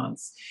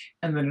response.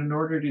 And then in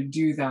order to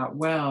do that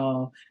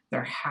well,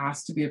 there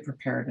has to be a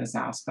preparedness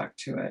aspect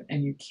to it.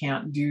 And you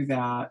can't do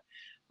that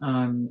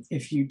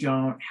if you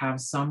don't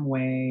have some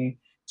way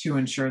to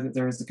ensure that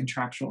there is a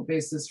contractual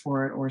basis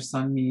for it or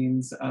some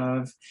means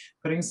of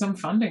putting some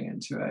funding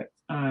into it.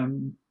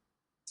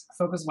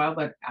 Focus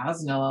Wildlife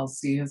as an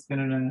LLC has been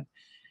in a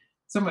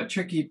somewhat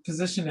tricky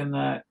position in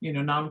that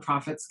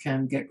nonprofits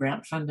can get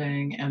grant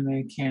funding and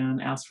they can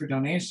ask for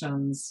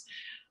donations,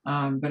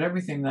 but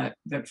everything that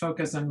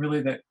Focus and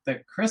really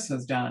that Chris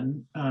has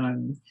done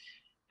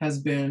has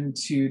been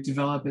to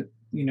develop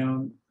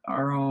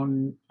our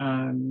own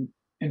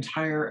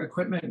entire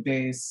equipment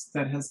base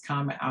that has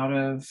come out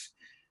of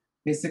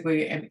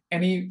basically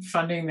any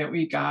funding that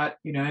we got,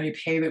 any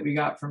pay that we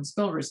got from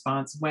spill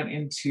response went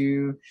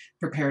into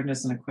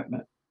preparedness and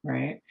equipment.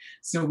 Right.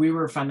 So we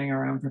were funding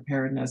our own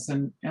preparedness.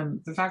 And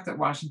the fact that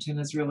Washington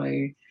has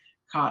really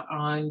caught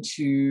on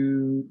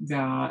to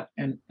that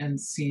and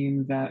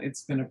seen that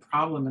it's been a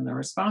problem in the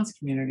response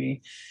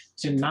community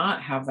to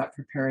not have that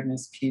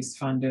preparedness piece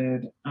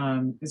funded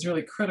is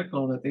really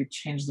critical that they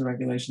change the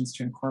regulations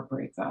to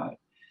incorporate that.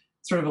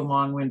 Sort of a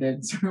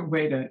long-winded sort of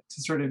way to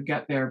sort of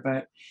get there,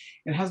 but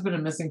it has been a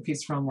missing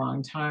piece for a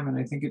long time. And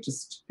I think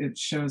it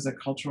shows a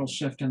cultural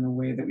shift in the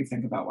way that we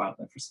think about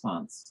wildlife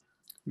response.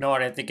 No,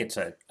 and I think it's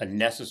a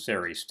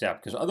necessary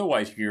step, because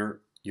otherwise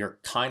you're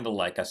kind of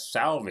like a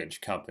salvage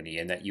company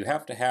in that you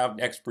have to have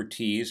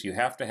expertise, you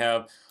have to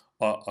have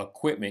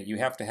equipment, you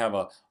have to have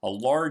a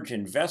large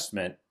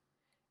investment,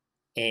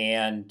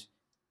 and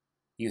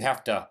you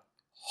have to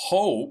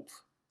hope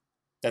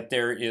that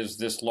there is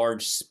this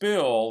large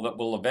spill that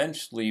will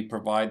eventually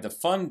provide the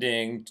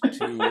funding to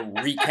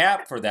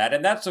recap for that.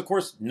 And that's, of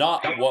course,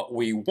 not what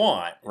we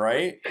want,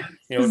 right?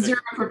 Zero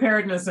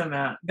preparedness in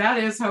that.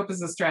 That is hope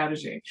as a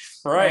strategy.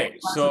 Right.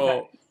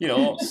 So,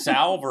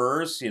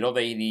 salvers,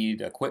 they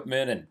need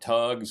equipment and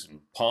tugs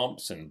and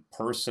pumps and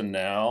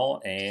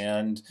personnel,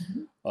 and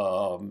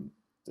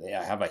they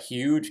have a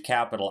huge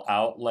capital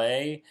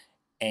outlay,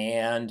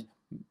 and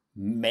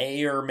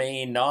may or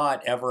may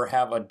not ever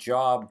have a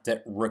job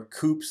that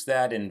recoups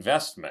that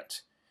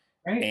investment.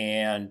 Right.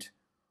 And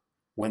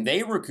when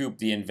they recoup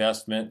the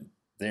investment,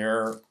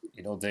 they're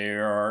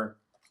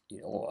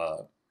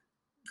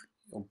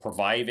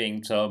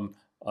providing some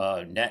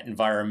net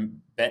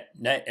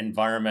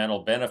environmental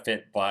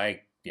benefit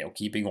by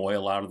keeping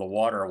oil out of the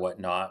water or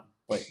whatnot.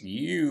 But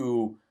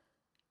you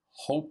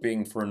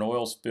hoping for an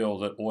oil spill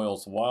that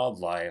oils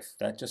wildlife,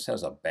 that just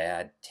has a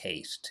bad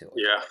taste to it.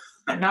 Yeah.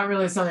 Not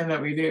really something that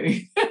we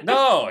do.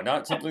 No,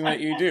 not something that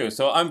you do.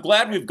 So I'm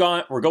glad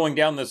we're going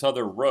down this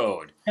other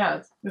road.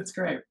 Yeah, it's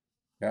great.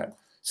 Yeah.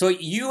 So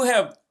you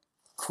have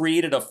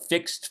created a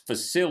fixed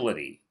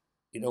facility.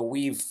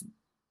 We've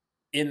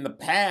in the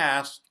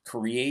past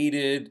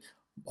created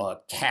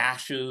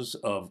caches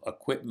of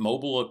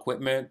mobile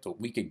equipment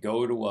that we could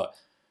go to a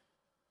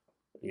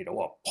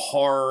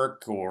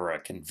park or a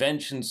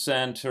convention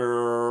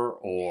center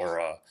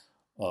or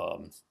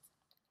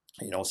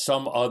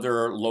some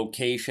other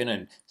location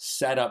and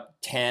set up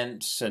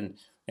tents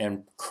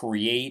and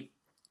create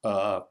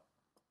a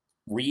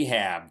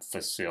rehab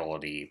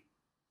facility.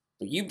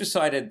 But you've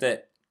decided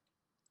that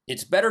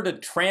it's better to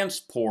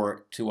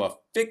transport to a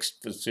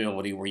fixed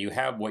facility where you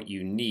have what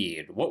you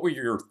need. What were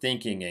your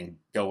thinking in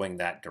going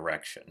that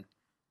direction?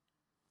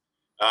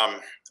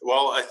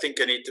 Well, I think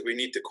we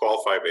need to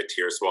qualify a bit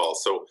here as well.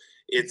 So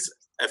it's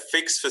a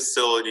fixed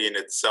facility in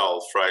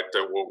itself, right?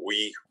 That what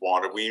we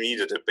wanted, we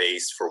needed a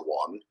base for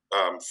one,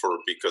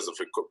 because of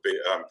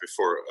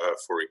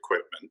for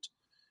equipment,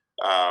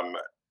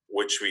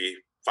 which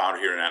we found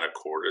here in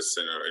Anacortes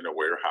in a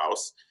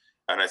warehouse.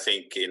 And I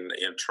think in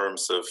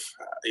terms of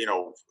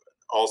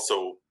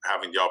also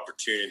having the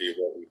opportunity of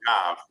what we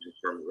have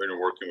in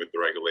working with the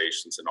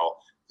regulations and all,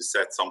 to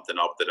set something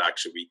up that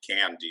actually we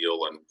can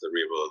deal and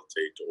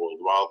rehabilitate oiled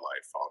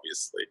wildlife,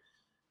 obviously.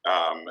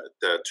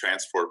 The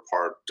transport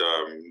part,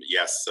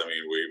 yes, I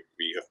mean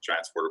we have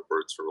transported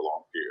birds for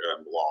long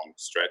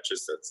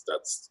stretches.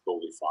 That's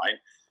totally fine.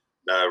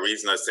 The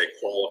reason I say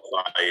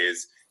qualify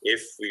is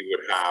if we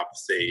would have,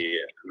 say,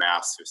 a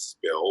massive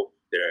spill,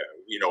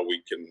 we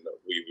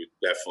would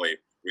definitely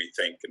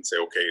rethink and say,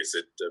 okay, is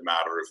it a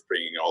matter of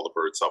bringing all the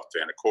birds up to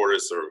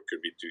Anacortes, or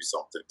could we do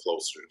something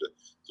closer to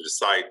the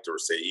site, or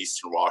say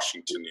Eastern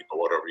Washington,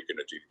 what are we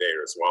going to do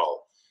there as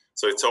well?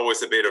 So it's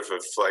always a bit of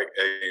it's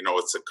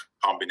a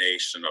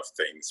combination of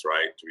things,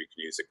 right? We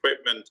can use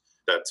equipment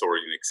that's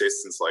already in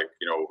existence, like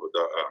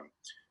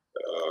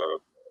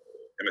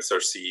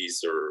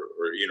MSRCs or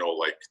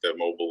like the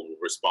mobile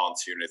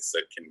response units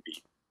that can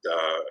be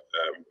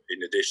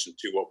in addition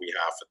to what we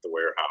have at the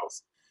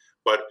warehouse.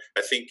 But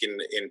I think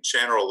in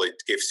general,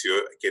 it gives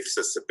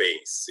us a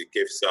base. It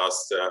gives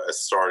us a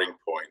starting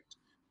point.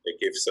 It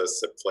gives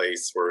us a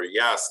place where,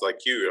 yes, we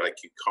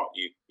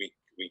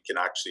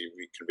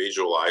can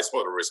visualize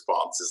what a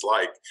response is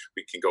like.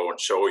 We can go and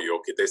show you,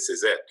 okay, this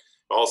is it.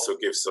 Also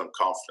gives some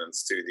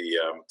confidence to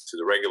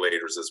the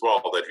regulators as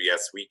well that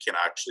yes, we can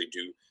actually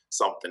do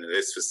something in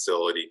this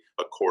facility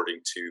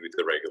according to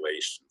the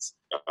regulations.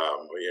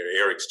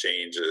 Air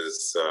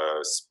exchanges,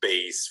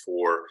 space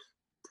per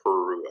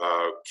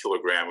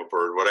kilogram of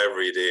bird,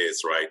 whatever it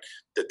is, right?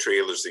 The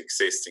trailers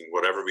existing,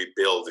 whatever we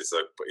build is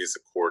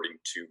according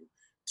to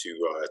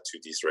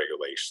these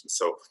regulations.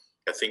 So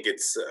I think it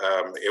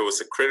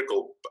was a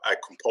critical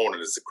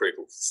component, is a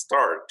critical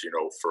start, to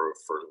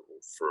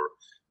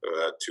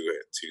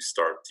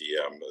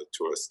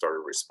start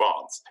a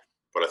response.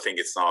 But I think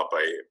it's not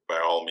by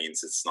all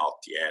means, it's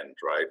not the end,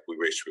 right? We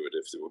wish it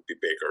would be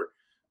bigger,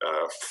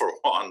 for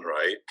one,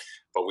 right?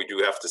 But we do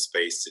have the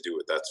space to do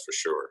it, that's for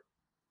sure.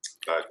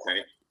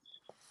 Kenny?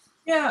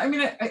 Yeah, I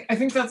mean, I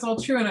think that's all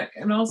true,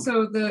 and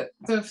also the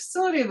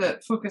facility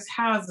that Focus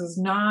has is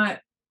not.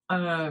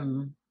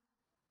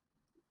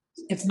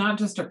 It's not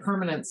just a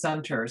permanent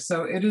center.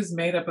 So it is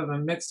made up of a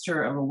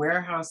mixture of a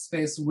warehouse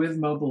space with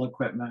mobile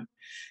equipment.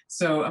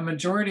 So a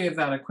majority of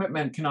that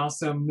equipment can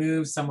also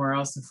move somewhere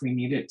else if we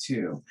need it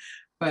to.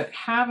 But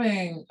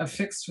having a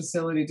fixed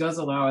facility does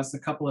allow us a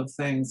couple of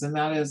things. And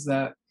that is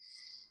that,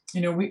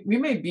 we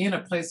may be in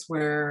a place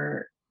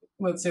where,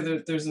 let's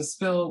say there's a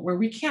spill where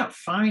we can't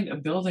find a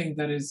building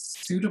that is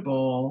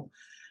suitable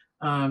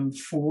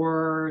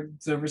for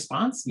the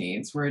response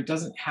needs, where it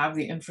doesn't have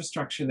the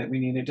infrastructure that we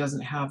need. It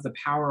doesn't have the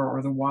power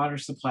or the water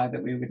supply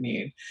that we would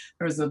need.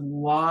 There's a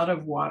lot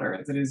of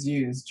water that is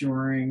used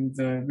during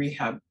the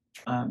rehab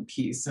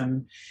piece.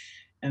 And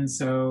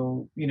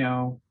so,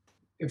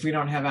 if we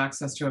don't have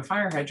access to a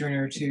fire hydrant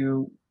or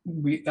two,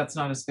 that's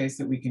not a space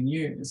that we can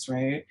use,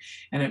 right?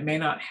 And it may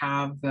not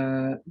have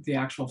the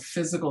actual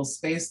physical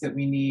space that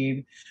we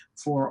need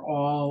for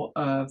all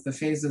of the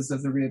phases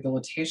of the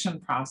rehabilitation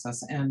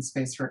process and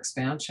space for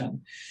expansion.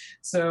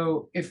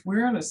 So if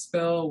we're in a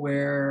spill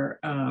where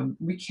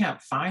we can't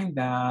find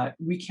that,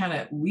 we can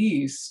at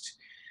least,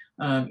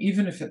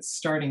 even if it's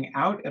starting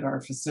out at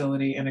our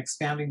facility and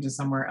expanding to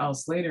somewhere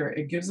else later,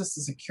 it gives us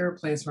a secure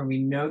place where we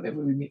know that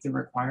we meet the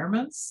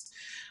requirements.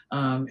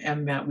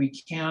 And that we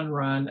can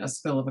run a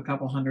spill of a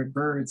couple hundred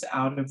birds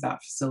out of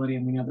that facility,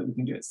 and we know that we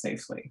can do it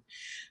safely.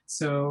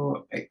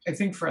 So I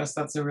think for us,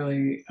 that's a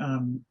really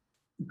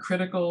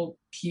critical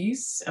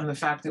piece, and the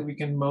fact that we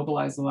can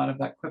mobilize a lot of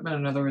that equipment.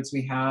 In other words,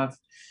 we have,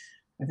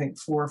 I think,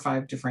 4 or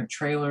 5 different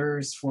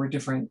trailers for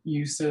different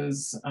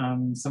uses,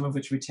 some of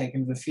which we take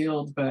into the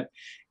field, but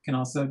can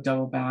also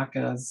double back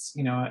as,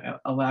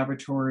 a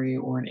laboratory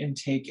or an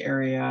intake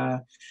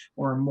area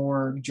or a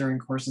morgue during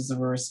courses of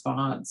a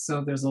response. So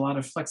there's a lot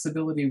of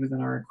flexibility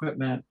within our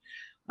equipment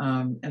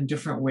and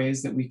different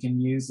ways that we can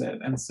use it.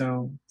 And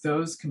so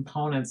those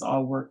components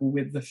all work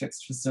with the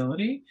fixed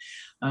facility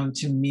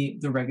to meet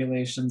the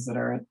regulations that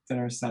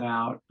are set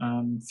out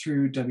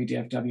through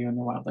WDFW and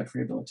the Wildlife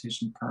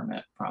Rehabilitation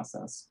Permit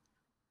process.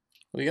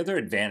 Well, the other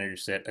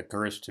advantage that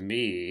occurs to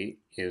me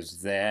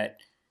is that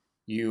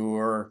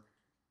you're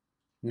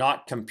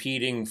not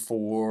competing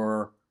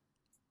for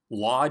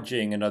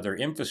lodging and other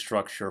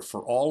infrastructure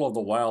for all of the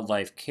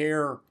wildlife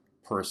care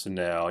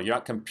personnel. You're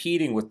not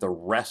competing with the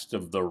rest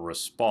of the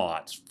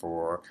response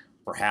for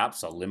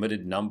perhaps a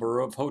limited number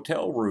of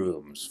hotel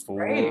rooms,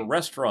 for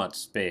restaurant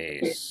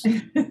space.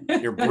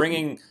 You're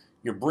bringing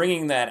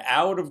that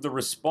out of the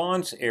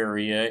response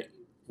area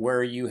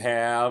where you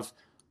have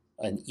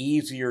an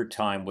easier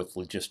time with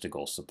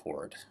logistical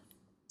support.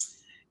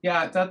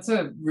 Yeah, that's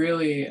a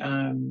really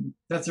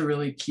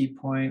key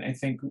point. I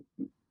think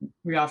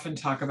we often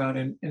talk about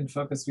in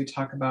Focus, we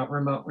talk about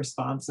remote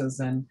responses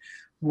and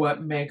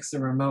what makes a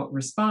remote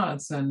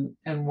response. And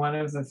one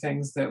of the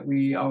things that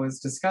we always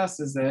discuss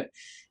is that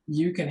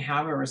you can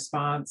have a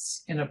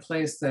response in a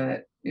place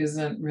that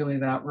isn't really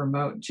that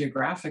remote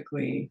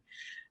geographically,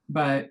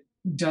 but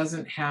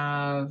doesn't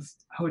have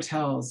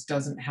hotels,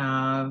 doesn't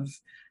have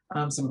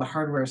some of the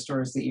hardware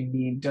stores that you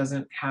need,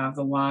 doesn't have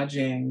the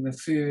lodging, the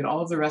food,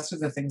 all of the rest of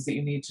the things that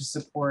you need to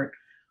support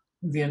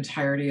the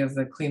entirety of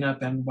the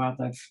cleanup and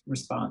wildlife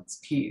response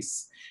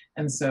piece.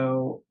 And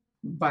so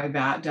by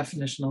that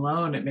definition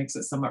alone, it makes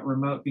it somewhat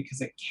remote because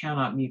it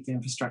cannot meet the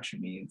infrastructure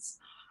needs.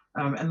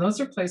 And those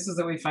are places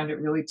that we find it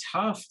really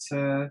tough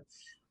to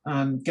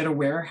get a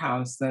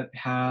warehouse that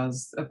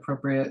has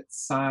appropriate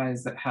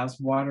size, that has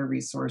water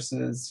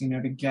resources,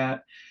 to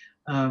get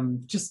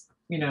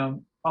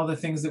all the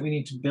things that we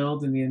need to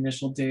build in the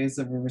initial days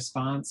of a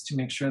response to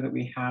make sure that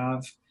we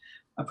have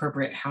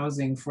appropriate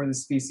housing for the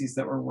species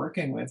that we're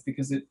working with,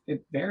 because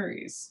it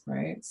varies,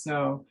 right?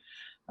 So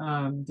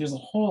there's a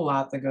whole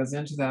lot that goes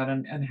into that,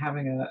 and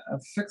having a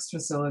fixed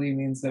facility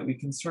means that we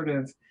can sort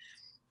of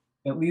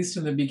at least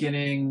in the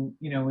beginning,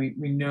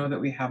 we know that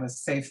we have a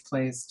safe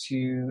place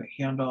to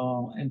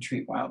handle and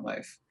treat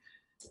wildlife.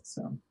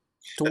 So,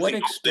 To I what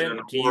think also in an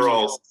extent do you?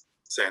 overall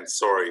sense,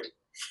 sorry,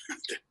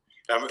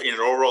 in an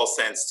overall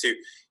sense too,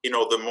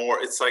 the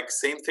more, it's like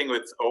same thing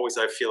with always,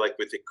 I feel like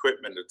with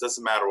equipment, it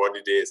doesn't matter what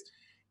it is,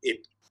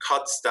 it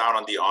cuts down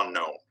on the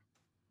unknown,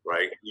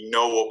 right?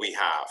 What we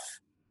have.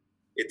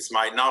 It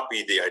might not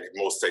be the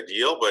most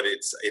ideal, but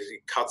it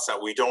cuts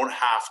out. We don't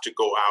have to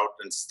go out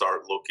and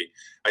start looking.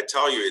 I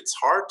tell you, it's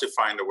hard to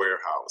find a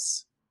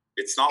warehouse.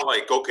 It's not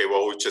like, okay,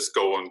 well, we just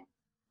go and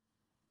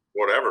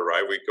whatever,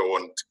 right? We go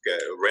and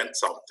rent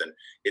something.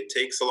 It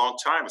takes a long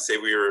time. Say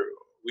we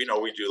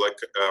do, like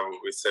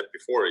we said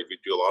before, we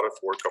do a lot of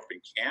work up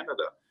in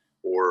Canada,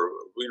 or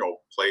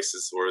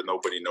places where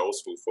nobody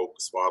knows who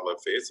Focus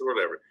Wildlife is or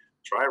whatever.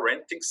 Try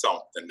renting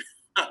something.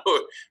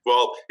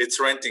 Well, it's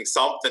renting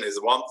something is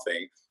one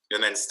thing,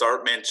 and then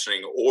start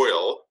mentioning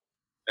oil,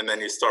 and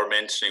then you start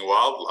mentioning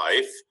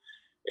wildlife,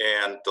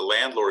 and the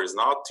landlord is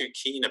not too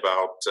keen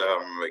about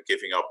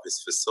giving up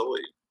his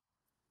facility.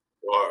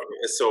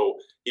 So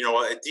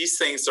these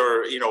things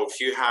are, if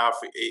you have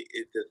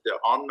the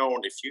unknown,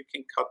 if you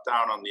can cut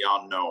down on the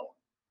unknown,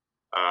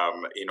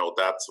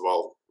 that's,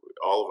 well,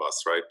 all of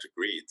us, right,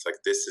 agree. It's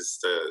like this is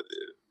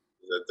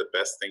the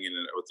best thing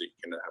what you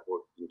can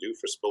do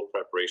for spill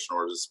preparation,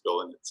 or the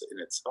spill in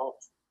itself.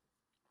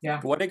 Yeah.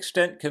 To what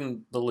extent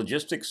can the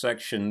logistics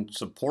section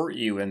support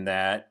you in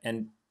that,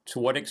 and to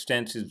what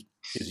extent is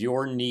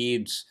your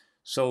needs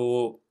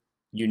so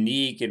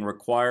unique and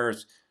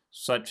requires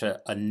such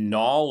a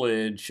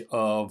knowledge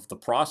of the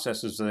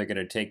processes that are going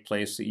to take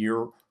place that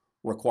you're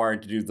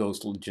required to do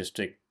those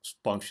logistics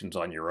functions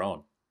on your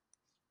own?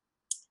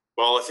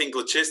 Well, I think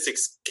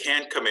logistics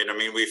can come in. I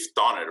mean, we've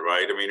done it,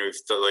 right? I mean,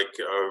 we've done,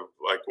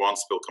 like one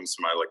spill comes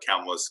to mind, like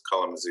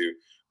Kalamazoo,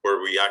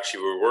 where we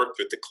worked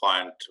with the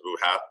client who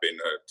had been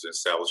to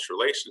establish a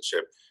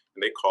relationship,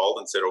 and they called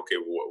and said, okay,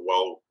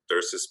 well,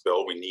 there's this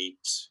spill, we need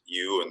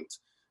you, and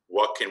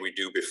what can we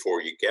do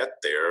before you get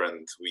there?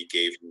 And we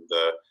gave them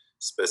the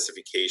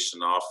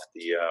specification of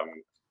the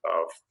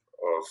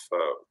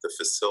the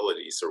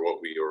facilities, or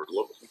what we were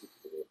looking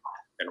for.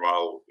 And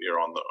while we were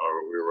on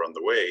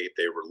the way,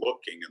 they were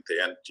looking, and they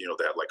had,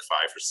 they had like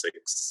 5 or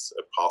 6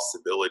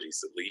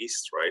 possibilities at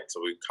least, right? So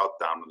we cut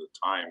down on the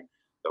time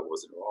that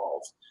was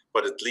involved.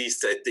 But at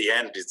least at the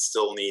end, it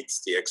still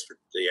needs the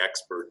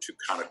expert to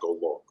kind of go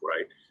look,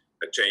 right?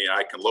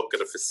 I can look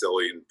at a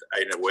facility, and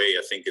in a way,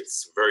 I think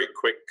it's very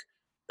quick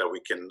that we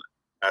can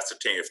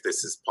ascertain if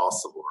this is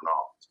possible or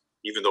not.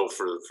 Even though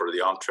for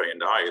the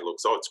untrained eye, it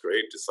looks, it's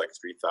great. It's like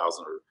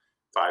 3,000 or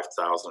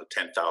 5,000 or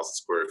 10,000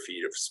 square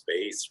feet of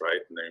space, right?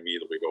 And then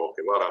immediately we go,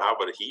 okay, well, how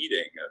about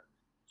heating?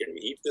 Can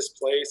we heat this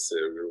place?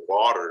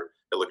 Water,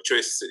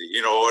 electricity,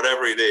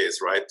 whatever it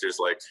is, right? There's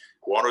like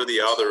one or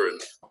the other,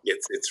 and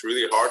it's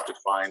really hard to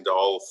find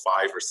all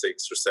 5 or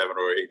 6 or 7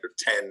 or 8 or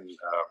 10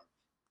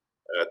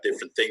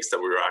 different things that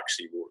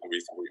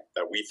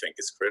that we think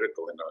is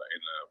critical in a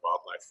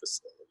wildlife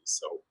facility.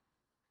 So.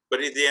 But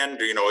in the end,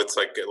 it's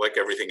like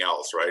everything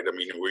else, right? I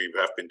mean, we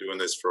have been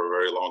doing this for a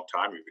very long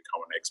time. You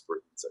become an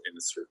expert in a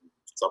certain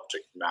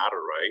subject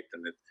matter, right?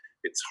 And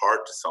it's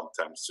hard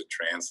sometimes to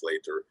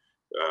translate, or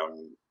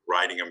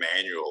writing a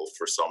manual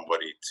for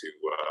somebody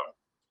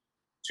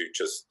to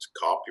just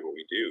copy what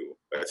we do.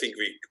 But I think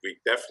we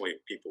definitely,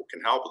 people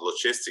can help.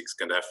 Logistics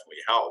can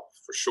definitely help,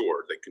 for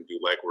sure. They can do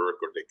legwork,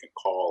 or they can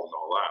call and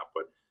all that.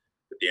 But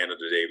at the end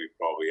of the day, we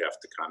probably have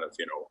to kind of,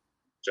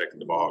 check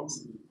the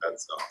box.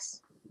 That's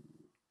us.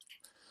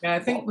 Yeah, I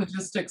think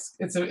logistics,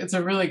 it's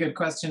a really good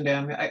question,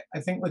 Dan. I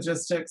think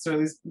logistics, or at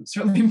least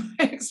certainly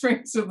my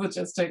experience with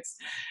logistics,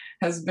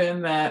 has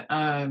been that,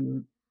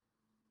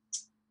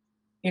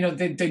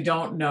 they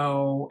don't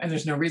know, and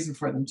there's no reason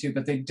for them to,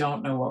 but they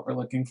don't know what we're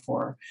looking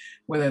for,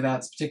 whether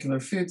that's particular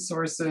food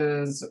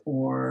sources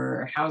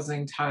or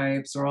housing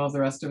types or all the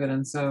rest of it.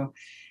 And so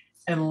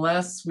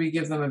unless we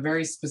give them a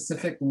very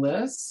specific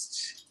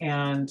list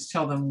and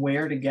tell them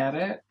where to get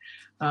it,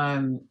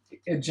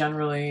 it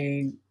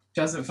generally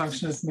doesn't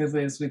function as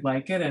smoothly as we'd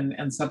like it,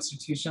 and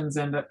substitutions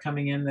end up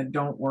coming in that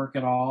don't work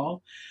at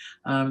all,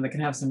 that can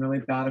have some really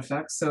bad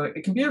effects. So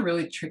it can be a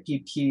really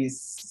tricky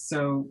piece.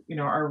 So,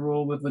 our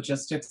rule with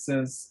logistics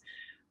is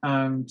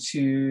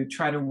to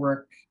try to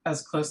work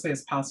as closely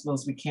as possible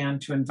as we can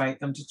to invite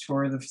them to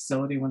tour the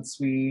facility once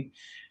we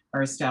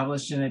are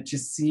established in it, to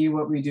see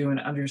what we do and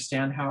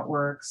understand how it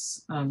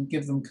works,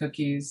 give them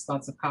cookies,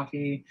 lots of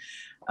coffee,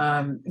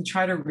 and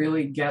try to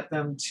really get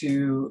them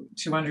to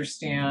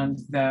understand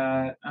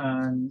that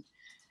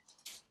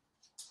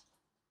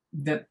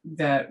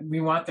that we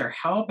want their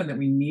help, and that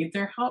we need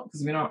their help,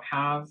 because we don't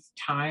have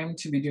time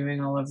to be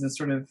doing all of the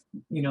sort of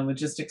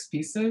logistics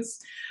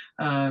pieces.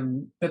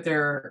 But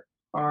there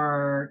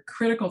are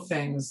critical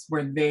things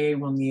where they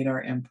will need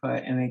our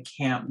input, and they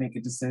can't make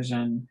a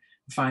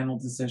final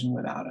decision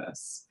without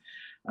us.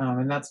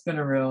 And that's been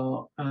a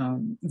real,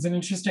 it's an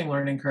interesting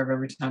learning curve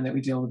every time that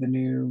we deal with a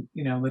new,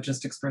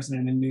 logistics person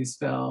in a new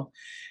spill,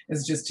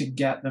 is just to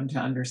get them to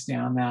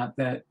understand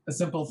that a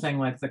simple thing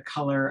like the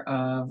color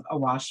of a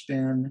wash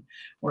bin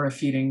or a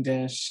feeding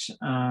dish,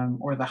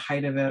 or the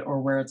height of it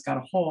or where it's got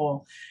a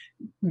hole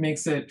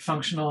makes it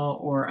functional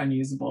or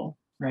unusable.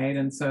 Right.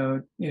 And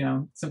so,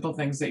 simple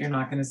things that you're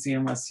not going to see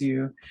unless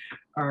you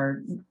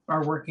are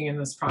working in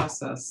this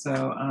process.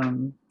 So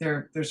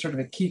they're sort of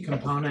a key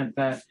component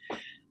that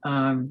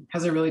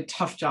has a really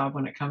tough job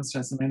when it comes to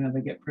us. And I know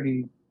they get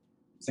pretty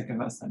sick of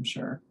us, I'm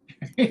sure.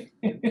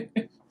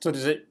 So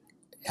does it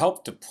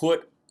help to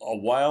put a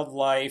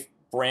wildlife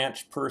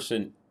branch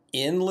person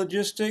in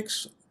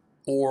logistics,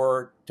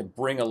 or to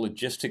bring a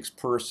logistics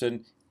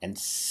person and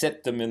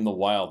sit them in the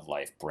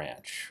wildlife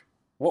branch?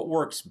 What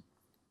works?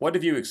 What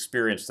have you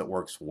experienced that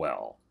works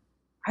well?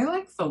 I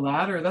like the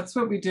latter. That's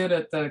what we did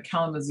at the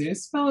Kalamazoo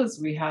spill, is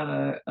we had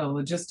a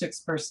logistics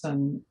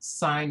person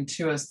signed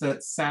to us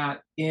that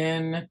sat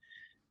in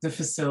the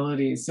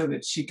facility so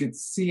that she could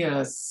see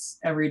us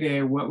every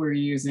day, what we were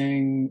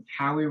using,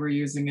 how we were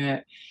using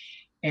it.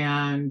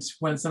 And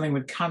when something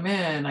would come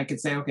in, I could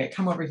say, okay,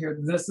 come over here.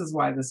 This is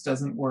why this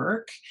doesn't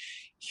work.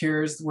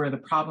 Here's where the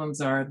problems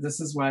are.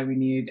 This is why we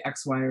need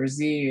X, Y, or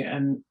Z.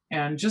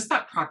 And just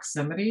that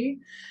proximity,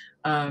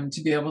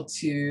 to be able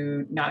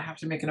to not have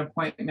to make an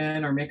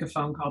appointment or make a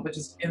phone call, but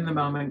just in the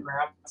moment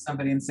grab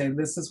somebody and say,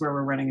 this is where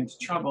we're running into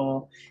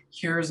trouble.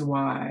 Here's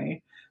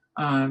why.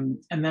 And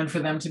then for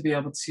them to be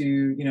able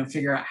to,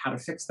 figure out how to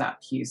fix that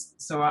piece.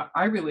 So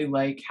I really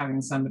like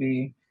having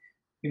somebody,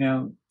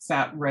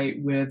 sat right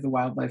with the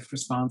wildlife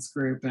response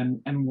group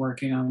and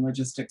working on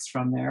logistics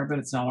from there, but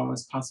it's not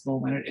always possible.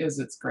 When it is,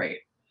 it's great.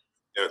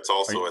 Yeah, it's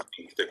also, I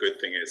think the good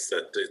thing is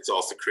that it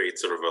also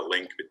creates sort of a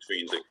link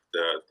between the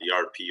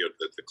RP or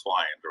the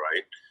client,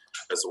 right,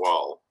 as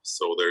well.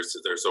 So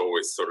there's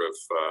always sort of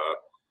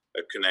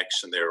a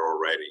connection there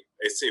already.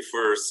 It's if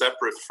we're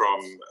separate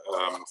from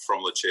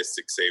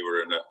logistics, say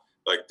we're in a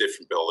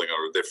different building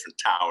or a different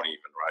town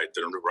even, right?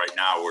 Right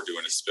now we're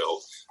doing a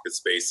spill.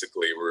 It's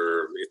basically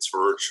it's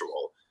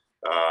virtual.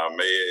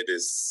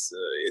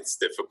 It's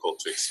difficult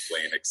to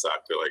explain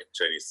exactly, like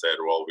Jenny said.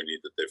 Well, we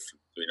need a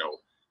different,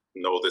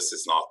 no, this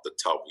is not the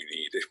tub we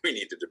need. We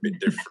need it a bit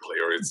differently,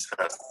 or it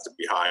has to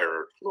be higher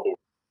or lower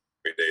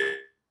every day,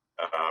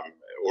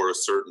 or a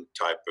certain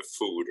type of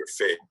food or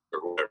fish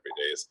or whatever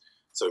it is.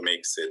 So it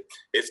makes it,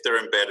 if they're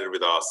embedded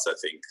with us, I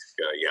think,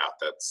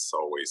 that's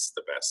always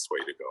the best way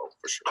to go,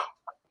 for sure.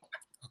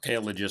 Okay,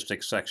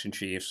 logistics section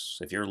chiefs,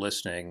 if you're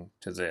listening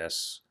to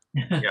this,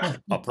 Yeah.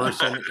 a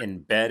person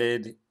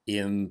embedded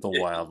in the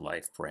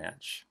wildlife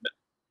branch.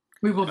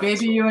 We will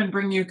baby you and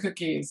bring you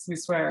cookies, we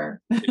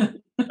swear.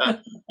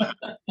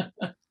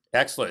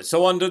 Excellent.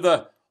 So under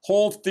the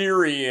whole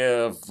theory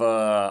of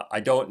I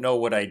don't know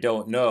what I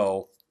don't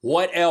know,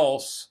 what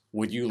else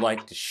would you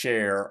like to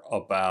share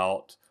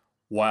about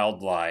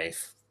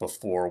wildlife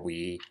before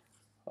we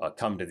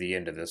come to the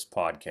end of this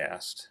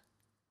podcast?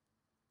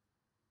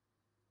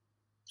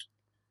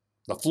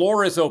 The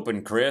floor is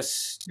open,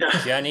 Chris.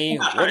 Jenny,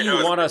 what do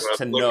you want us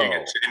to know? Looking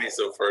at Jenny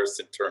so first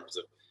in terms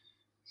of,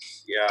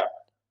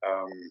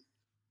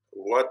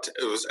 what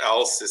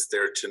else is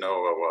there to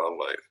know about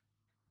wildlife?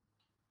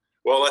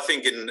 Well, I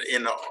think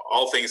in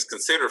all things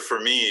considered, for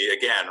me,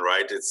 again,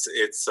 right,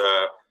 it's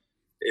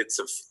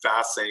a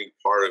fascinating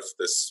part of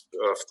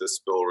the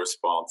spill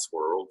response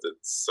world.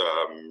 It's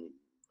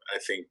I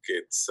think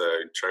it's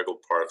an integral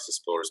part of the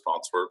spill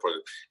response world. But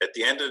at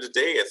the end of the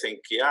day, I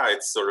think,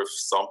 it's sort of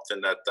something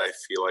that I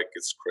feel like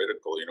is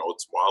critical.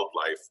 It's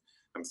wildlife.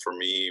 And for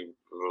me,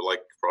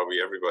 like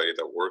probably everybody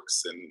that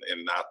works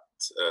in that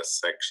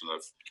section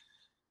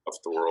of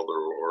the world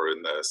or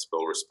in the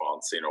spill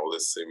response,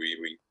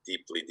 we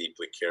deeply,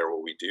 deeply care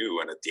what we do.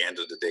 And at the end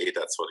of the day,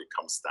 that's what it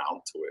comes down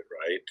to it,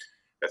 right?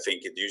 I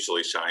think it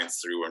usually shines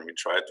through when we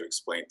try to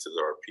explain to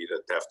the RP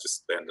that they have to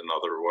spend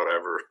another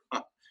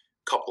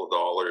couple of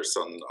dollars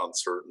on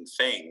certain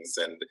things,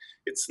 and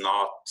it's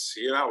not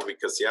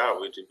because we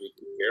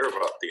care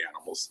about the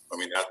animals. I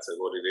mean, that's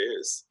what it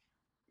is.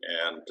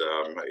 And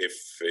if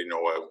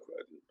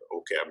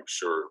I'm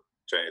sure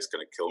Jenny's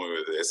going to kill me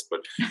with this,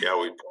 but we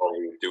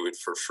probably do it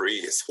for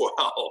free as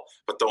well.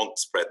 But don't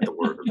spread the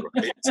word,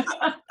 right?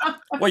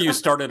 Well, you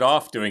started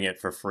off doing it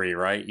for free,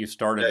 right? You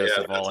started as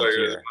a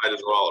volunteer. Might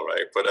as well,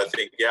 right? But I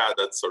think,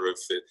 that's sort of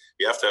it.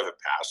 You have to have a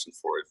passion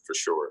for it, for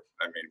sure.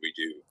 I mean, we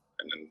do,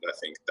 and I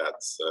think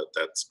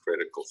that's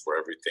critical for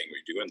everything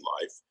we do in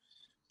life,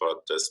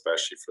 but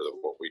especially for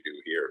what we do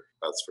here.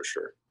 That's for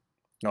sure.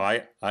 No,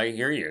 I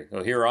hear you.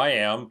 Well, here I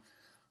am,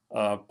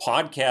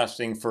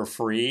 podcasting for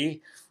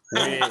free.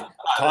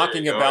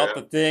 Talking about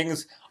the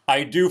things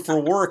I do for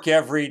work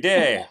every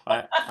day.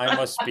 I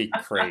must be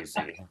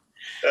crazy.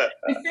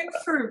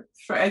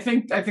 I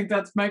think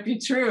that might be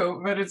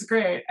true, but it's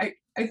great.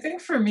 I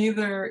think for me,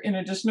 there, in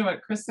addition to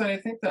what Chris said, I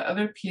think the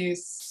other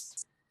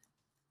piece,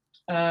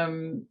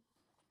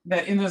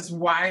 that in this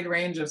wide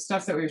range of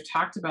stuff that we've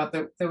talked about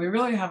that we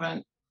really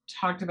haven't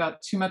talked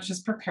about too much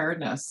is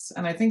preparedness.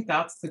 And I think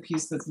that's the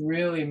piece that's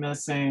really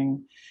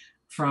missing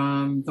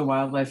from the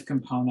wildlife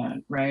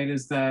component, right?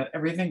 Is that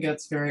everything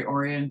gets very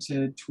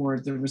oriented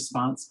toward the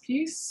response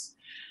piece.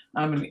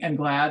 And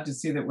glad to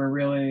see that we're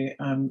really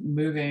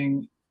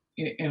moving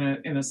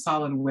in a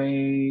solid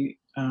way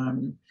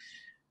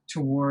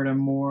toward a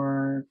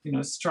more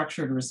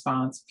structured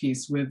response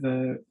piece with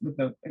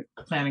the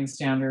planning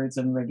standards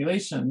and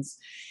regulations.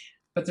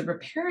 But the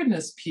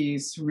preparedness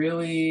piece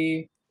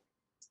really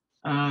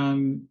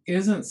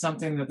isn't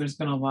something that there's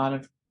been a lot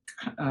of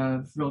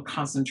real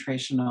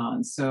concentration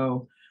on.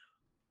 So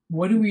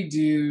what do we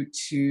do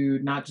to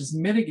not just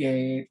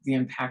mitigate the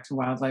impact to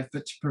wildlife,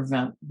 but to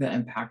prevent the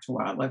impact to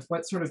wildlife?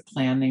 What sort of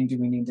planning do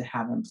we need to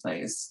have in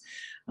place?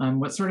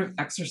 What sort of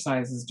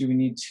exercises do we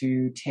need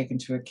to take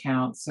into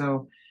account?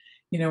 So,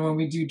 when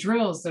we do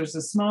drills, there's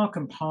a small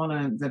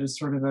component that is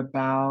sort of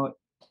about,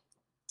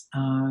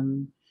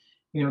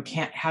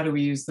 how do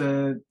we use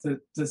the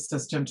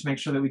system to make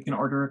sure that we can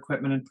order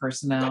equipment and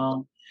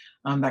personnel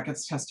that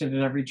gets tested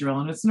at every drill.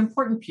 And it's an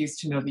important piece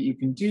to know that you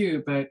can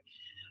do, but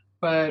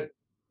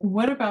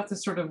what about the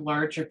sort of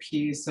larger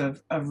piece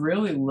of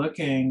really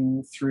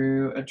looking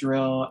through a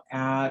drill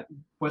at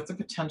what the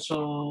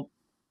potential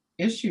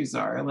issues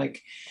are?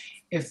 Like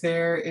if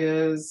there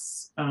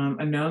is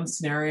a known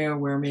scenario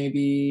where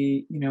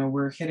maybe,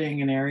 we're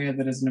hitting an area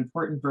that is an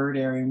important bird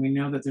area and we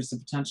know that there's a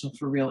potential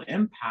for real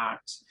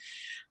impact,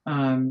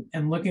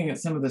 and looking at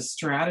some of the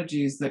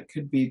strategies that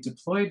could be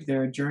deployed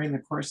there during the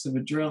course of a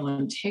drill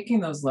and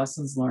taking those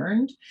lessons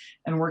learned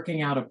and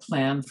working out a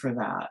plan for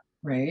that,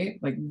 right?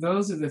 Like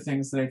those are the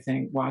things that I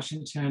think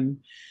Washington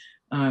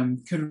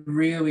could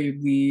really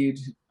lead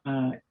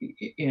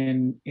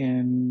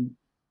in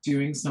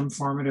doing some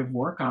formative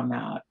work on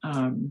that.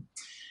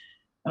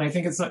 And I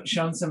think it's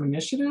shown some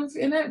initiative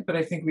in it, but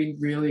I think we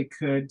really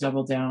could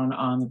double down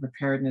on the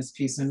preparedness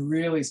piece and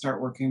really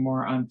start working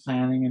more on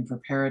planning and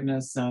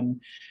preparedness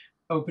and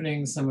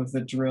opening some of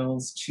the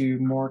drills to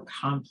more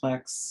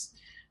complex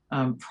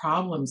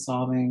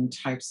problem-solving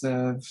types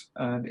of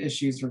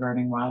issues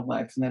regarding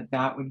wildlife, and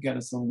that would get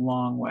us a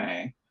long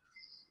way.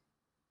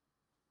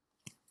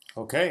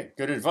 Okay,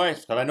 good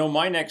advice. But I know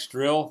my next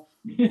drill,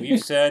 we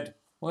said,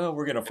 well,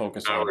 we're going to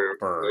focus on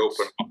birds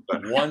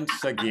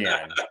once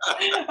again.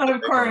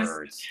 Of course.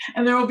 Birds.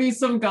 And there will be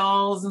some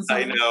gulls and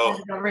some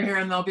over here,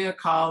 and there'll be a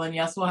call. And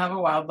yes, we'll have a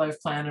wildlife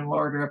plan and we'll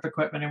order up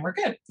equipment and we're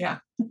good. Yeah.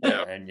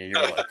 And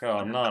you're like,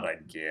 oh, not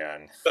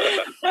again.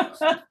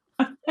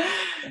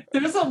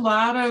 There's a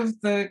lot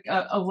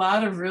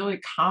of really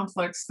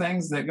complex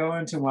things that go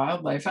into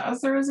wildlife,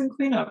 as there is in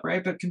cleanup,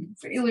 right? But can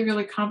really,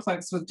 really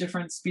complex with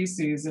different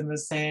species in the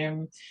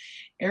same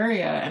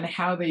area and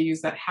how they use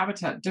that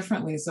habitat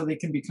differently so they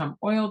can become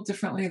oiled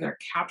differently. Their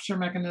capture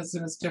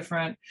mechanism is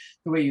different.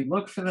 The way you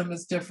look for them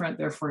is different.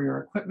 Therefore, your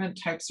equipment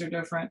types are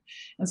different.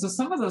 And so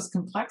some of those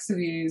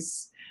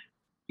complexities,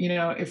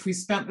 if we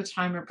spent the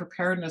time in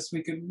preparedness,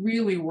 we could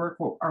really work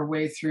our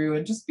way through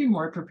and just be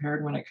more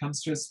prepared when it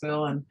comes to a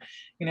spill and,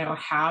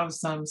 have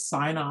some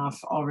sign off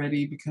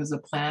already because a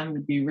plan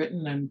would be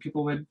written and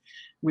people would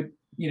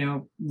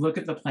look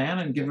at the plan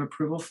and give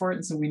approval for it.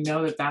 And so we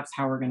know that that's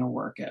how we're going to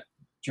work it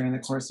during the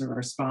course of a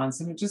response.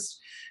 And it just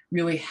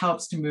really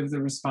helps to move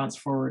the response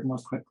forward more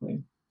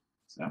quickly.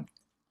 So,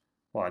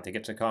 well, I think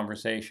it's a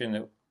conversation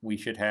that we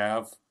should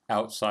have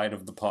outside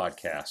of the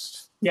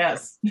podcast.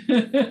 Yes.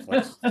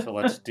 So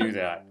let's do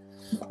that.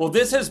 Well,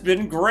 this has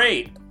been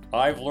great.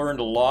 I've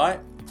learned a lot.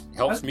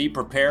 Helps me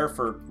prepare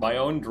for my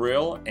own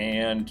drill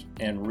and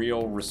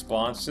real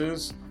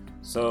responses.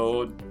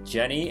 So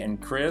Jenny and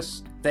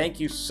Chris, thank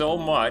you so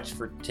much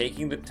for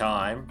taking the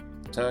time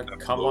to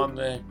come on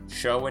the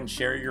show and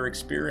share your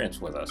experience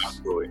with us.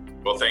 Absolutely.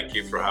 Well, thank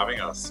you for having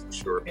us.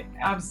 Sure.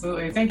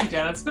 Absolutely. Thank you,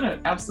 Jen. It's been an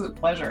absolute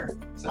pleasure.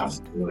 So I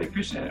really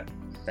appreciate it.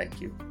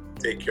 Thank you.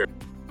 Take care.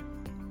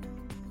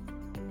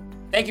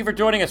 Thank you for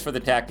joining us for the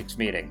Tactics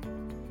Meeting.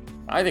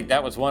 I think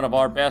that was one of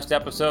our best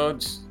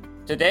episodes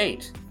to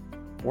date.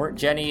 Weren't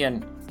Jenny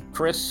and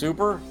Chris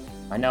super?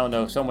 I now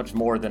know so much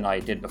more than I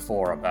did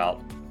before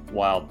about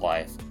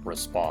wildlife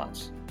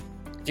response.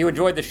 If you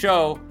enjoyed the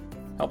show,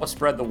 help us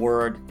spread the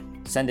word.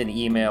 Send an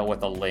email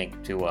with a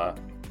link to a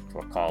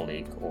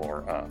colleague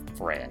or a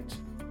friend.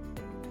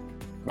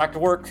 Back to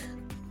work.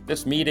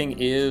 This meeting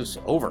is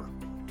over.